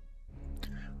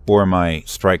 Or my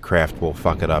strike craft will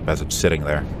fuck it up as it's sitting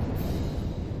there.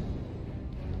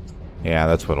 Yeah,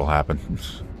 that's what'll happen.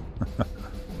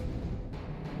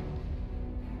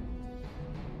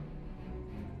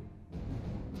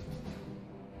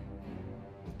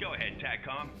 Go ahead,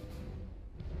 TACCOM.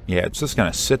 Yeah, it's just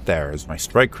gonna sit there as my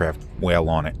strike craft wail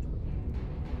on it.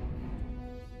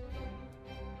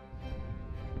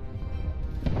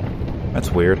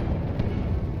 That's weird. I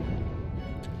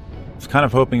was kind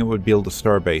of hoping it would build a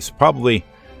starbase. Probably,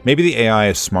 maybe the AI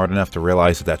is smart enough to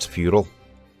realize that that's futile,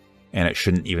 and it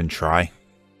shouldn't even try.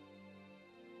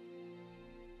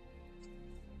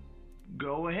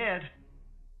 Go ahead.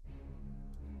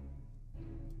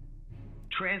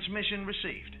 Transmission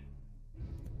received.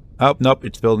 Oh, nope,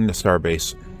 it's building the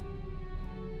starbase.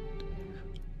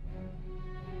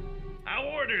 Our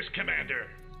orders, Commander.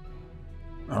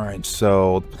 Alright,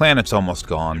 so the planet's almost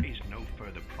gone. There is no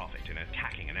further profit in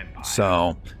attacking an empire.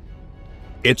 So,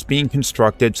 it's being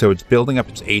constructed, so it's building up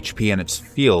its HP and its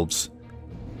fields.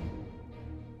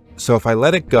 So if I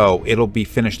let it go, it'll be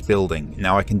finished building.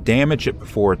 Now I can damage it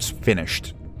before it's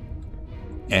finished.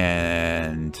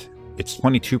 And it's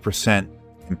 22%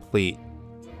 complete.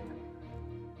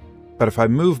 But if I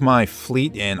move my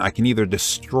fleet in, I can either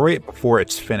destroy it before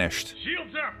it's finished,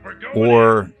 Shields up. We're going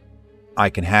or in. I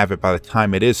can have it by the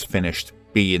time it is finished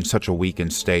be in such a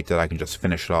weakened state that I can just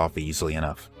finish it off easily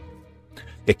enough.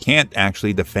 It can't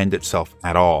actually defend itself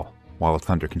at all while it's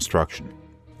under construction.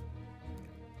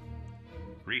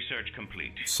 Research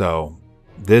complete. So,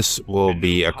 this will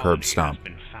be a curb stomp. Has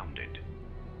been founded.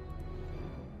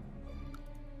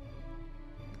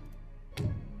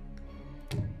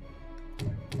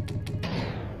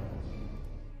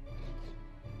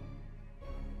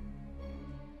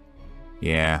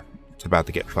 Yeah, it's about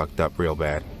to get fucked up real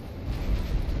bad.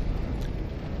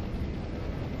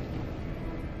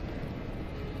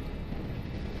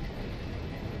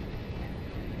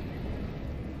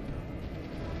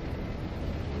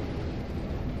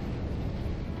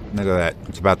 Look at that.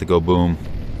 It's about to go boom.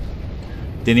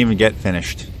 Didn't even get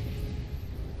finished.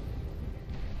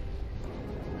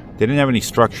 They didn't have any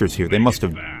structures here. They must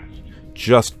have Fast.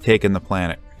 just taken the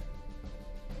planet.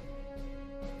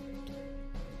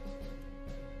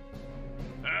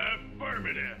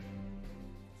 Affirmative.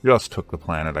 Just took the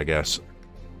planet, I guess.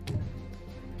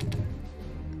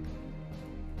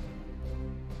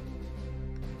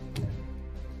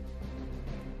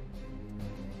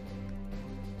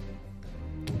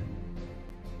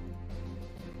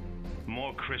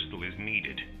 More crystal is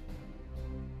needed.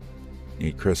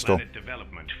 Need crystal. Planet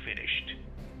development finished.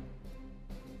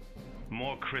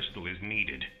 More crystal is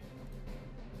needed.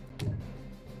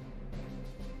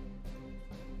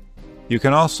 You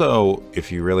can also,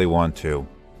 if you really want to,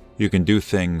 you can do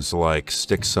things like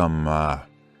stick some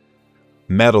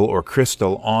metal or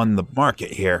crystal on the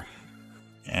market here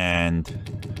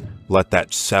and let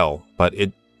that sell, but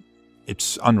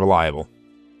it's unreliable.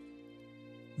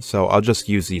 So I'll just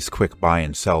use these quick buy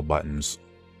and sell buttons.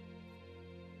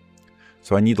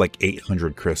 So I need like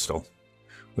 800 crystal,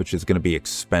 which is going to be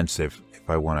expensive if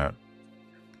I want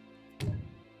to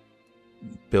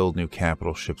build new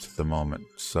capital ships at the moment.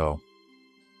 So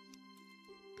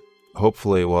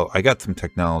hopefully, well, I got some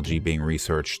technology being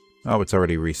researched. Oh, it's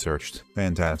already researched.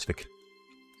 Fantastic.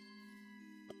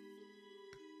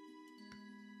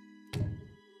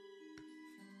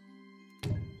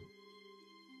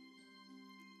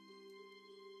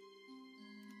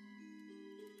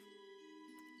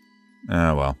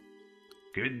 Ah, well.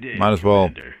 Good day, Might as well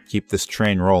Commander. keep this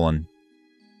train rolling.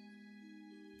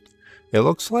 It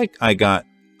looks like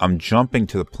I'm jumping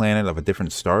to the planet of a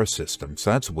different star system,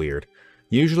 so that's weird.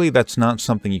 Usually that's not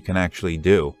something you can actually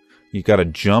do. You got to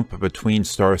jump between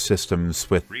star systems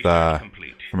with Research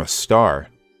complete. from a star.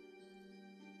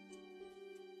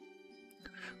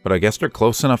 But I guess they're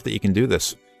close enough that you can do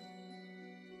this.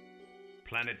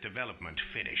 Planet development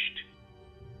finished.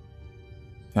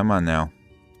 Come on now.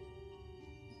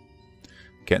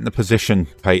 Get in the position,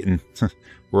 Titan.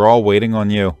 We're all waiting on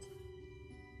you.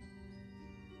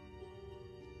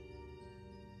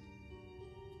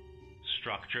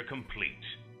 Structure complete.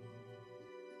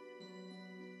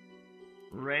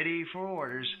 Ready for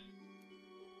orders.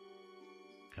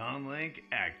 Comlink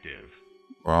active.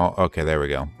 Well, okay, there we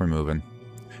go. We're moving.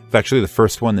 It's actually the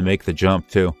first one to make the jump,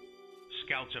 too.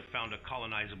 Scouts have found a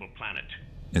colonizable planet.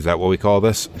 Is that what we call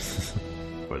this?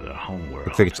 For the homeworld.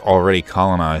 Looks like it's already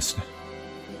colonized.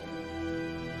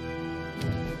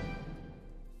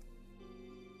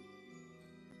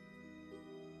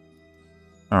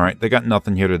 Alright, they got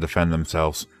nothing here to defend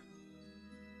themselves.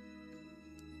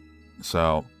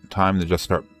 So, time to just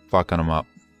start fucking them up.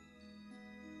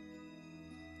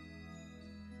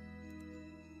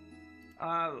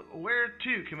 Where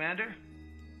to, Commander?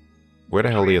 Where the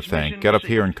hell do you Transmission think? Get up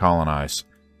here received. and colonize.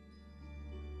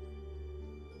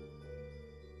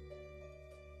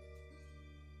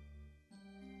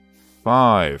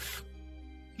 Five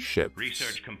ships.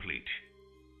 Research complete.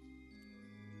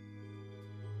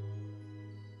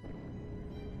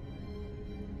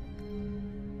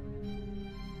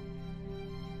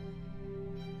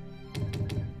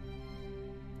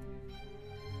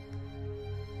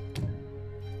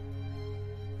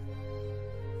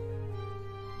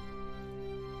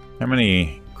 How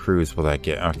many crews will that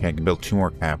get? Okay, I can build 2 more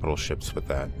capital ships with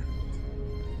that.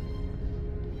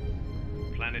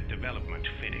 Planet development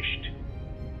finished.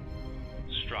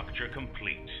 Structure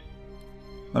complete.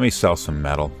 Let me sell some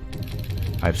metal.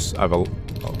 I've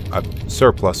a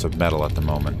surplus of metal at the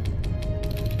moment.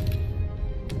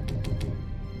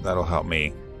 That'll help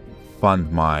me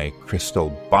fund my crystal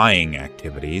buying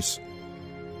activities.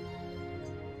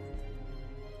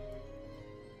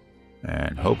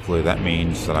 And hopefully that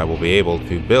means that I will be able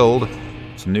to build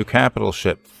some new capital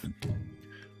ships.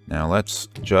 Now let's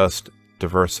just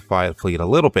diversify the fleet a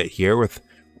little bit here with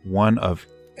one of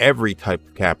every type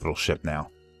of capital ship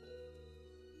now.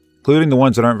 Including the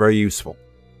ones that aren't very useful.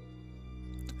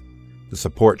 The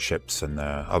support ships and the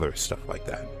other stuff like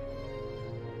that.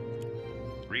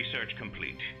 Research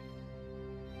complete.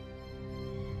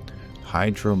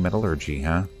 Hydrometallurgy,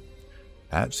 huh?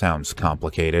 That sounds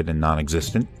complicated and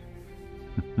non-existent.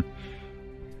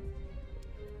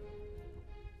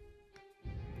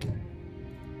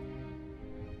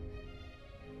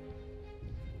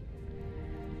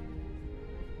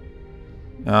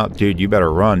 Oh, dude, you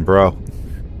better run, bro.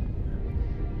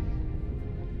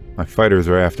 My fighters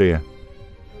are after you.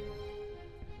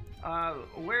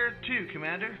 Where to,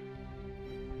 Commander?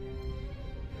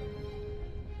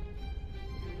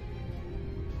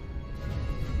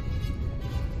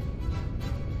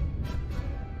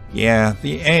 Yeah,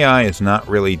 the AI is not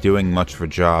really doing much of a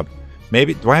job.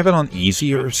 Maybe, do I have it on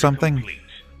easy or something? Complete.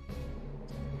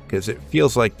 Because it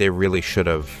feels like they really should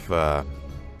have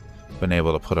been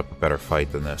able to put up a better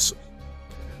fight than this.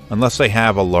 Unless they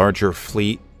have a larger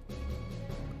fleet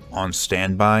on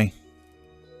standby,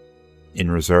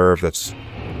 in reserve, that's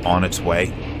on its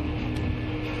way.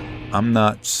 I'm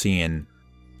not seeing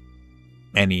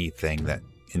anything that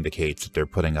indicates that they're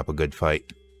putting up a good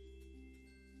fight.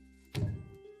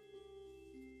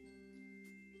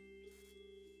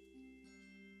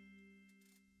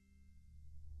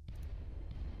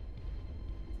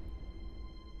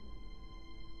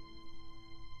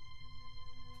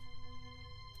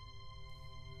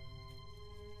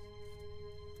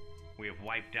 We have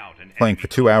wiped out an Playing enemy for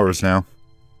 2 hours now.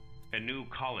 A new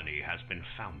colony has been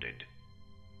founded.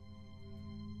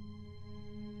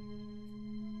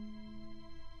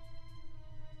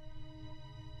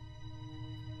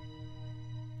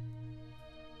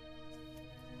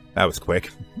 That was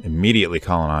quick. Immediately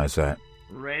colonized that.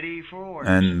 Ready for orders.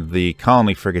 And the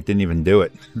colony frigate didn't even do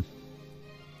it.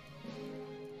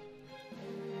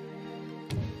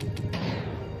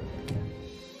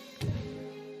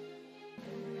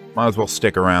 Might as well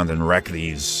stick around and wreck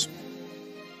these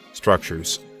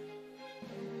structures.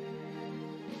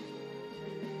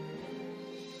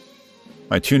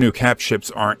 My 2 new cap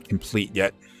ships aren't complete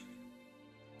yet.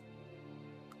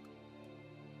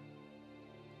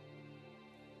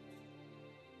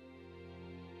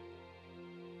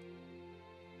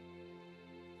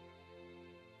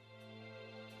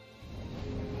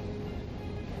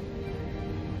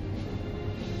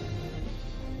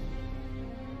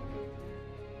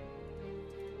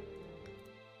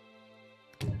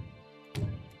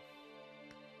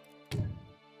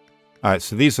 Alright,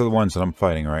 so these are the ones that I'm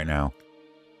fighting right now.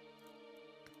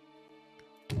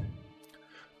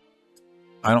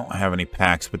 I don't have any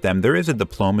pacts with them. There is a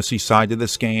diplomacy side to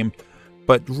this game,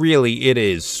 but really it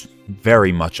is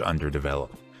very much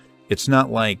underdeveloped. It's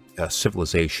not like a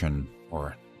Civilization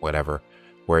or whatever,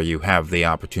 where you have the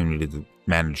opportunity to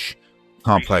manage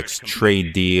complex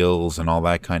trade deals and all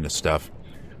that kind of stuff.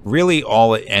 Really,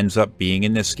 all it ends up being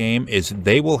in this game is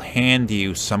they will hand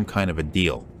you some kind of a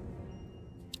deal.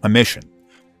 A mission.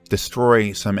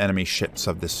 Destroy some enemy ships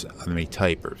of this enemy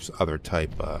type or other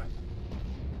type of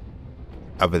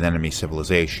an enemy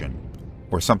civilization,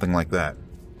 or something like that.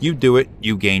 You do it,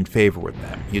 you gain favor with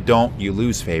them. You don't, you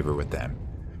lose favor with them.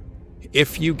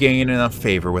 If you gain enough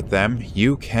favor with them,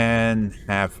 you can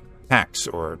have pacts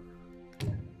or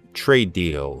trade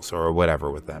deals or whatever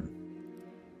with them.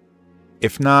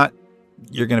 If not,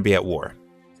 you're going to be at war.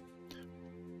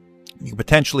 You can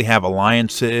potentially have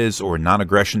alliances or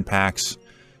non-aggression pacts,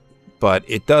 but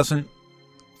it doesn't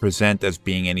present as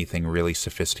being anything really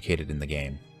sophisticated in the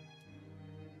game.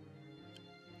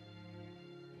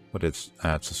 What is...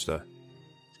 it's just a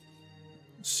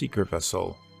secret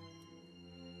vessel.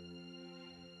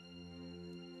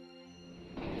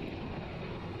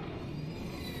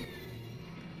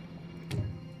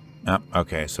 Oh,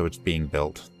 okay, so it's being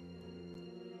built.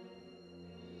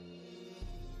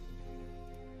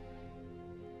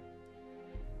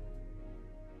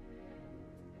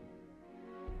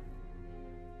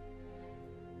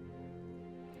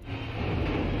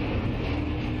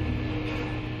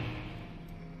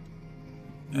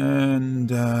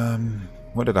 And,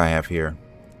 what did I have here?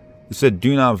 It said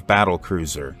Dunov Battle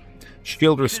Cruiser.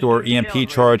 Shield Restore, EMP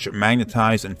Charge,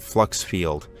 Magnetize, and Flux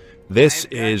Field. This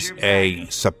is a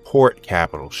support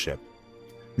capital ship.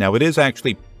 Now, it is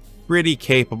actually pretty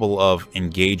capable of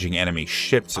engaging enemy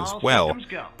ships as well,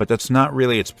 but that's not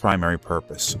really its primary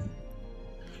purpose.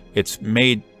 It's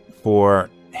made for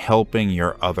helping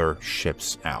your other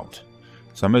ships out.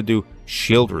 So I'm going to do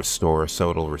Shield Restore,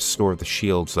 so it'll restore the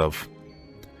shields of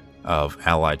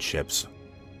allied ships.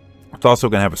 It's also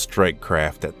going to have a strike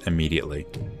craft immediately.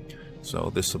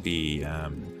 So this will be,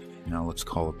 let's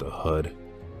call it the Hood.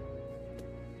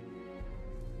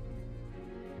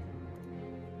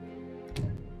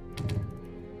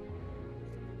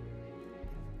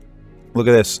 Look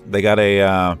at this. They got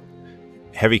a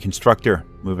heavy constructor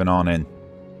moving on in.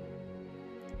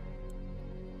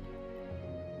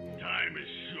 Time is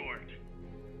short.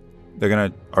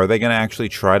 Are they gonna actually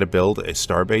try to build a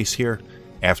starbase here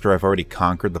after I've already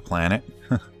conquered the planet?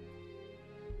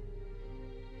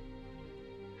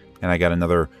 And I got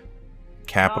another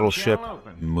capital ship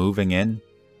moving in.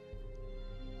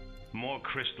 More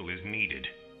crystal is needed.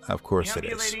 Of course it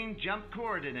is. Calculating jump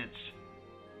coordinates.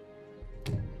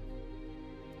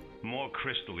 More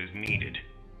crystal is needed.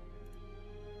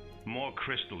 More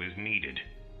crystal is needed.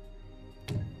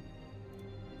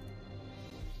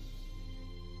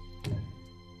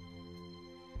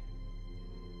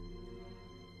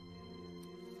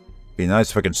 Be nice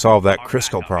if I can solve that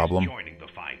crystal problem. Joining the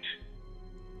fight.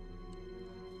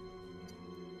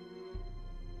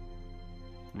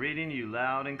 Reading you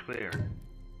loud and clear.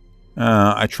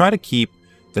 I try to keep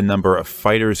the number of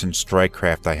fighters and strike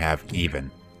craft I have even.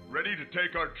 Ready to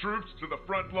take our troops to the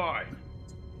front line.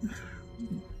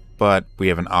 But we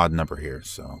have an odd number here,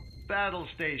 so... Battle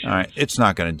stations. Alright, it's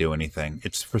not going to do anything.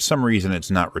 It's for some reason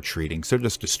it's not retreating, so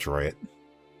just destroy it.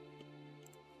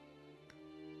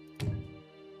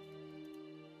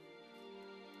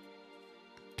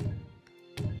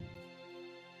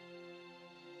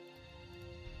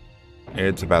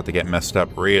 It's about to get messed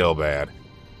up real bad.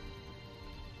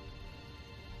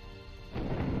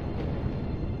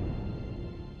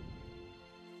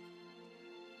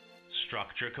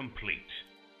 Structure complete.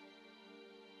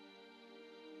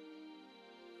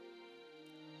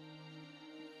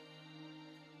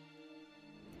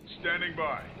 Standing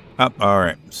by. Oh,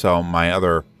 alright, so my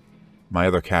other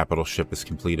capital ship is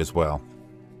complete as well.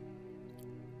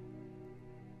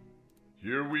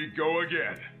 Here we go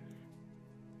again.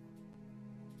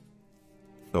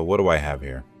 So what do I have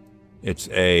here? It's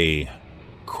a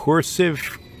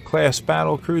Cursive class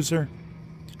battle cruiser.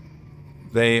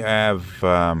 They have,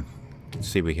 let's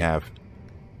see, we have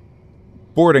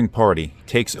boarding party,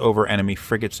 takes over enemy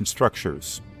frigates and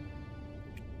structures.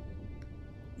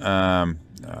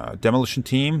 Demolition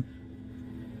team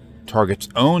targets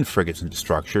own frigates and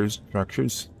structures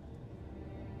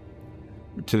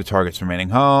to the target's remaining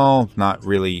hull. Not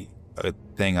really a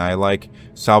thing I like.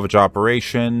 Salvage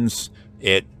operations.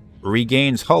 It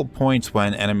regains hull points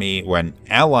when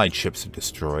allied ships are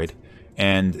destroyed.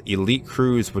 And elite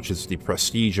crews, which is the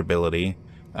prestige ability,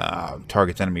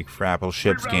 Targets enemy grapple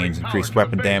ships, gains increased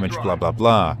weapon damage, blah blah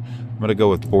blah. I'm gonna go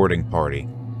with boarding party.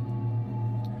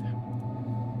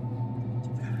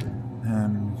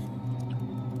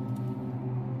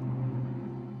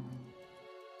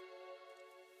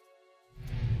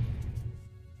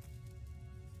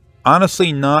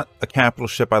 Honestly, not a capital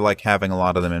ship. I like having a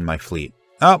lot of them in my fleet.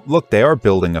 Oh, look, they are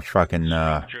building a fucking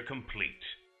Structure complete.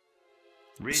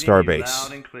 Reading you starbase.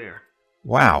 loud and clear.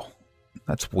 Wow,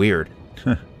 that's weird.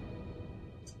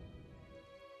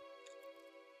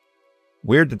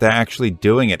 Weird that they're actually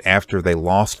doing it after they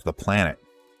lost the planet.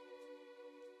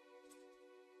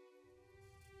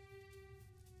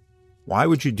 Why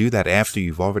would you do that after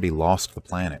you've already lost the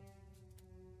planet?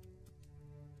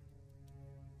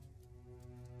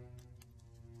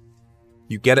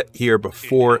 You get it here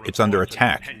before it's under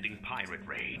attack. Pending pirate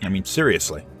raid. I mean,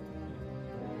 seriously.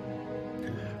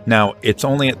 Now, it's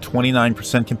only at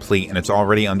 29% complete, and it's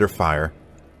already under fire.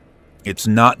 It's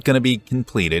not going to be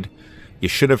completed. You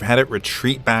should have had it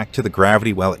retreat back to the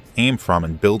gravity well it came from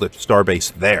and build a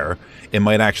starbase there. It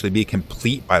might actually be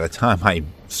complete by the time I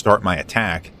start my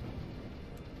attack.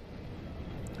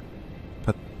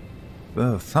 But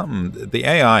the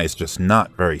AI is just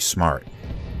not very smart.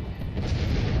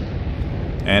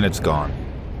 And it's gone.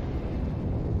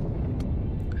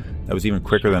 That was even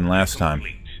quicker than last time.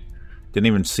 Didn't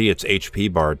even see its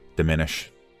HP bar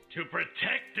diminish. To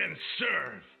protect and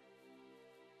serve.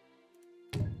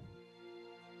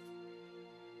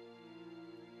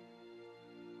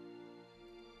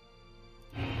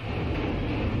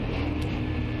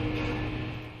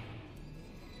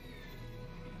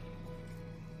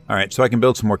 Alright, so I can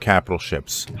build some more capital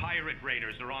ships. Pirate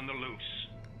raiders are on the loose.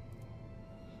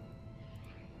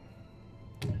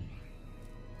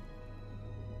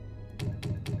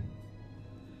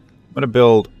 I'm going to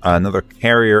build another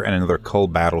carrier and another coal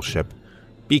battleship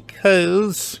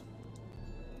because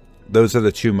those are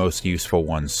the two most useful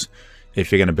ones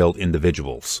if you're going to build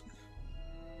individuals.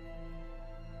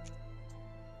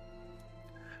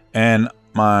 And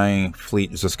my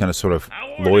fleet is just going to sort of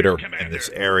loiter in this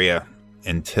area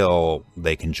until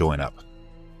they can join up.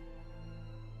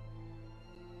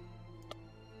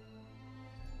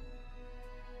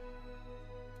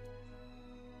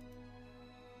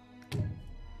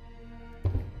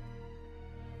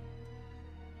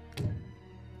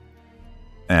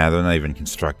 Nah, they're not even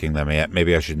constructing them yet.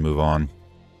 Maybe I should move on.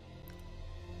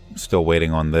 I'm still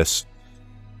waiting on this.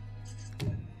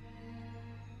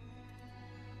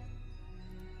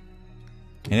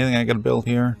 Anything I gotta build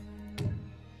here?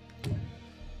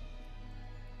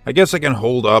 I guess I can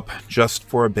hold up just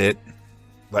for a bit.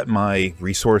 Let my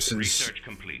resources Research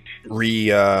complete.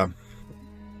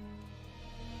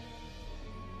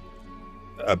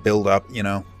 build up, you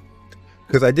know.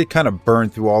 Because I did kind of burn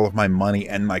through all of my money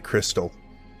and my crystal.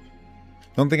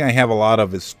 The only thing I have a lot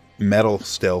of is metal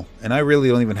still. And I really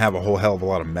don't even have a whole hell of a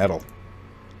lot of metal.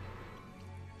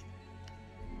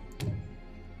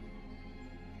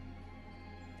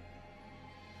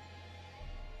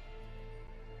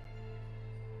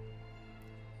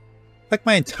 Like,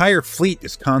 my entire fleet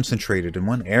is concentrated in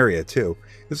one area, too.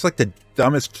 It's like the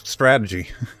dumbest strategy.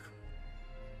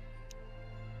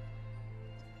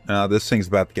 This thing's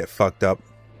about to get fucked up.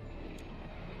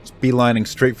 It's beelining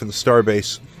straight for the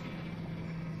starbase.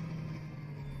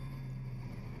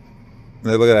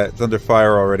 Look at that. It's under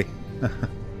fire already.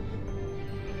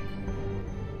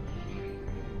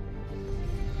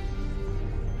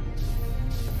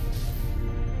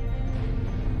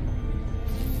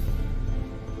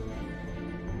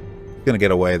 Gonna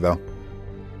get away, though.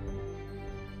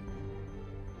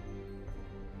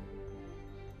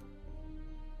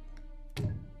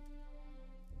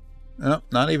 No,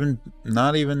 not even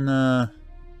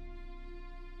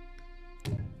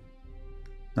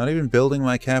building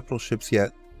my capital ships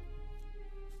yet.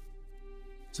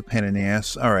 It's a pain in the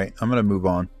ass. Alright, I'm gonna move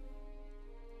on.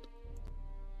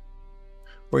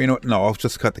 Or you know what? No, I'll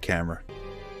just cut the camera.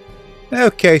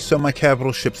 Okay, so my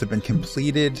capital ships have been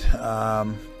completed.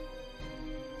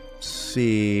 Let's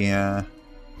see.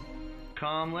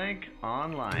 Comlink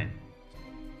online.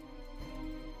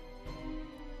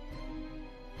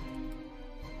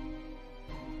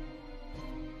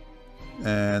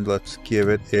 And let's give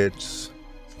it its...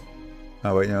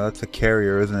 Oh wait, no, that's a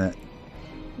carrier, isn't it?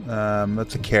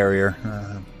 That's a carrier.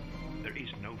 There is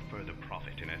no further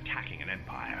profit in attacking an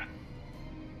empire.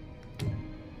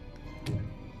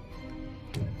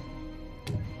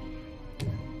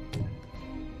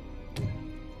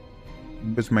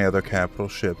 Where's my other capital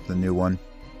ship, the new one?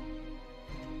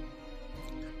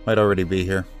 Might already be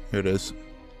here. Here it is.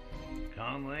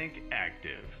 Comlink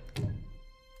active.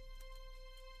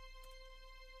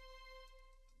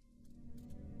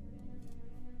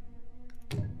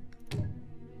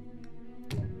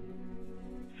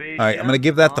 Alright, I'm going to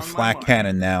give that the flak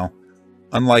cannon now.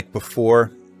 Unlike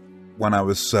before, when I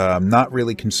was not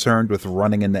really concerned with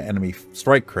running into enemy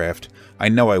strike craft, I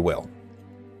know I will.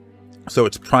 So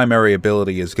its primary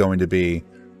ability is going to be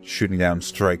shooting down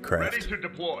strike craft. Ready to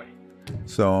deploy.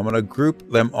 So I'm going to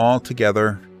group them all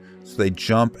together so they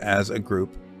jump as a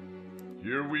group.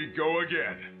 Here we go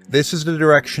again. This is the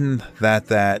direction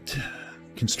that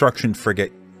construction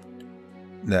frigate,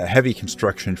 the heavy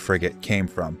construction frigate, came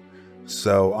from.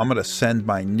 So I'm going to send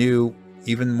my new,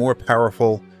 even more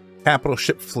powerful capital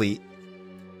ship fleet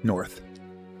north.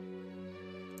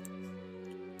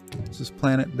 Is this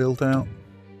planet built out?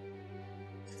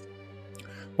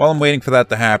 While I'm waiting for that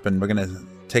to happen, we're going to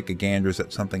take a gander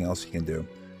at something else you can do.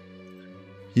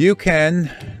 You can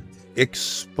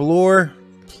explore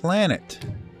planet,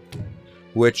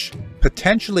 which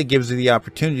potentially gives you the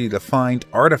opportunity to find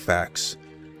artifacts.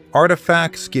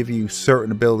 Artifacts give you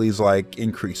certain abilities like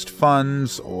increased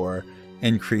funds or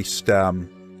increased,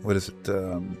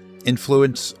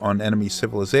 influence on enemy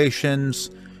civilizations,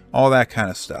 all that kind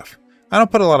of stuff. I don't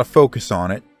put a lot of focus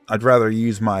on it. I'd rather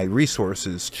use my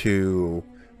resources to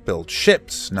build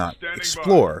ships, not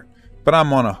explore. But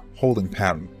I'm on a holding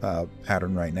pattern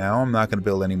right now. I'm not going to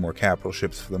build any more capital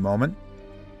ships for the moment.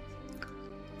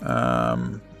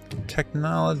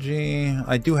 Technology.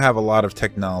 I do have a lot of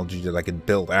technology that I could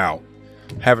build out.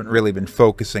 Haven't really been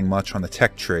focusing much on the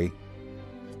tech tree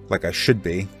like I should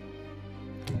be.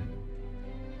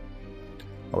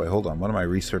 Oh wait, hold on. What am I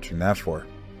researching that for?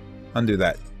 Undo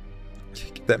that.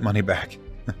 Get that money back.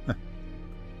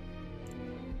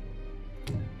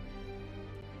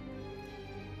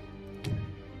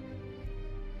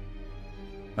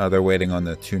 They're waiting on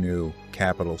the 2 new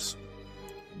capitals.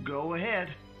 Go ahead.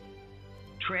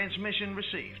 Transmission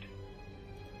received.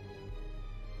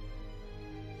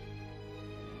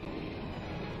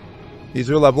 These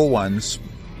are level 1s.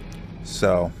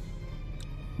 So,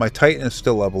 my Titan is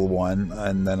still level 1,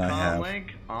 and then I have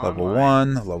level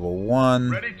 1, level 1,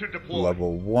 Ready to deploy.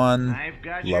 level 1, I've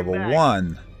got your level back.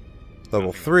 1,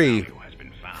 level 3,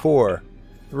 4,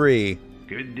 3,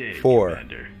 Good day, 4.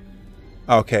 Commander.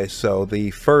 Okay, so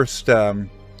the first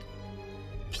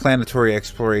planetary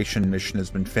exploration mission has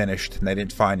been finished, and they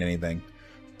didn't find anything.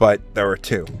 But there were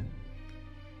 2.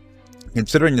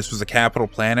 Considering this was a capital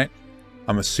planet,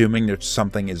 I'm assuming that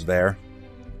something is there.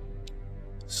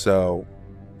 So,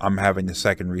 I'm having the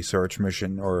second research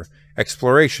mission, or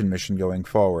exploration mission going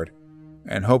forward.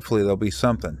 And hopefully there'll be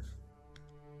something.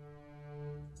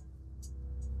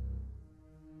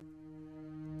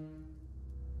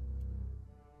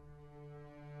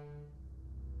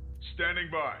 Standing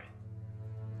by.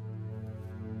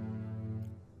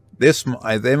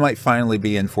 They might finally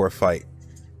be in for a fight.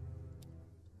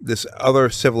 This other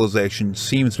civilization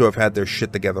seems to have had their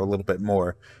shit together a little bit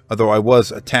more, although I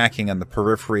was attacking on the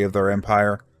periphery of their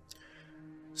empire.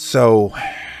 So,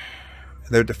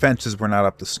 their defenses were not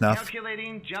up to snuff.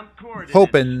 Calculating jump coordinates.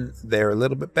 Hoping they're a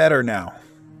little bit better now.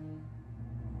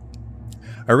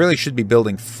 I really should be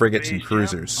building frigates and Phase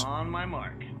cruisers. jump on my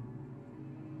mark.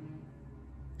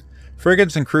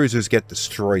 Frigates and cruisers get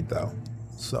destroyed, though.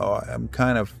 So I'm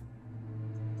kind of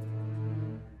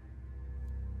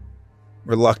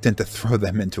reluctant to throw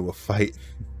them into a fight.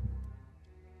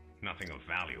 Nothing of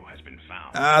value has been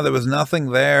found. Ah, there was nothing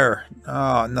there.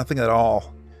 Oh, nothing at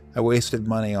all. I wasted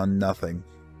money on nothing.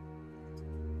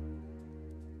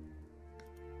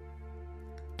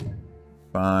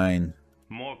 Fine.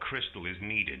 More crystal is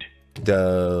needed.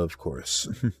 Duh, of course.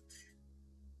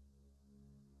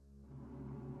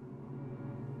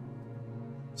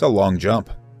 It's a long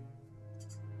jump.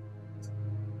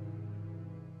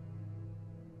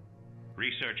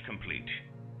 Research complete.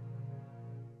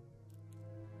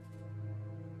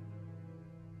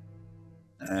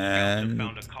 And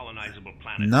Found a colonizable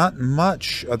planet. not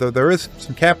much, although there is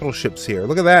some capital ships here.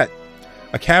 Look at that.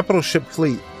 A capital ship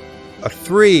fleet. A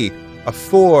 3, a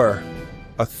 4,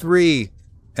 a 3,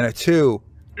 and a 2.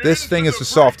 This thing is the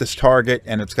softest target,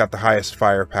 and it's got the highest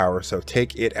firepower, so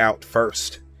take it out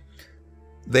first.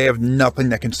 They have nothing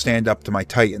that can stand up to my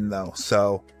Titan, though,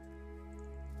 so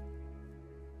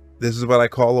this is what I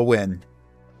call a win.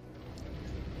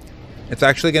 It's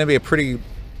actually going to be a pretty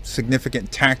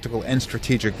significant tactical and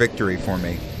strategic victory for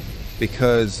me,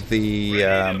 because the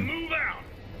Ready to move out.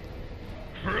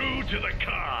 Through to the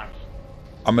cause.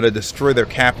 I'm going to destroy their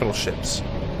capital ships,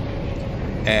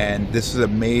 and this is a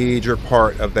major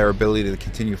part of their ability to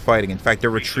continue fighting. In fact, they're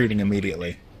retreating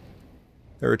immediately.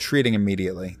 They're retreating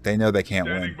immediately. They know they can't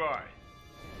Standing win. by.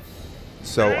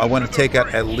 So I want to take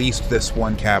out at least this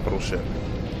one capital ship.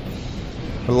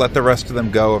 I'll let the rest of them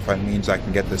go if it means I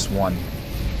can get this one.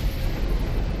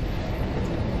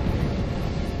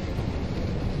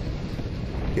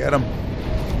 Get him.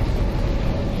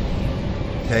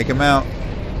 Take him out.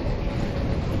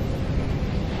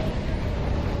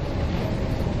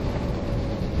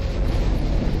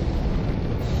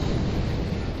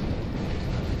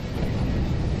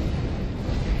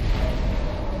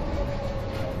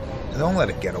 Don't let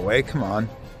it get away. Come on.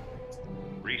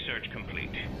 Research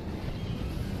complete.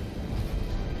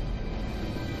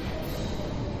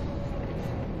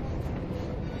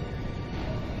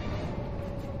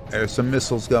 There's some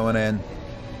missiles going in.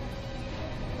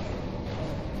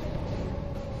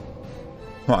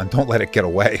 Come on, don't let it get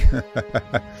away.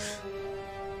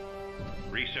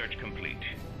 Research complete.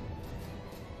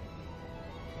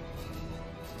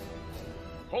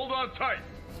 Hold on tight.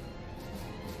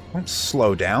 Don't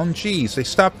slow down. Jeez, they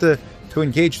stopped to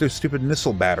engage those stupid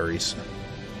missile batteries.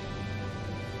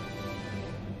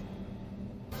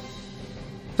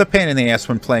 It's a pain in the ass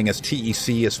when playing as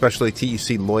TEC, especially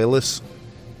TEC loyalists.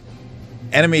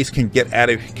 Enemies can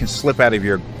slip out of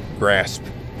your grasp,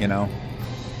 you know.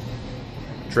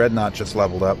 Dreadnought just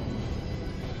leveled up.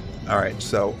 Alright,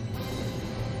 so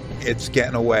it's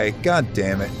getting away. God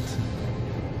damn it.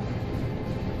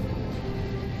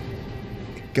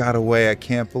 It got away. I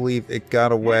can't believe it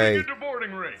got away. Moving into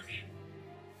boarding range.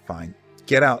 Fine.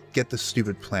 Get out. Get this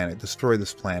stupid planet. Destroy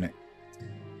this planet.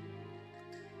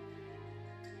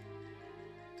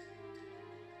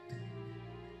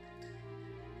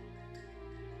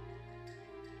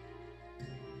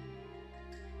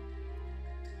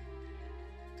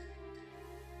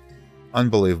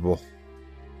 Unbelievable.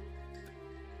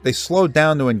 They slowed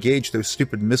down to engage those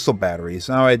stupid missile batteries.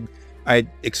 Now, I'd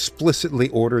explicitly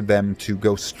ordered them to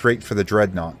go straight for the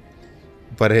Dreadnought.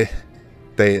 But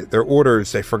they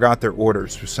forgot their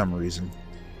orders for some reason.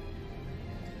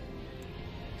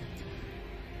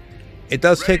 It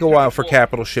does take a while for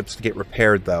capital ships to get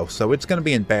repaired, though, so it's going to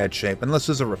be in bad shape. Unless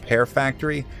there's a repair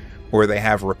factory where they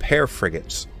have repair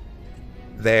frigates,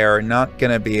 they're not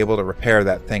going to be able to repair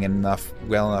that thing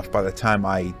well enough by the time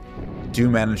I do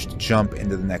manage to jump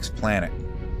into the next planet.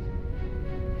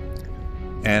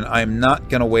 And I'm not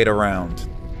going to wait around.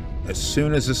 As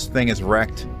soon as this thing is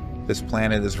wrecked, this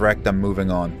planet is wrecked, I'm moving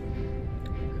on.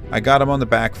 I got him on the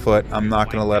back foot. I'm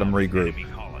not going to let him regroup.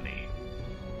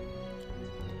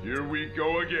 Here we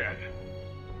go again.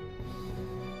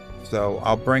 So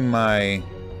I'll bring my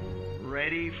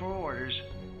Ready for orders.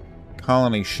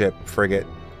 colony ship frigate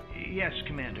Yes,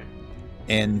 Commander.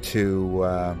 in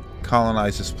to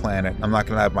colonize this planet. I'm not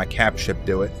going to have my cap ship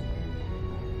do it.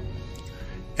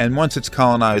 And once it's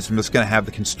colonized, I'm just going to have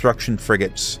the construction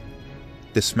frigates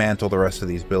dismantle the rest of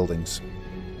these buildings.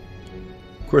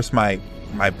 Of course, my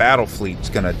battle fleet's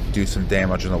going to do some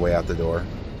damage on the way out the door.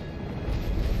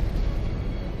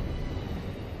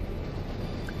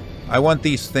 I want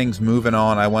these things moving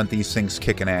on. I want these things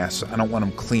kicking ass. I don't want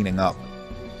them cleaning up.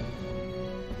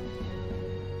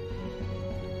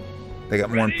 They got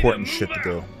more important shit to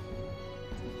do.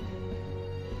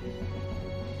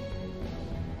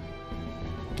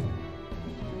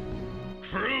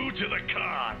 True to the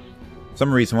cause. For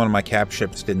some reason, one of my cap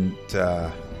ships didn't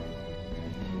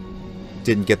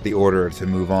get the order to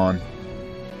move on.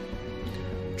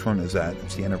 Which one is that?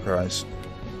 It's the Enterprise.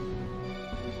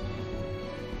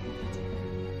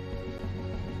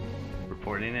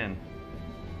 Reporting in.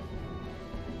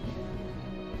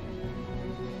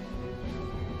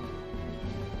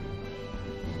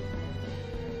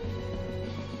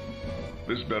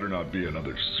 This better not be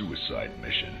another suicide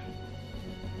mission.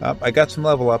 I got some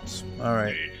level ups.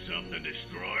 Alright. Need something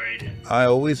destroyed? I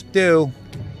always do.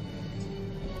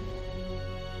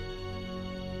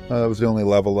 That was the only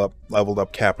leveled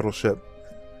up capital ship.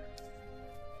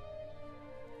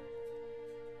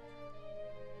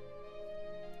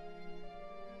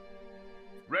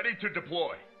 Ready to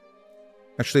deploy.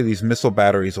 Actually, these missile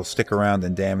batteries will stick around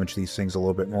and damage these things a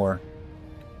little bit more.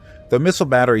 The missile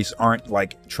batteries aren't,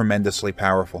 like, tremendously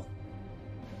powerful.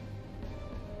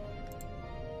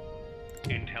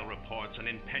 Intel reports an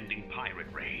impending pirate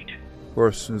raid. Of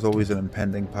course, there's always an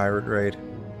impending pirate raid.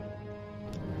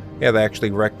 Yeah, they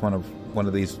actually wrecked one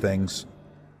of these things.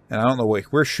 And I don't know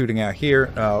what we're shooting at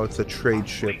here. Oh, it's a trade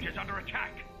ship. Fleet is under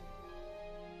attack.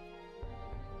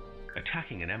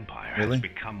 Attacking an empire Really? has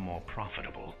become more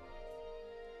profitable.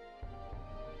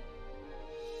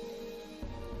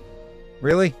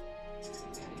 Really?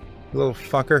 You little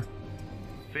fucker.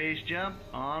 Phase jump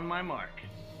on my mark.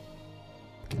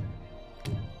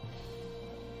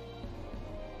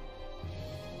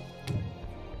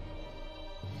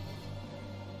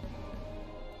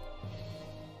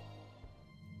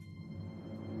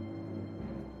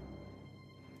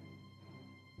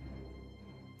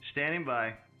 Standing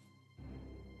by.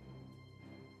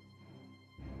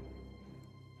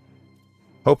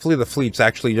 Hopefully the fleet's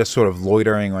actually just sort of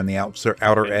loitering on the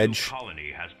outer edge.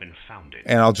 Colony has been founded.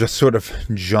 And I'll just sort of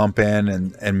jump in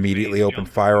and immediately open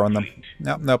fire on them.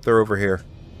 Nope, nope, they're over here.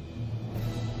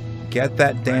 Get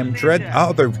that damn dread...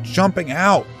 Oh, they're jumping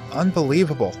out!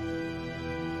 Unbelievable.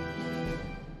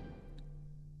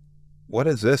 What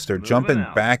is this? They're jumping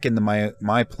back into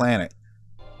my planet.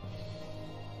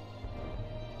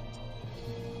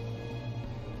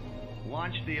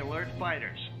 Launch the alert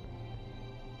fighters.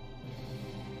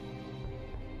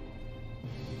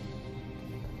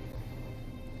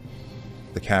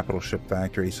 The capital ship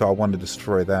factory, so I wanted to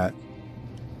destroy that.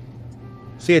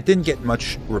 See, it didn't get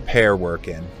much repair work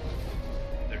in.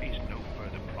 There is no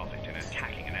further profit in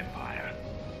attacking an empire.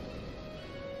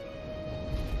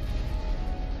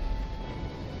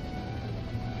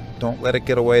 Don't let it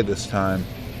get away this time.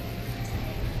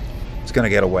 It's gonna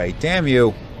get away. Damn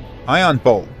you! Ion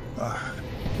bolt. Ugh.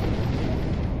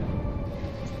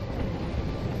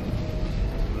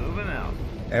 Moving out.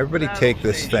 Everybody take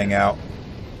this thing out.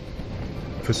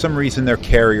 For some reason, their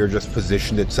carrier just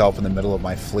positioned itself in the middle of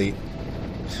my fleet.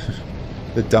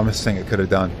 The dumbest thing it could have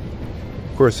done.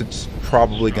 Of course, it's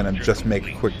probably going to just make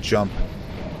a quick jump.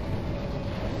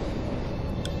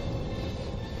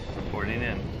 Reporting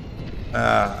in.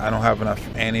 I don't have enough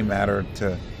antimatter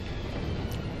to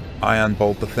ion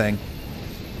bolt the thing.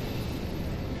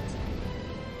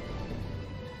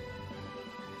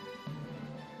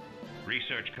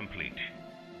 Research complete.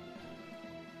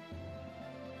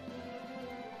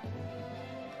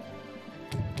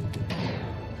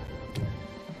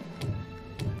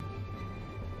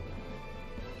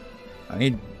 I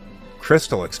need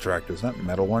crystal extractors, not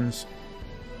metal ones.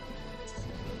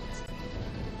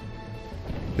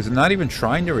 Is it not even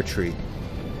trying to retreat?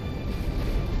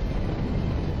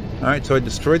 Alright, so I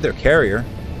destroyed their carrier.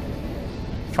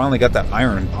 Finally got that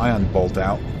ion bolt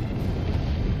out.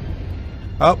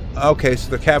 Oh, okay, so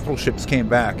the capital ships came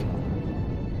back.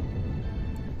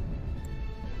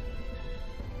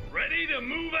 Ready to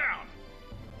move out.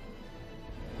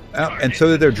 Oh, and so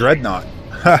did their dreadnought.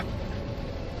 Ha!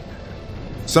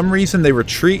 Some reason they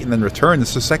retreat and then return. This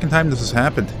is the second time this has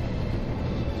happened.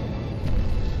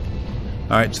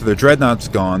 Alright, so their dreadnought's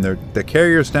gone. Their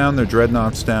carrier's down, their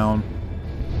dreadnought's down.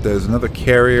 There's another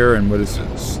carrier, and what is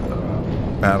this?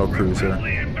 Battle cruiser.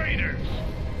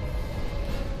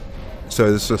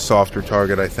 So this is a softer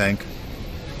target, I think.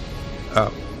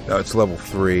 Oh, no, it's level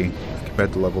 3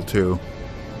 compared to level 2.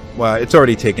 Well, it's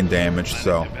already taken damage,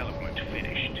 so...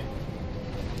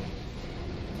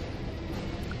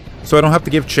 So I don't have to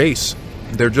give chase.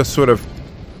 They're just sort of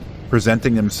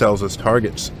presenting themselves as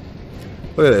targets.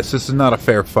 Look at this. This is not a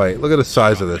fair fight. Look at the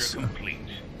size of this.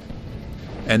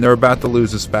 And they're about to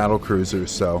lose this battle cruiser,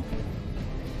 so...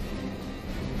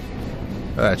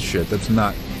 That shit. That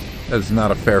is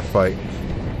not a fair fight.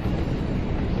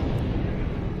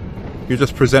 You're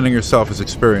just presenting yourself as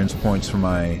experience points for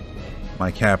my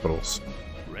capitals.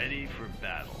 Ready for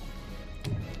battle.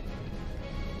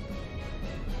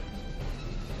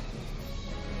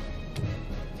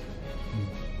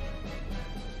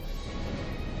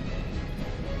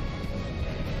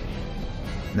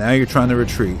 Now you're trying to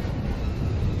retreat.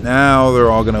 Now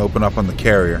they're all going to open up on the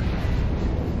carrier.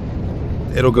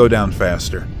 It'll go down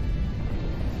faster.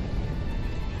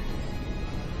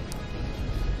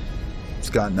 It's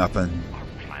got nothing. Our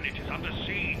planet is under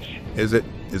siege. Is it?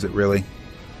 Is it really?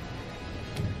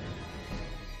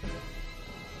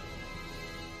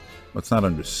 Well, it's not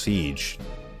under siege.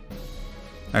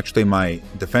 Actually, my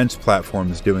defense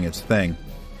platform is doing its thing.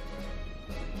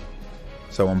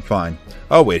 So I'm fine.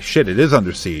 Oh, wait, shit, it is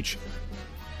under siege.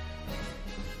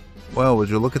 Well, would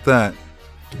you look at that?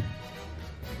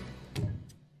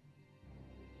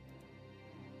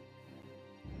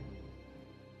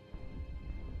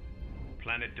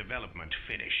 Planet development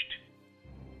finished.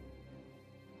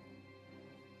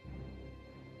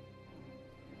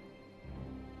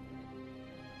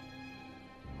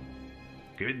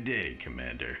 Good day,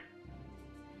 Commander.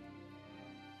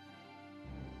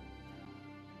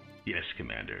 Yes,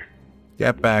 Commander.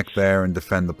 Get back there and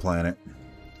defend the planet.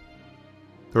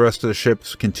 The rest of the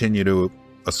ships continue to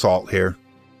assault here.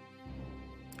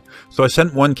 So I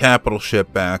sent one capital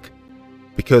ship back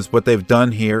because what they've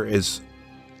done here is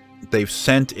they've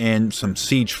sent in some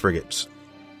siege frigates.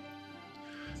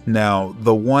 Now,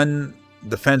 the one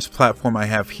defense platform I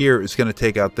have here is going to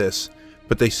take out this,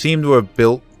 but they seem to have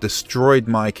destroyed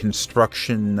my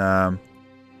construction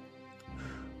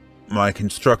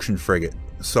frigate,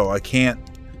 so I can't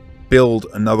build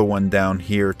another one down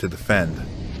here to defend.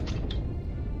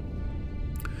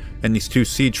 And these two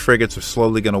siege frigates are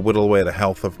slowly going to whittle away the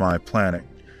health of my planet.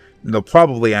 And they'll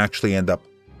probably actually end up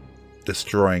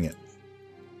destroying it.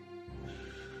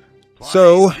 Plotting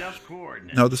So, jump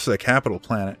coordinates. no, this is a capital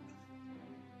planet.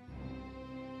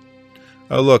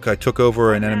 Oh look, I took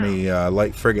over an enemy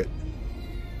light frigate.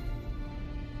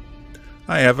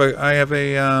 I have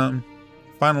a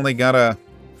finally got a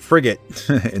frigate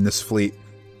in this fleet.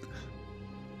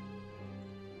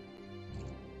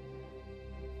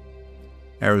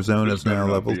 Arizona is now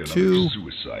level 2.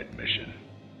 Suicide mission.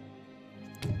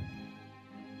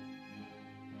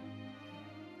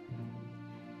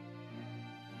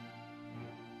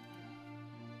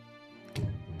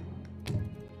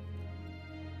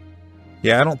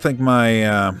 Yeah, I don't think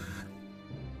my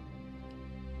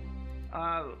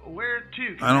Where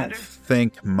to, I don't Commander?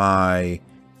 think my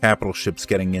capital ship's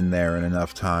getting in there in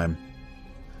enough time.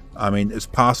 I mean, it's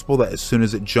possible that as soon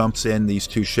as it jumps in, these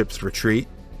two ships retreat.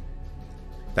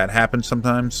 That happens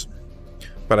sometimes.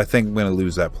 But I think I'm going to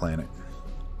lose that planet.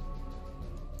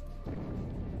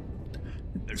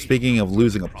 Speaking of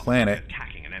losing a planet,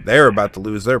 they're about to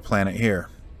lose their planet here.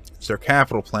 It's their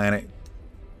capital planet.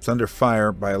 It's under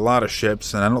fire by a lot of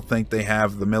ships, and I don't think they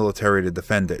have the military to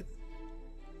defend it.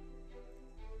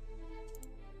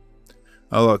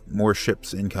 Oh look, more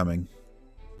ships incoming.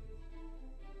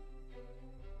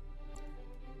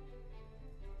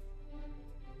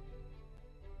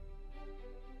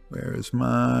 Where is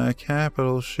my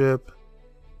capital ship?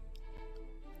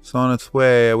 It's on its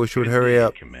way. I wish it would hurry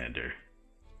up. Commander.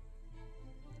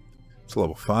 It's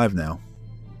level 5 now.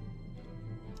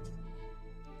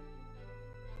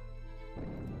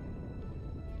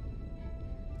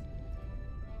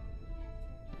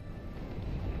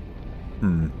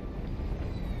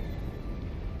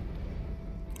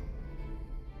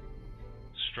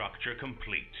 Structure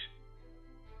complete.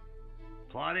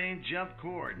 Plotting jump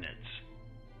coordinates.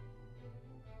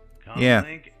 Yeah.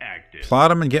 Comlink active. Plot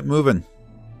them and get moving.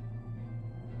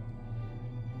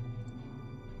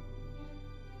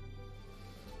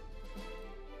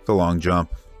 It's a long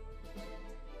jump.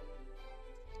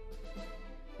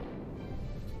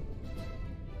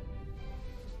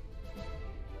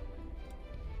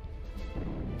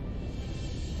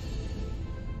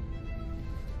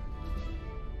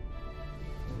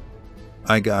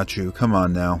 I got you. Come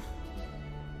on now.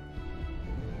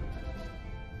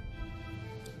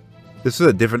 This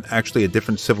is actually a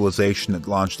different civilization that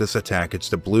launched this attack. It's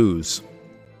the Blues.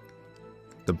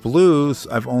 The Blues,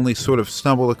 I've only sort of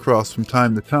stumbled across from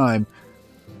time to time.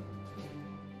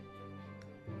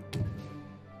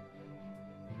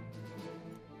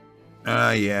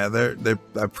 Yeah,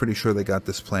 I'm pretty sure they got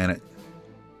this planet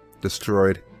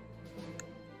destroyed.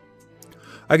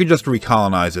 I could just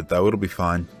recolonize it, though. It'll be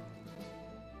fine.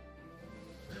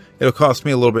 It'll cost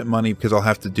me a little bit of money because I'll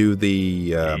have to do the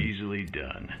Easily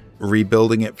done.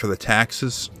 rebuilding it for the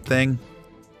taxes thing,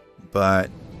 but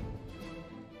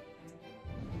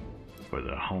For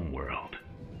the homeworld.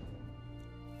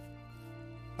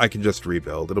 I can just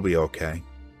rebuild. It'll be okay.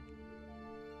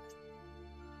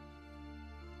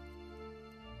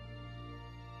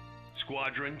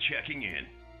 Squadron checking in.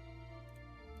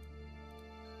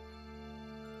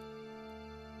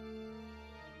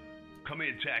 Come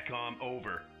in, TACOM,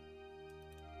 over.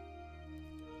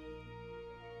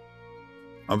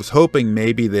 I was hoping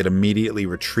maybe they'd immediately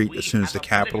retreat as soon as the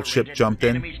capital ship jumped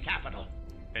in,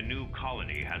 A new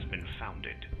colony has been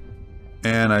founded.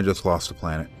 and I just lost a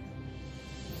planet.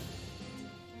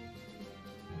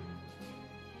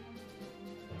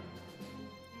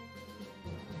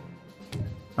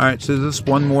 Alright, so there's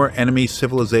one more enemy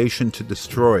civilization to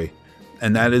destroy,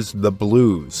 and that is the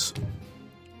Blues.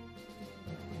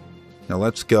 Now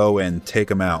let's go and take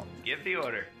them out. Give the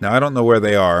order. Now I don't know where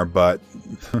they are, but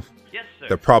Yes, sir.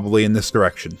 they're probably in this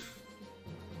direction.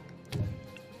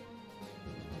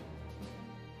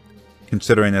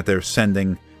 Considering that they're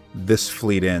sending this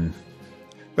fleet in.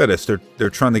 Look at this, they're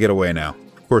trying to get away now.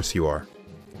 Of course you are.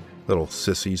 Little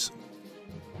sissies.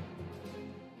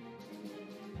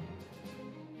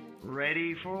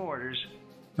 Ready for orders.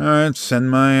 Alright,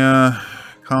 send my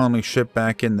colony ship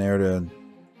back in there to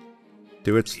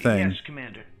do its thing. Yes,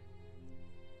 Commander.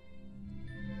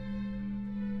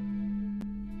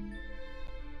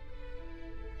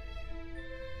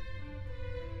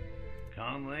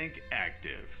 Comlink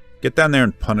active. Get down there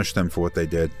and punish them for what they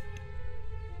did.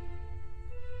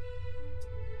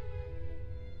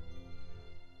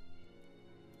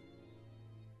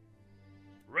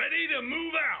 Ready to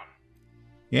move out.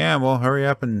 Yeah, well, hurry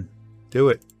up and do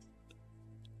it.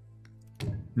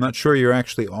 I'm not sure you're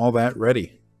actually all that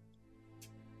ready.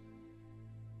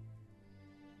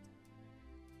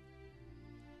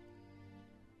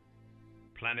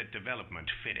 Planet development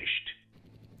finished.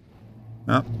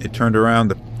 Oh, it turned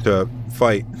around. to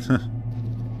fight.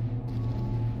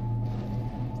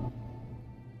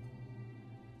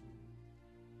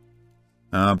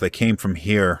 They came from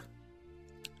here.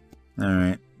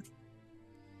 Alright.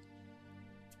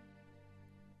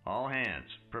 All hands,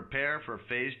 prepare for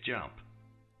phase jump.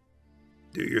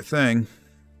 Do your thing.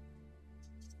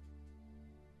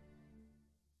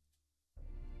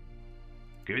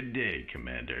 Good day,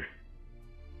 Commander.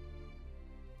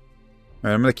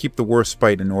 Alright, I'm going to keep the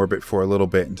Warspite in orbit for a little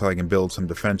bit until I can build some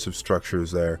defensive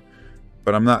structures there.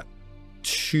 But I'm not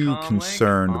too Comlink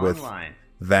concerned with online.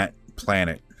 that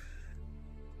planet.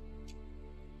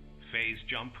 Phase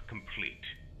jump complete.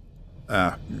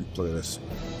 Ah, look at this.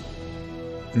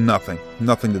 Nothing.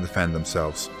 Nothing to defend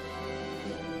themselves.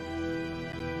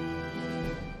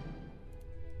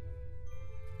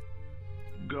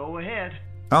 Go ahead.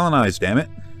 Colonize, damn it.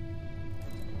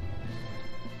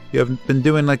 You haven't been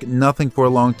doing, like, nothing for a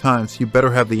long time, so you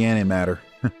better have the antimatter.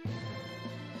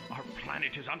 Our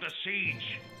planet is under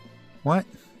siege. What?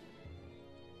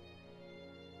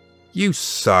 You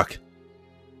suck.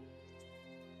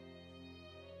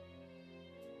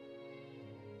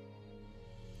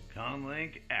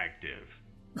 Comlink active.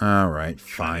 Alright, Planet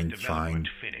fine, fine. development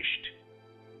finished.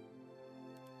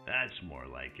 That's more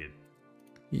like it.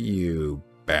 You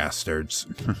bastards.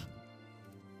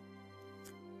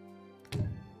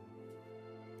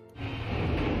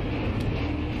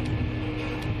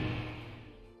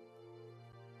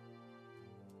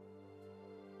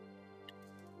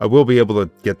 I will be able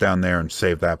to get down there and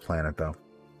save that planet, though.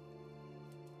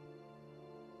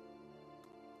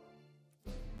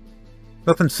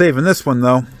 Nothing saving this one,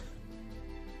 though.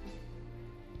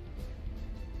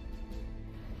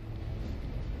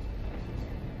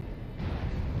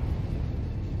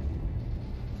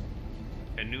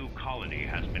 A new colony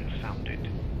has been founded.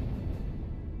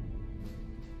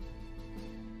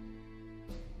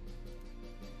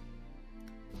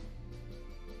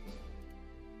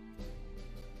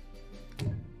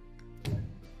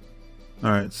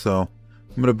 Alright, so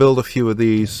I'm going to build a few of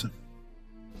these.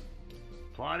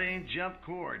 Plotting jump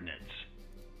coordinates.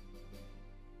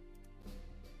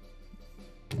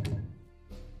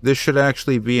 This should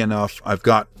actually be enough. I've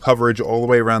got coverage all the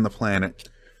way around the planet.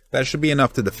 That should be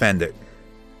enough to defend it.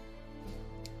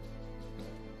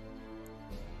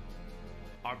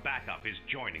 Our backup is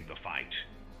joining the fight.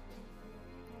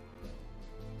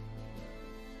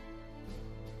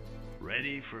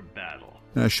 Ready for battle.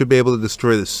 And I should be able to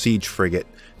destroy the siege frigate.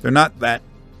 They're not that...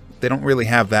 They don't really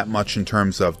have that much in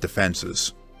terms of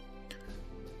defenses.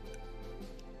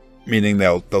 Meaning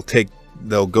they'll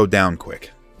go down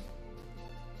quick.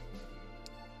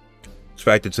 In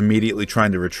fact, it's immediately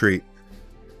trying to retreat.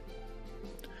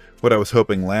 What I was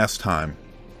hoping last time.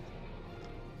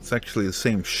 It's actually the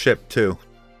same ship, too.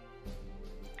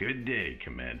 Good day,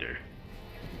 Commander.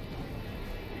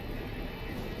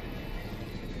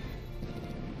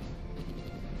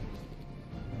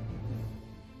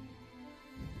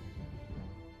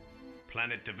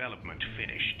 Planet development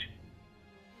finished.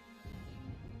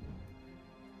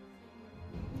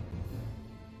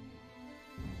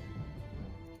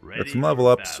 Ready Got some level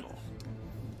for ups. battle.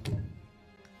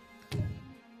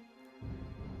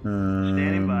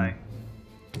 Standing by.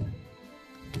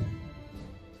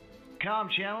 Comm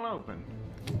channel open.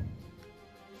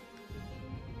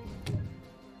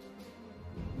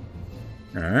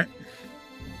 Alright.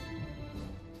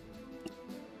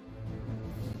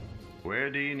 Where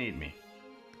do you need me?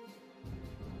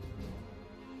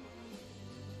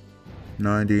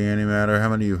 90 antimatter. How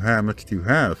many do you have? How much do you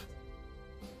have?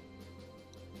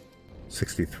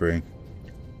 63.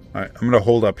 Alright, I'm going to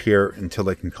hold up here until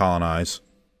they can colonize.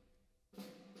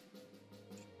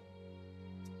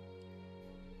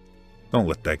 Don't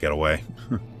let that get away.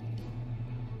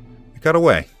 It got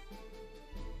away.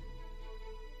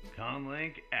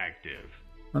 Comlink active.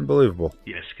 Unbelievable.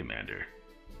 Yes, Commander.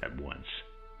 At once.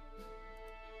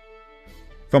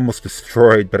 It's almost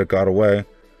destroyed, but it got away.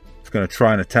 It's going to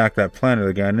try and attack that planet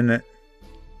again, isn't it?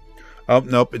 Oh,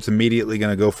 nope. It's immediately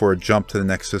going to go for a jump to the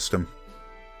next system.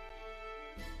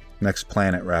 Next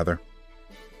planet, rather.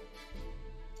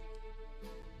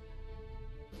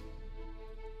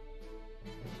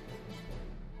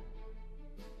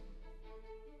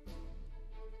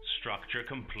 Structure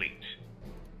complete.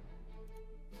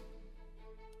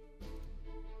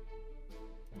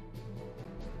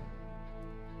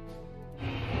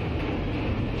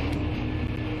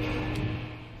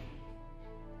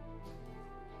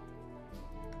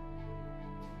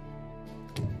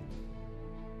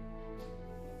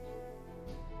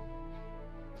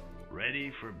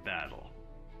 Ready for battle.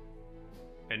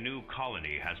 A new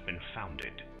colony has been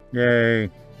founded. Yay.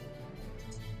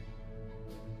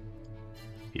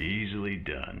 Easily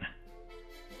done.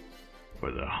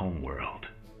 For the homeworld.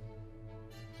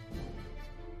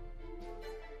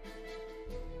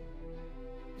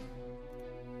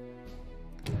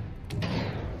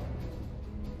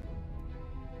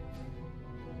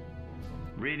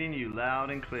 Reading you loud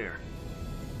and clear.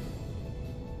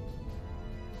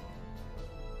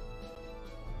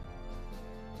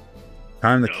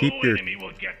 Time to No keep enemy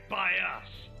will get by us.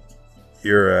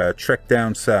 your trek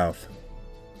down south.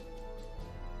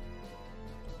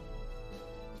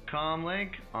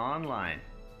 Comlink online.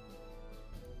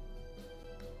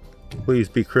 Please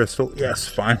be Crystal. Yes,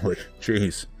 finally.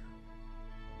 Jeez.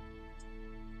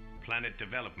 Planet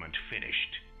development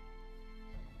finished.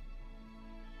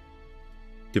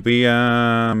 Did we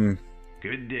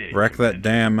Good day. wreck that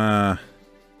damn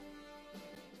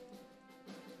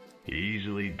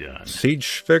Easily done.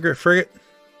 siege frigate?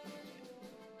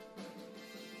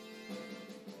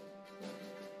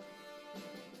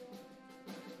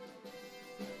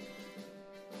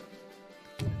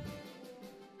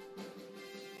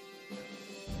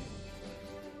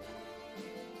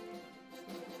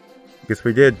 Guess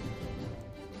we did.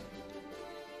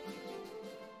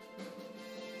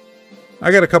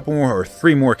 I got a couple more, or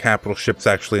 3 more capital ships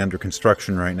actually under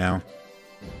construction right now.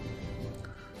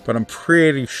 But I'm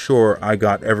pretty sure I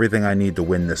got everything I need to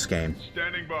win this game.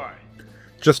 Standing by.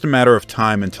 Just a matter of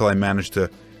time until I manage to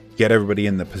get everybody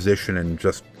in the position and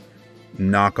just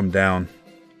knock them down.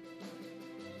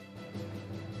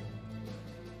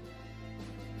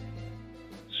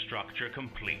 Structure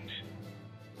complete.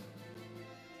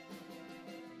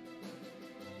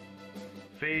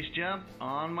 Phase jump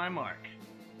on my mark.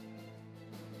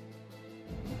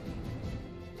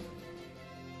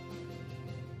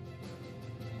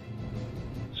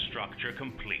 Structure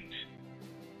complete.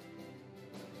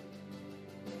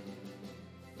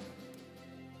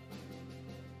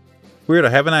 Weird, I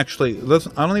haven't actually...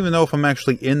 I don't even know if I'm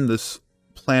actually in this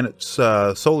planet's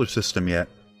solar system yet.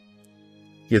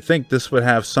 You'd think this would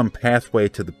have some pathway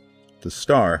to the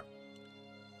star.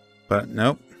 But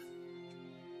nope.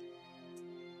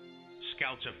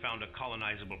 Scouts have found a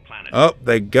colonizable planet. Oh,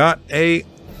 they got a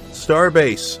star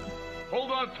base.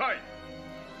 Hold on tight.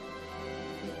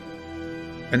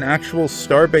 An actual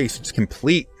star base. It's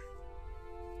complete.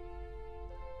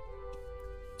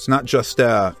 It's not just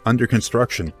under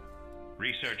construction.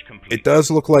 Research complete. It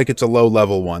does look like it's a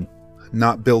low-level one.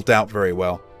 Not built out very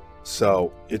well.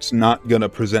 So, it's not going to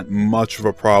present much of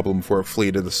a problem for a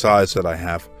fleet of the size that I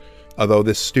have. Although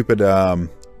this stupid, Got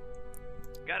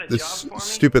a this job for me?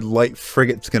 stupid light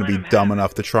frigate's going to be dumb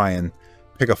enough to try and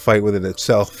pick a fight with it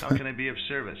itself. How can I be of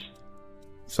service?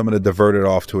 So I'm going to divert it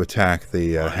off to attack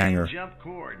the Plotting hangar. Jump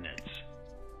coordinates.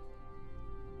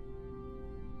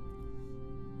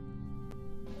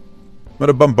 I'm going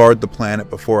to bombard the planet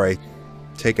before I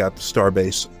take out the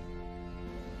starbase.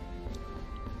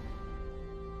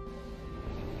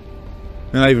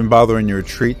 They're not even bothering to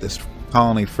retreat, this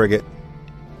colony frigate.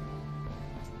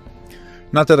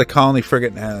 Not that a colony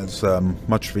frigate has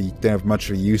much of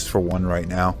a use for one right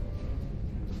now.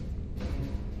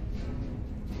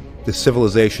 The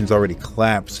civilization's already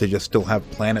collapsed, they just still have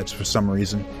planets for some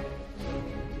reason.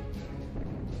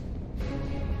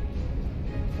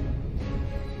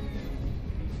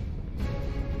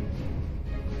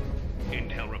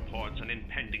 Intel reports an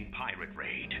impending pirate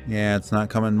raid. Yeah, it's not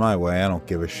coming my way, I don't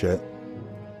give a shit.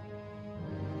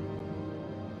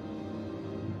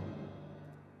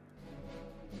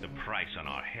 The price on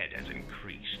our head has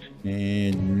increased.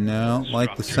 And no,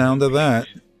 like the Structure sound of that.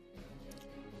 complete.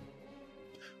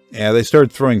 Yeah, they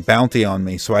started throwing bounty on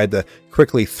me, so I had to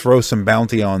quickly throw some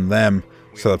bounty on them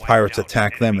so the pirates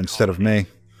attack them instead of me.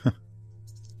 We're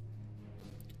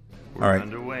Alright.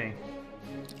 underway.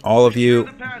 All of you,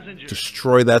 The passengers.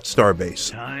 destroy that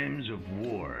starbase. Times of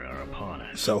war are upon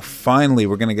us. So finally,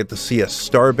 we're going to get to see a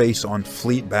starbase on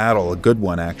Fleet Battle. A good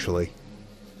one, actually.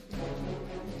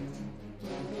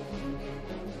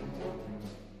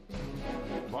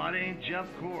 Plotting jump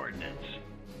coordinates.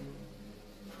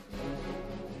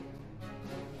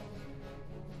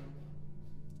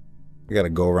 We got to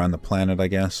go around the planet, I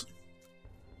guess.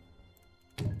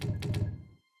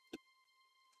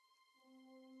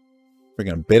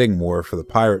 Freaking a bidding war for the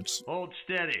pirates. Hold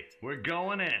steady. We're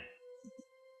going in.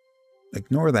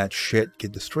 Ignore that shit.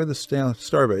 Destroy the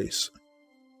starbase.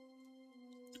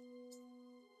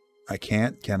 I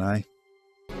can't, can I?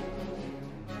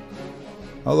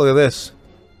 Oh, look at this.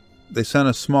 They sent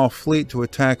a small fleet to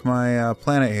attack my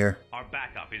planet here. Our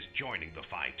backup is joining the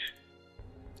fight.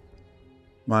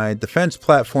 My defense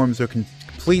platforms are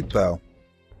complete, though.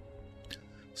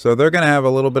 So they're going to have a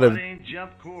little bit Plotting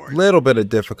jump coordinates. of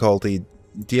difficulty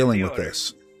dealing with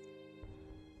this.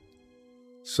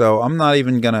 So I'm not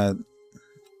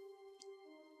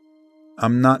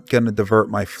gonna divert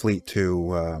my fleet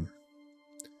to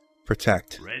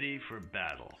protect. Ready for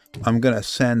battle. I'm gonna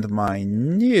send my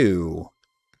new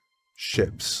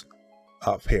ships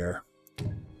up here.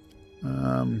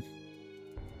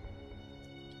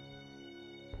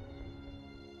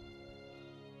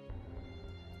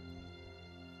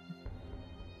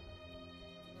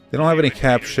 They don't have any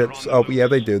cap ships. Oh, yeah,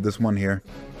 they do. There's one here.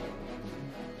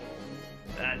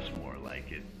 That's more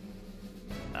like it.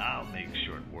 I'll make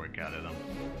short work out of them.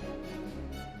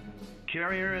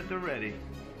 Carrier at the ready.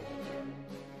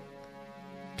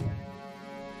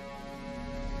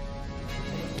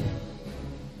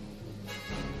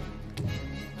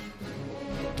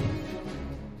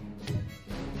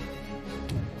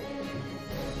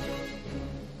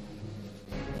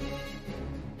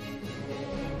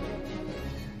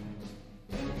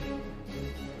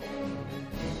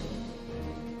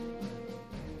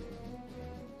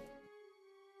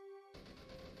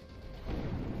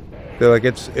 They're like,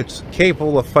 it's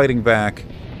capable of fighting back,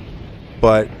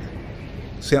 but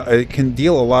see, it can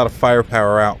deal a lot of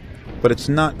firepower out, but it's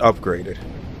not upgraded.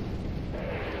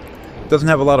 It doesn't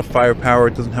have a lot of firepower,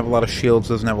 it doesn't have a lot of shields,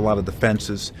 doesn't have a lot of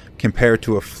defenses compared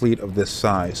to a fleet of this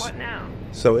size. What now?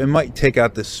 So it might take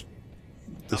out this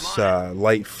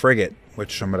light frigate,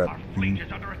 which I'm gonna... Our fleet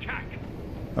is under attack.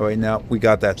 Oh wait, now we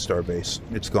got that starbase.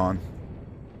 It's gone.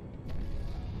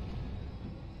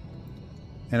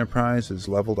 Enterprise is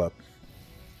leveled up.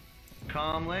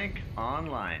 Comlink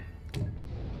online.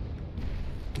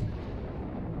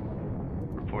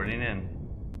 Reporting in.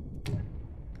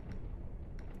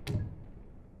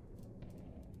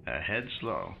 Ahead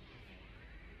slow.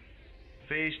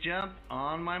 Phase jump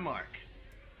on my mark.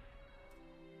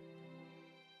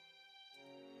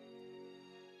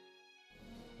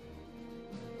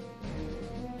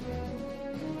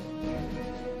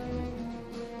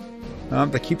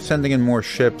 They keep sending in more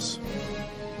ships.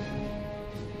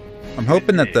 I'm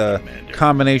hoping that the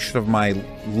combination of my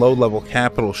low-level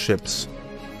capital ships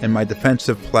and my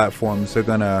defensive platforms are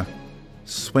gonna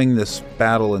swing this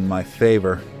battle in my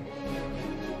favor.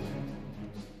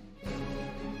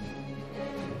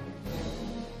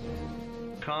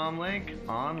 Comlink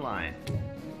online.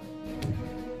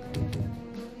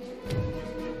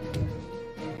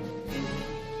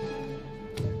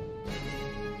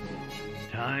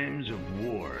 Times of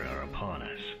war are upon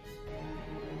us.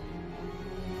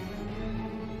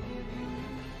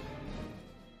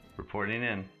 Reporting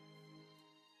in.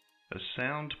 A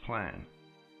sound plan.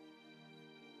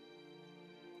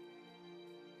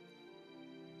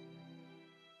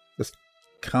 Just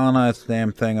colonize the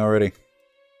damn thing already.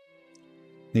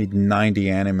 Need 90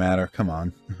 antimatter, come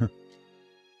on.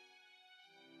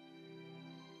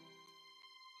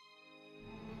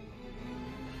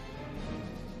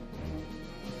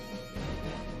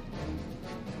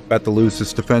 About to lose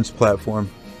this defense platform.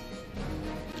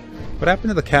 What happened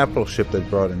to the capital ship they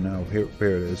brought in now? Here it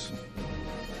is.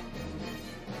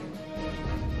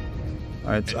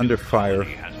 Alright, it's under fire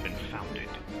Has been founded.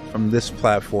 from this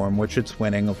platform, which it's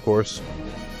winning, of course.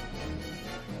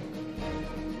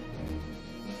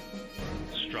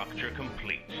 Structure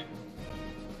complete.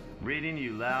 Reading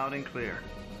you loud and clear.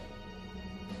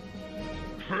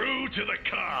 True to the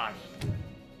cause.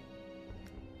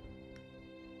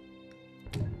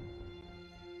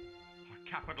 Our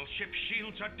capital ship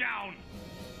shields are down.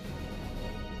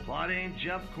 Plotting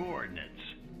jump coordinates.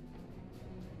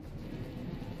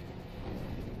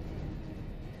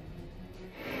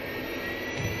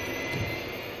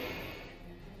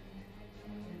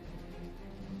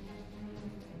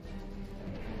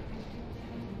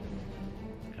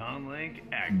 Comlink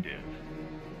active.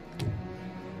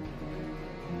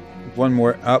 One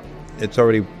more up. It's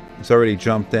already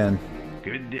jumped in.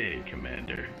 Good day,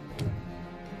 Commander.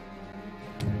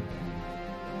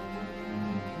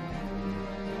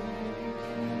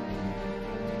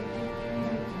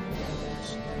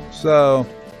 So,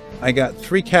 I got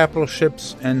 3 capital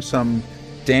ships and some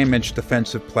damaged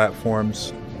defensive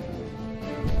platforms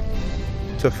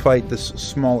to fight this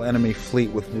small enemy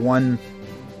fleet with one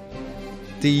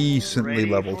decently Ready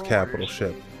leveled for capital orders.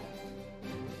 ship.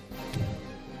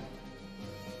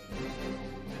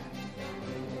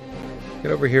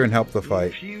 Get over here and help the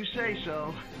fight. If you say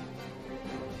so.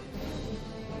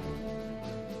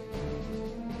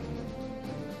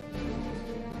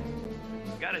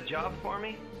 Got a job for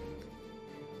me?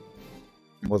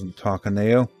 Wasn't talking to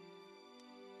you.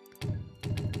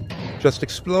 Just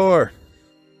explore.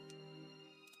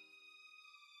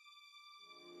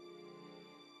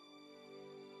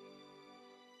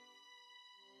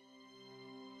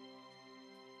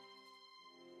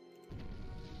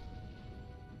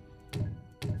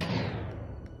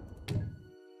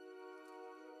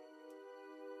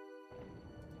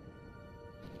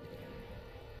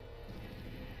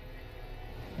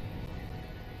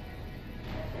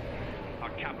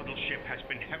 capital ship has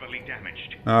been heavily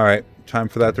damaged. Alright, time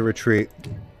for that to retreat.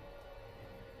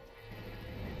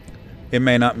 It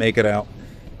may not make it out.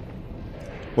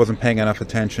 Wasn't paying enough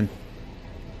attention.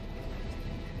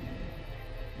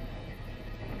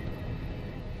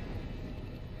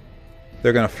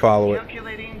 They're gonna follow it.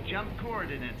 Calculating jump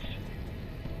coordinates.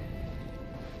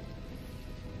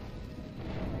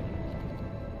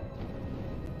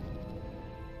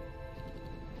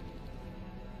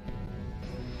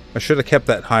 I should have kept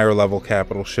that higher level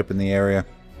capital ship in the area.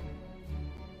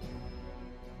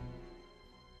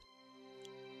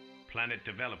 Planet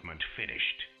development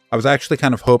finished. I was actually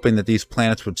kind of hoping that these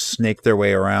planets would snake their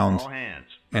way around All hands.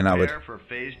 and I would Prepare for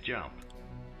phase jump.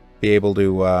 be able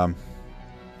to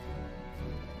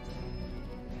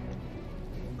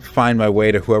find my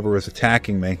way to whoever was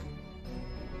attacking me.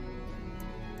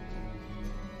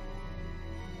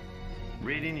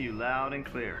 Reading you loud and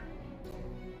clear.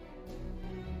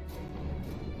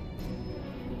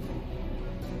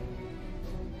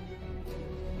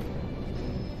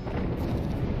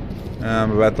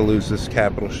 I'm about to lose this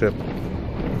capital ship.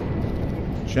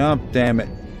 Jump, damn it.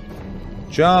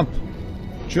 Jump!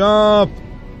 Jump!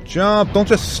 Jump! Don't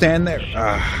just stand there.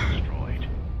 Ah, Destroyed.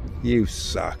 you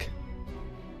suck.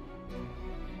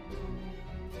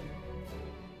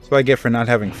 That's what I get for not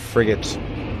having frigates.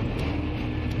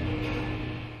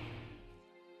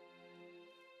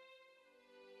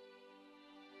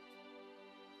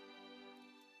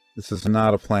 This is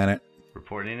not a planet.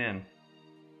 Reporting in.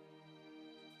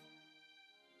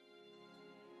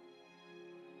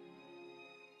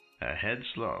 Ahead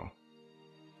slow.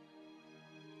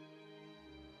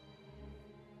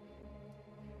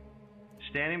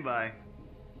 Standing by.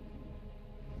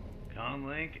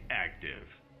 Comlink active.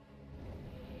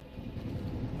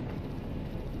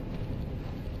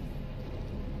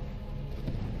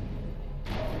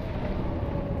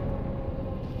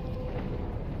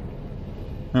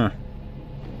 Huh.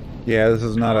 Yeah, this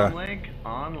is not a Link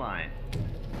online.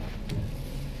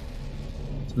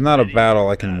 battle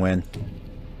I can win.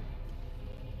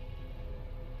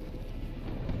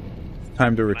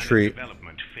 Time to retreat. Planet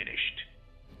development finished.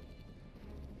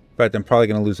 In fact, I'm probably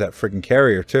going to lose that friggin'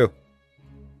 carrier, too.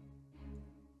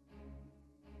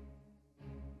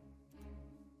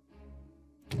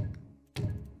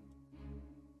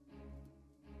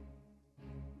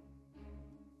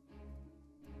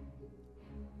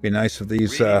 Be nice if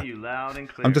these, Reading you loud and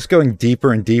clear. I'm just going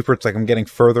deeper and deeper. It's like I'm getting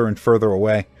further and further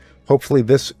away. Hopefully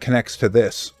this connects to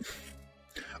this.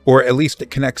 Or at least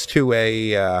it connects to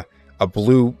a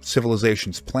blue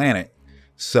civilization's planet.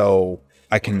 So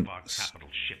I One can... of our capital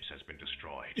ships has been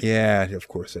destroyed. Yeah, of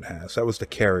course it has. That was the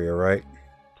carrier, right?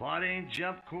 Plotting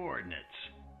jump coordinates.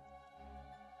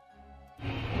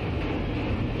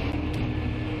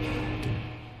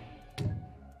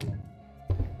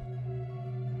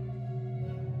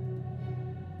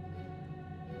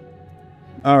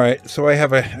 Alright, so I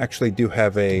have actually do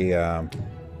have a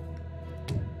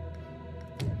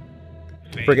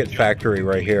frigate Phase factory jump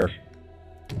right here.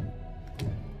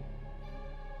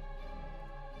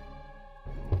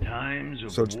 Times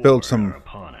of So let's war build some- are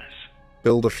upon us.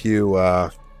 Build a few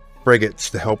frigates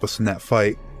to help us in that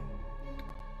fight.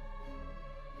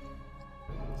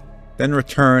 Then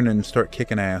return and start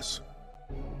kicking ass.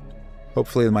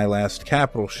 Hopefully my last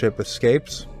capital ship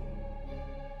escapes.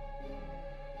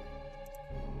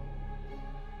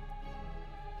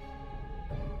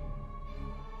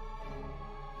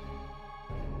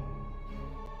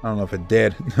 I don't know if it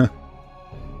did.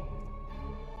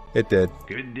 It did.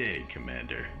 Good day,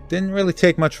 Commander. Didn't really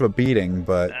take much of a beating,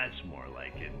 but That's more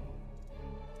like it.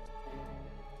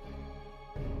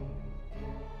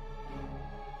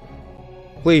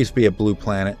 please be a blue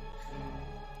planet.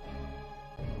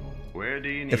 Where do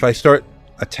you need If I start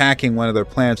attacking one of their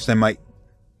planets, they might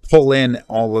pull in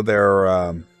all of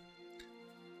their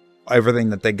everything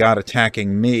that they got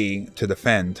attacking me to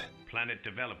defend. Planet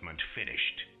development finished.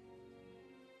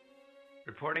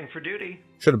 Reporting for duty.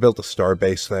 Should have built a star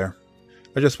base there.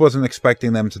 I just wasn't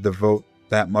expecting them to devote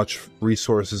that much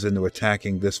resources into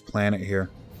attacking this planet here.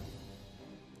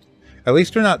 At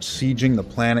least they're not sieging the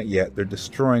planet yet. They're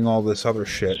destroying all this other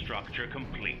shit. Structure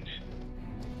complete.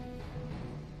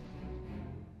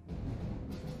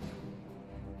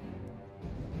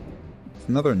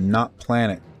 Another not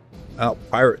planet. Oh,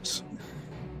 pirates.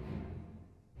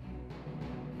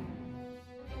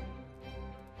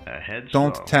 ahead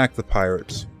Don't slow. attack the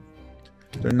pirates.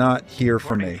 They're not here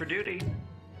for Reporting me. for duty.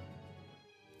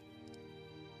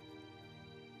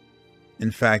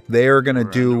 In fact, they are going to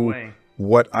We're do underway.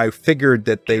 what I figured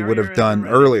that they would have Carrier done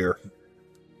ready. earlier,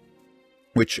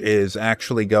 which is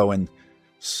actually go and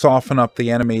soften up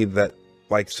the enemy that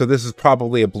like, so this is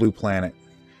probably a blue planet,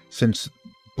 since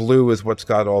blue is what's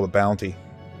got all the bounty.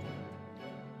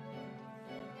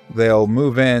 They'll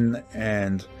move in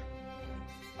and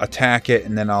attack it,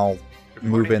 and then I'll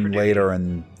move in later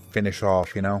and finish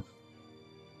off, you know?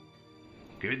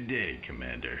 Good day,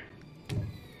 Commander.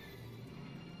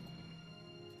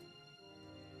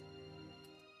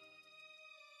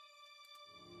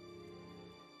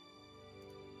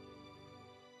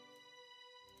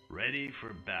 Ready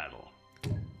for battle.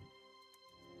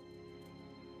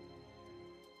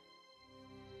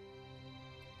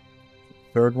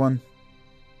 Third one.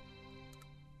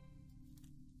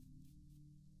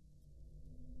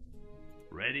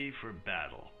 Ready for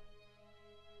battle.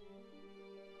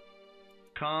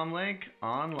 Comlink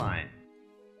online.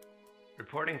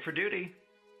 Reporting for duty.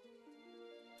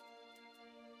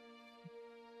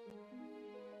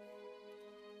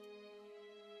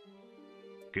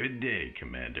 Good day,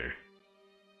 Commander.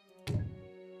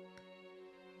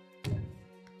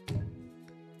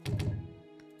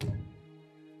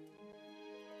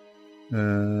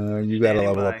 You gotta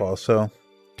level up also.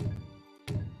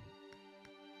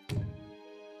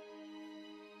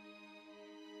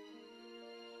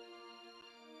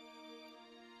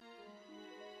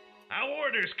 Our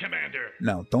orders, Commander.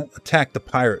 No, don't attack the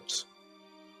pirates.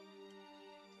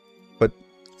 But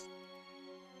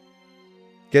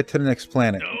get to the next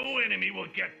planet. No enemy will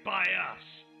get by us.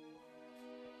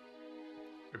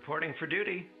 Reporting for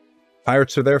duty.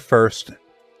 Pirates are there first,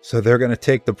 so they're going to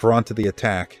take the brunt of the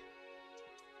attack.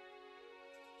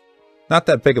 Not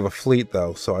that big of a fleet,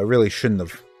 though, so I really shouldn't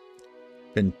have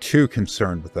been too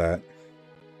concerned with that.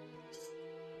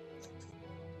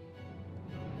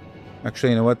 Actually,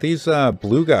 you know what? These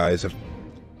blue guys have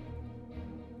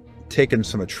taken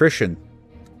some attrition.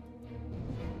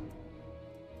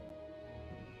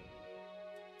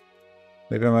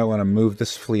 Maybe I might want to move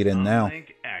this fleet in now.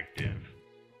 Link active.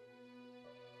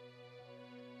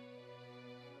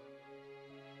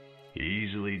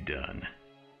 Easily done.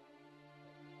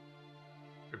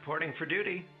 Reporting for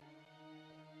duty.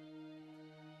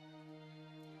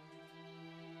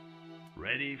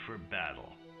 Ready for battle.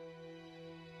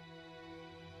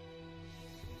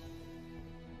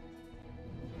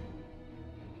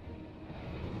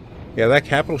 Yeah, that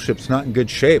capital ship's not in good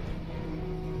shape.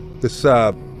 This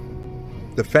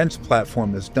defense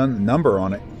platform has done a number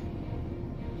on it.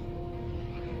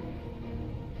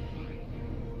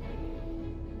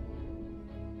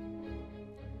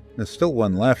 There's still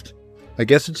one left. I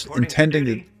guess it's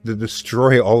intending to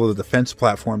destroy all of the defense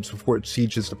platforms before it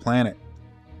sieges the planet.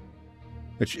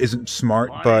 Which isn't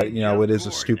smart, but, you know, it is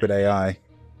a stupid AI.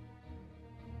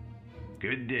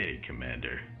 Good day,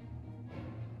 Commander.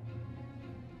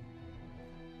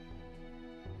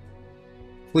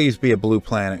 Please be a blue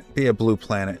planet. Be a blue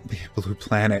planet. Be a blue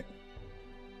planet.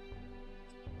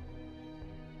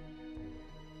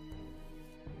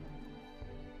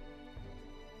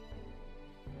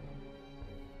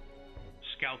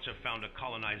 Scouts have found a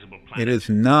colonizable planet. It is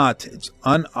not. It's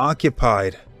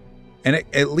unoccupied. And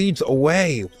it leads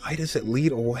away. Why does it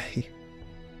lead away?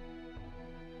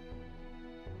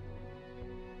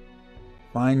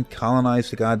 Fine, colonize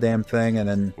the goddamn thing, and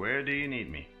then... Where do you need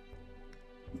me?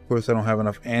 Of course, I don't have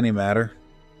enough antimatter.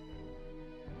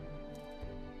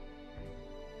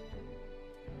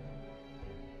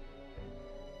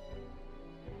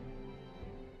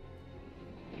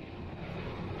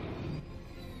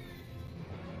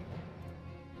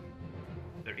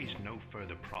 There is no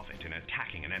further profit in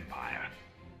attacking an empire.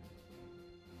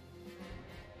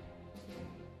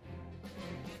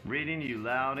 Reading you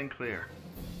loud and clear.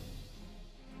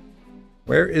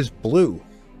 Where is blue?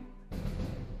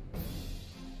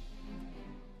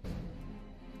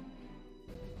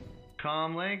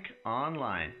 Comlink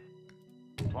online.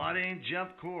 Plotting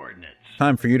jump coordinates.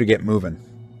 Time for you to get moving.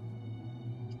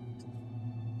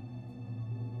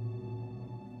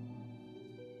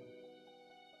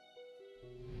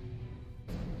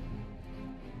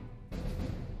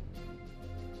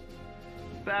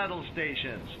 Battle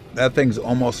stations. That thing's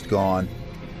almost gone.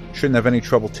 Shouldn't have any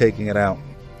trouble taking it out.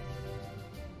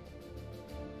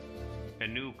 A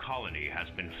new colony has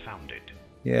been founded.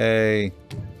 Yay.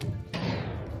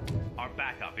 Our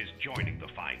backup is joining the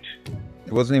fight.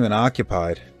 It wasn't even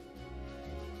occupied.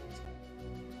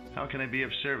 How can I be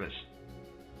of service?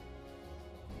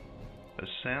 A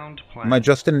sound plan. Am I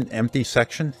just in an empty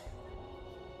section?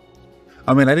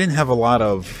 I mean, I didn't have a lot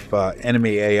of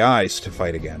enemy AIs to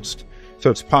fight against. So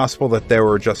it's possible that there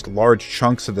were just large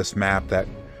chunks of this map that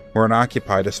were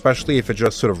unoccupied, especially if it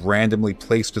just sort of randomly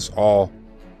placed us all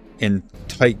in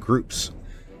tight groups.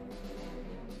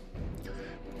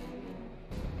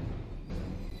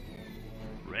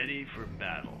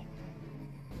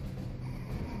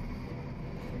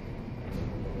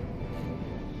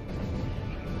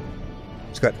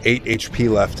 It's got 8 HP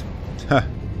left.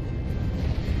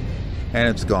 And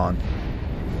it's gone.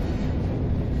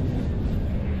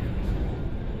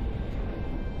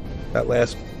 That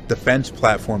last defense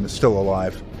platform is still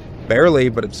alive. Barely,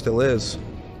 but it still is.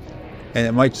 And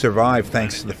it might survive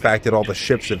thanks to the fact that all the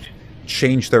ships have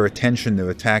changed their attention to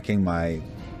attacking my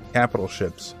capital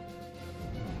ships.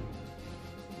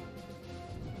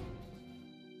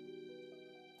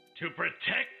 To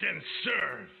protect and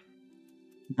serve.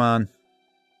 Come on.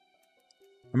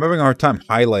 I'm having a hard time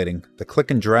highlighting. The click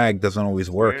and drag doesn't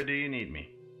always work. Where do you need me?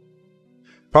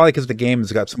 Probably because the game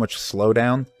has got so much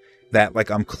slowdown that, like,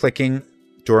 I'm clicking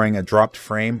during a dropped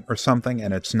frame or something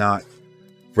and it's not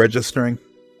registering.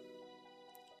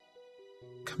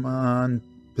 Come on.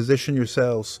 Position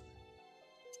yourselves.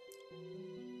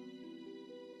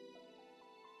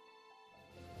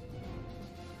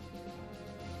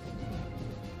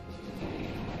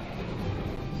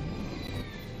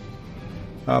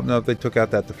 Oh, no, they took out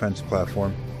that defense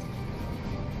platform.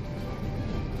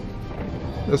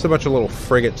 There's a bunch of little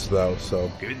frigates, though,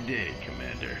 so... Good day,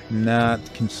 Commander.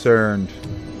 Not concerned.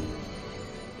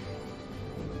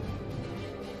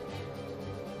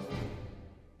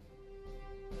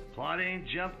 Plotting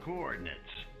jump coordinates.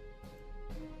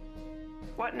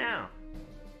 What now?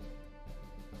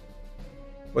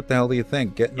 What the hell do you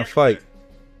think? Get in a Yes, fight. sir.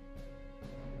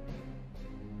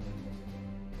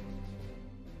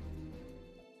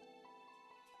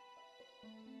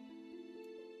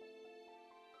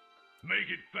 Make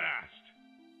it fast.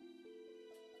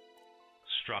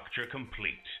 Structure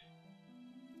complete.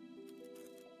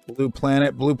 Blue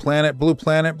planet, blue planet, blue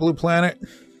planet, blue planet.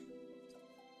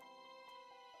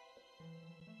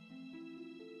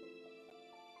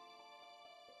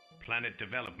 Planet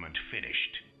development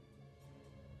finished.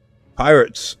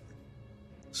 Pirates.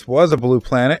 This was a blue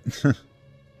planet.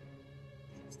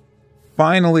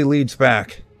 Finally leads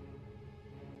back.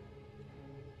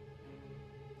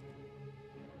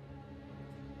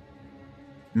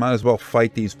 Might as well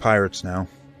fight these pirates now.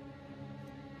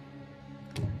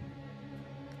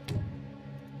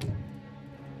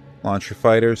 Launch your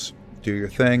fighters. Do your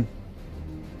thing.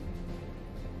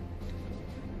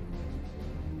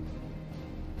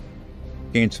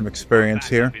 Gain some experience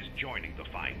here. Is joining the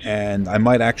fight. And I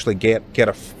might actually get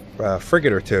a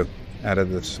frigate or two out of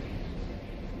this.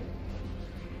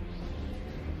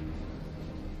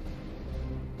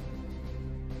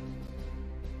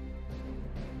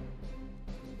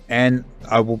 And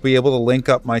I will be able to link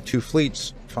up my two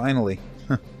fleets, finally.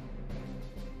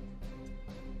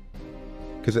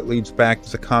 Because it leads back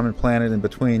to a common planet in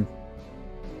between.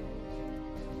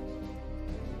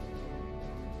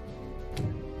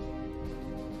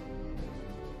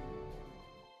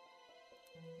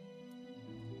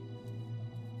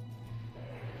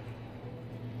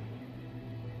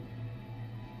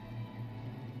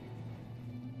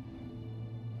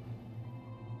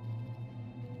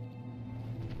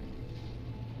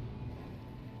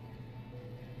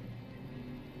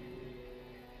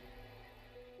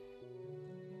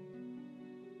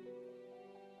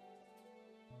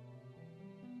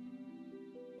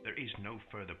 There is no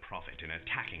further profit in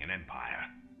attacking an empire.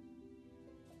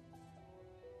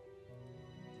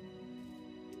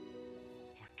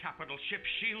 Our capital ship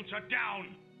shields are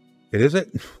down. Is it?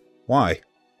 Why?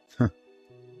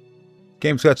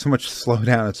 Game's got so much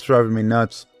slowdown, it's driving me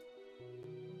nuts.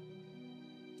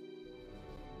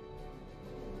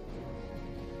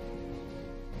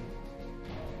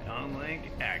 Comlink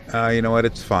active. You know what?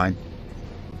 It's fine.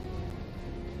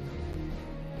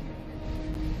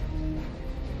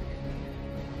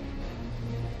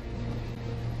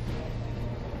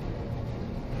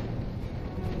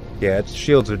 Yeah, its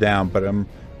shields are down, but I'm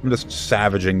just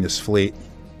savaging this fleet.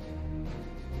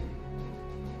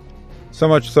 So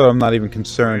much so I'm not even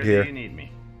concerned Where here. do you need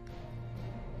me?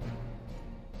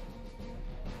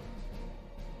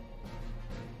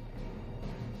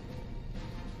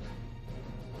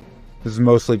 This is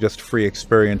mostly just free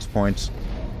experience points.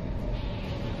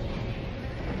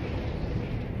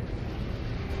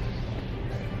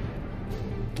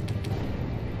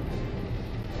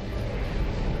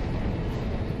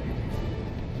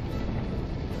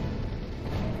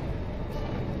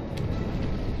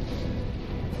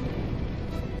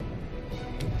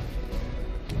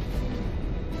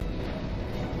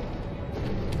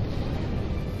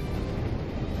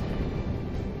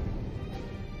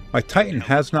 My Titan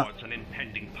has not... Towards an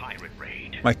impending pirate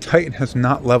raid. My Titan has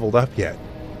not leveled up yet.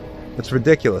 That's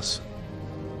ridiculous.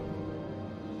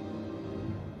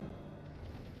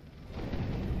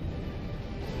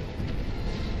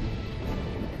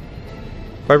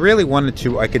 If I really wanted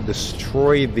to, I could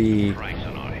destroy the... Price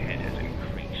on our head has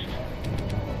increased.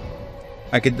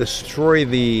 I could destroy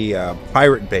the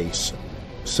pirate base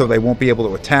so they won't be able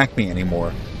to attack me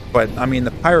anymore. But, I mean,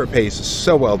 the pirate base is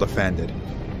so well defended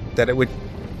that it would...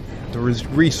 The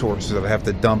resources that I have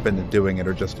to dump into doing it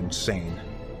are just insane.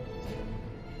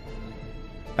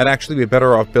 I'd actually be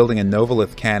better off building a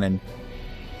Novolith cannon,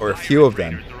 or a few of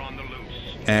them,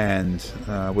 and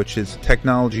which is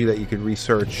technology that you could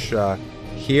research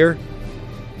here,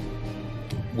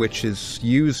 which is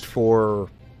used for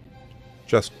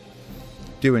just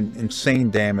doing insane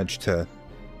damage to...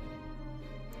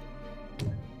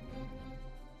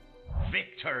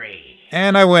 Victory!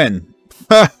 And I win!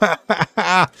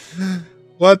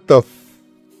 What the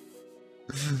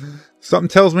Something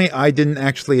tells me I didn't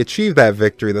actually achieve that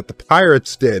victory, that the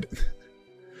pirates did.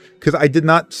 Because I did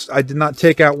not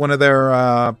take out one of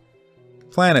their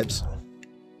planets.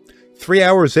 3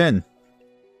 hours in.